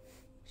good.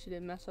 She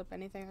didn't mess up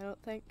anything, I don't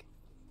think.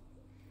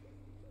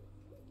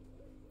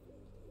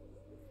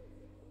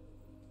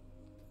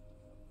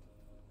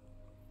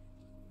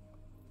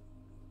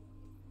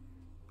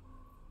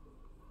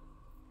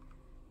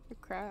 Oh,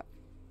 crap.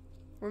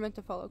 We're meant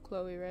to follow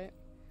Chloe, right?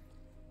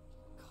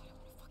 God, I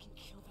wanna fucking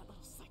kill that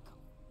little psycho.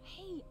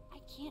 Hey, I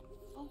can't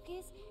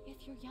focus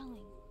if you're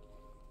yelling.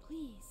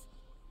 Please.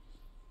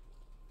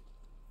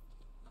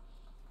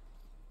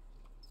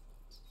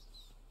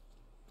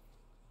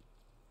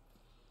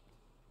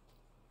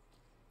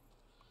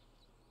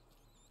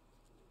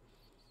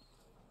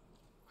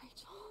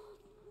 Rachel.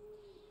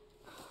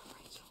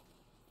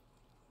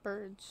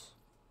 Birds.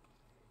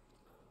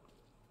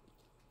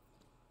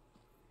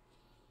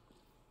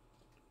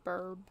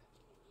 Burb.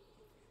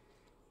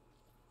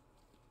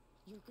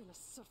 You're gonna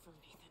suffer,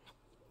 Nathan.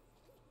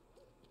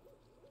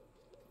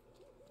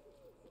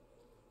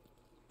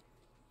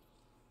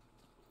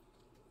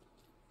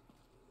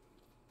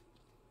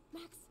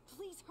 Max,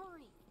 please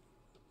hurry.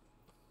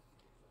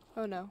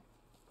 Oh no.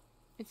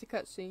 It's a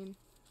cutscene.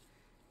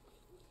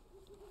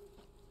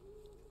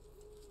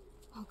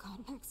 Oh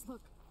God, Max,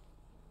 look.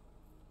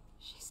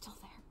 She's still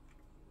there.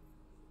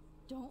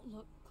 Don't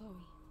look, Chloe.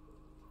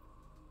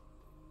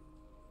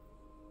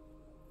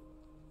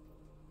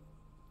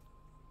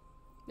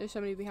 There's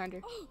somebody behind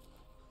her. Oh,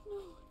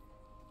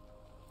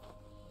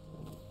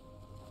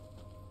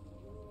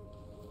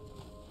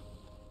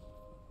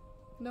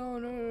 no.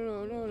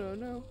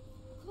 No.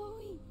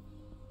 Chloe!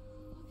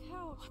 Look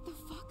out. What the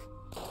fuck?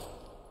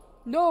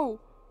 No!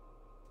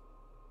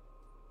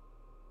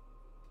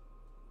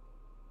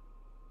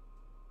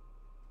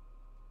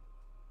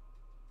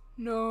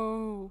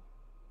 No.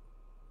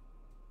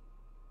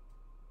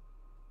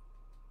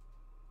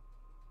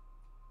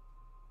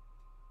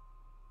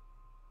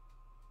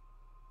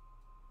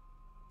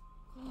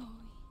 Chloe.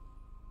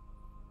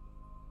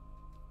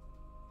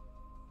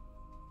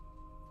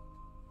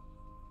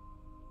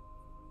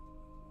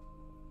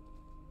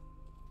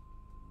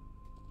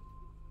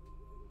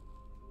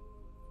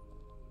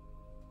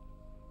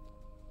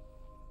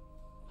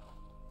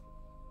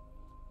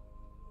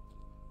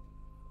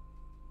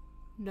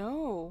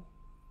 No.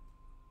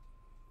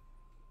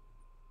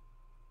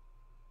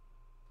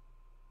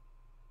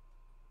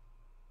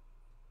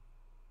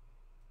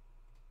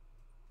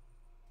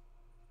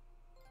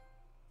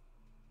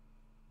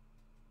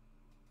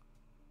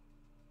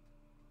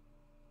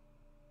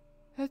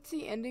 That's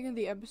the ending of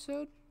the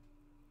episode?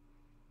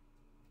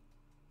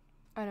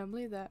 I don't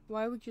believe that.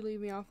 Why would you leave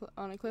me off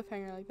on a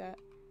cliffhanger like that?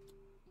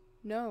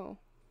 No.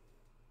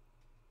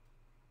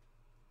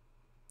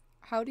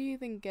 How do you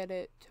even get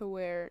it to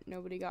where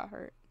nobody got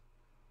hurt?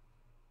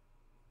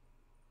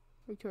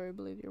 Victoria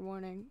believed your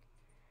warning.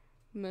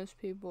 Most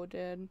people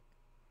did.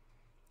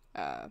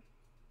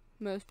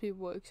 Most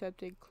people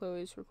accepted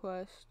Chloe's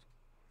request.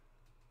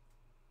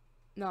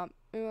 Not,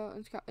 well,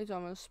 it's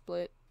almost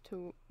split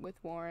with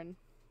Warren.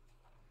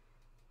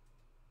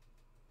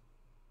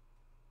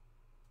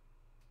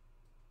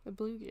 The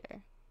Blue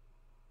Jay.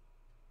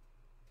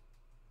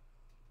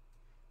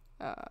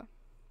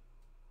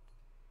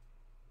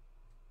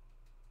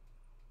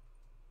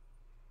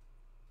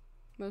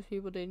 Most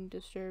people didn't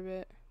disturb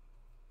it.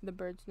 The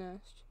bird's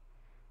nest.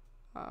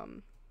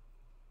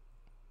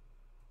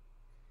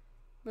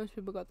 Most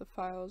people got the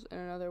files in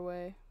another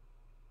way.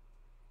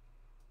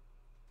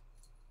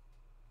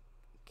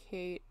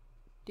 Kate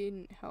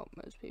didn't help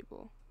most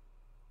people.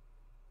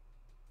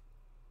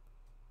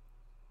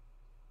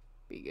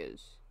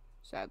 Because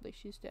sadly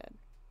she's dead.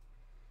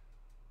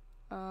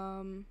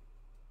 I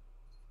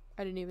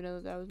didn't even know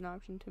that was an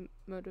option to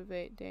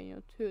motivate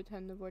Daniel to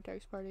attend the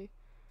Vortex party.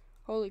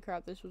 Holy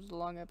crap, this was a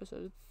long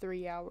episode,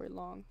 3 hour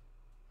long.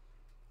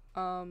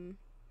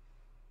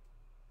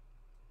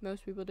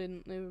 Most people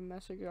didn't leave a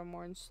message on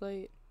Warren's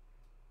slate.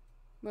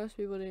 Most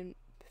people didn't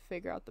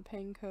figure out the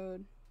ping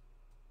code.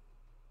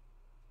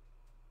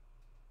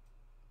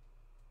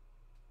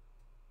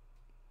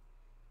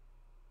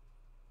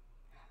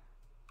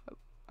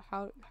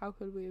 how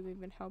could we have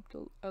even helped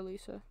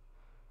Elisa?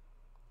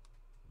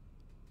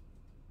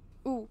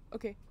 Ooh,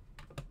 okay.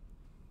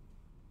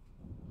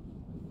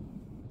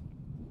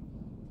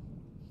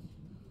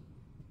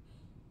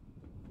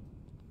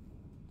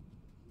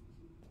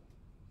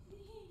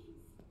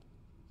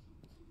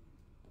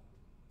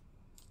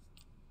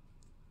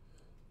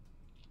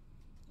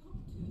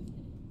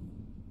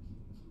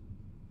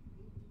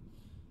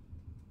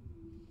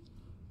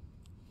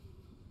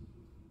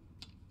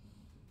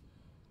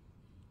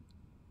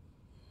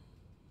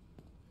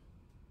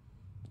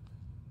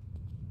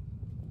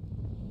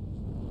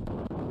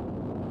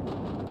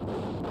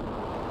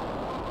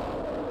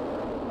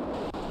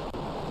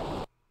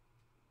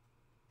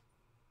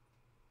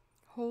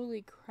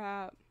 Holy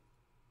crap.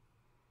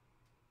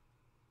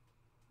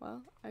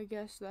 Well, I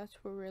guess that's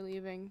where we're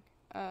leaving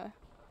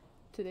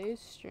today's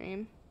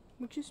stream,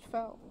 which just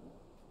fell.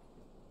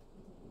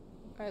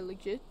 I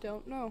legit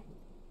don't know.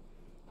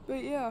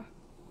 But yeah.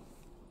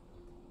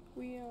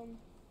 We Kat?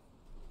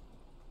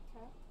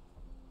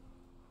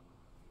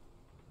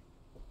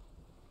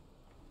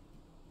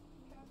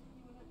 Kat, you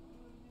wanna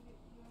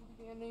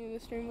do the ending of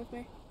the stream with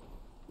me?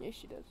 Yes,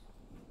 she does.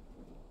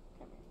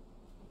 Come here.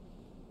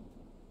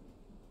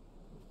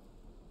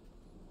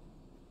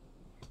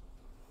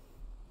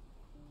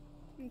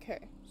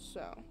 Okay,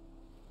 so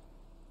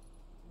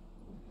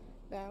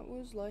that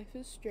was Life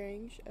is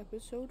Strange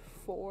episode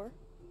 4.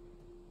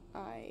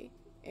 I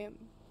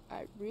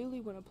really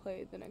want to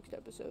play the next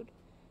episode,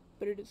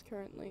 but it is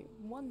currently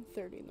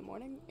 1:30 in the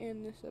morning,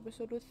 and this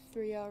episode was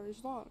 3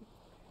 hours long.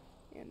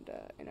 And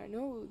I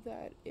know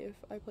that if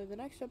I play the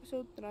next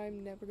episode, then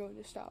I'm never going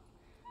to stop.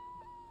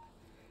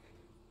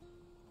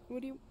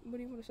 What do you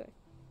want to say?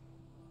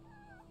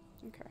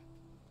 Okay.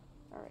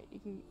 Alright,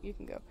 you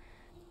can go.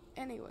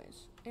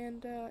 Anyways,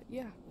 and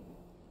yeah.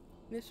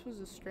 This was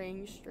a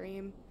strange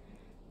stream.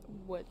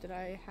 What did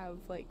I have,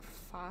 like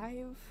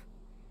 5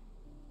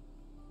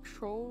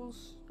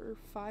 trolls or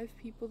 5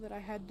 people that I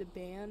had to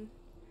ban?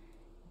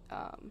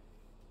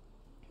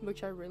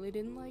 Which I really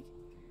didn't like.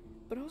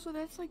 But also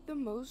that's like the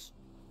most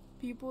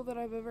people that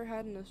I've ever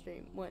had in a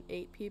stream. What,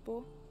 8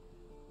 people?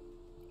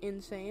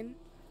 Insane.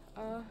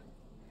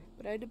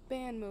 But I had to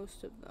ban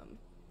most of them.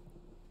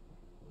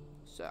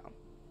 So,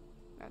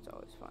 that's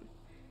always fun.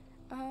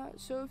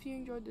 So if you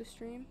enjoyed this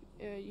stream,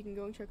 you can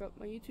go and check out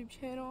my YouTube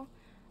channel.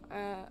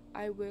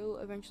 I will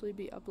eventually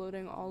be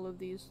uploading all of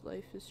these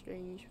Life is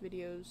Strange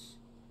videos.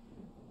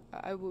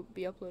 I will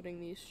be uploading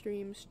these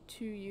streams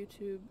to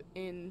YouTube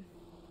in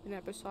an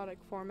episodic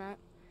format,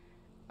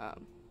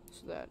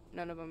 so that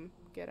none of them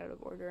get out of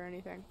order or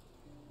anything.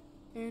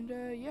 And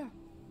yeah,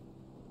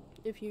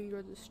 if you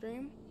enjoyed the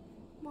stream,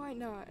 why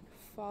not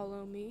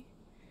follow me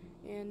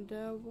and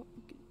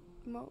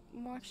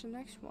watch the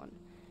next one.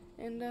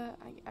 And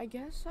I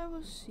guess I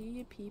will see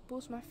you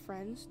peoples, my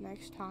friends,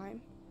 next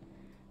time.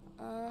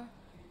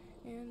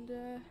 And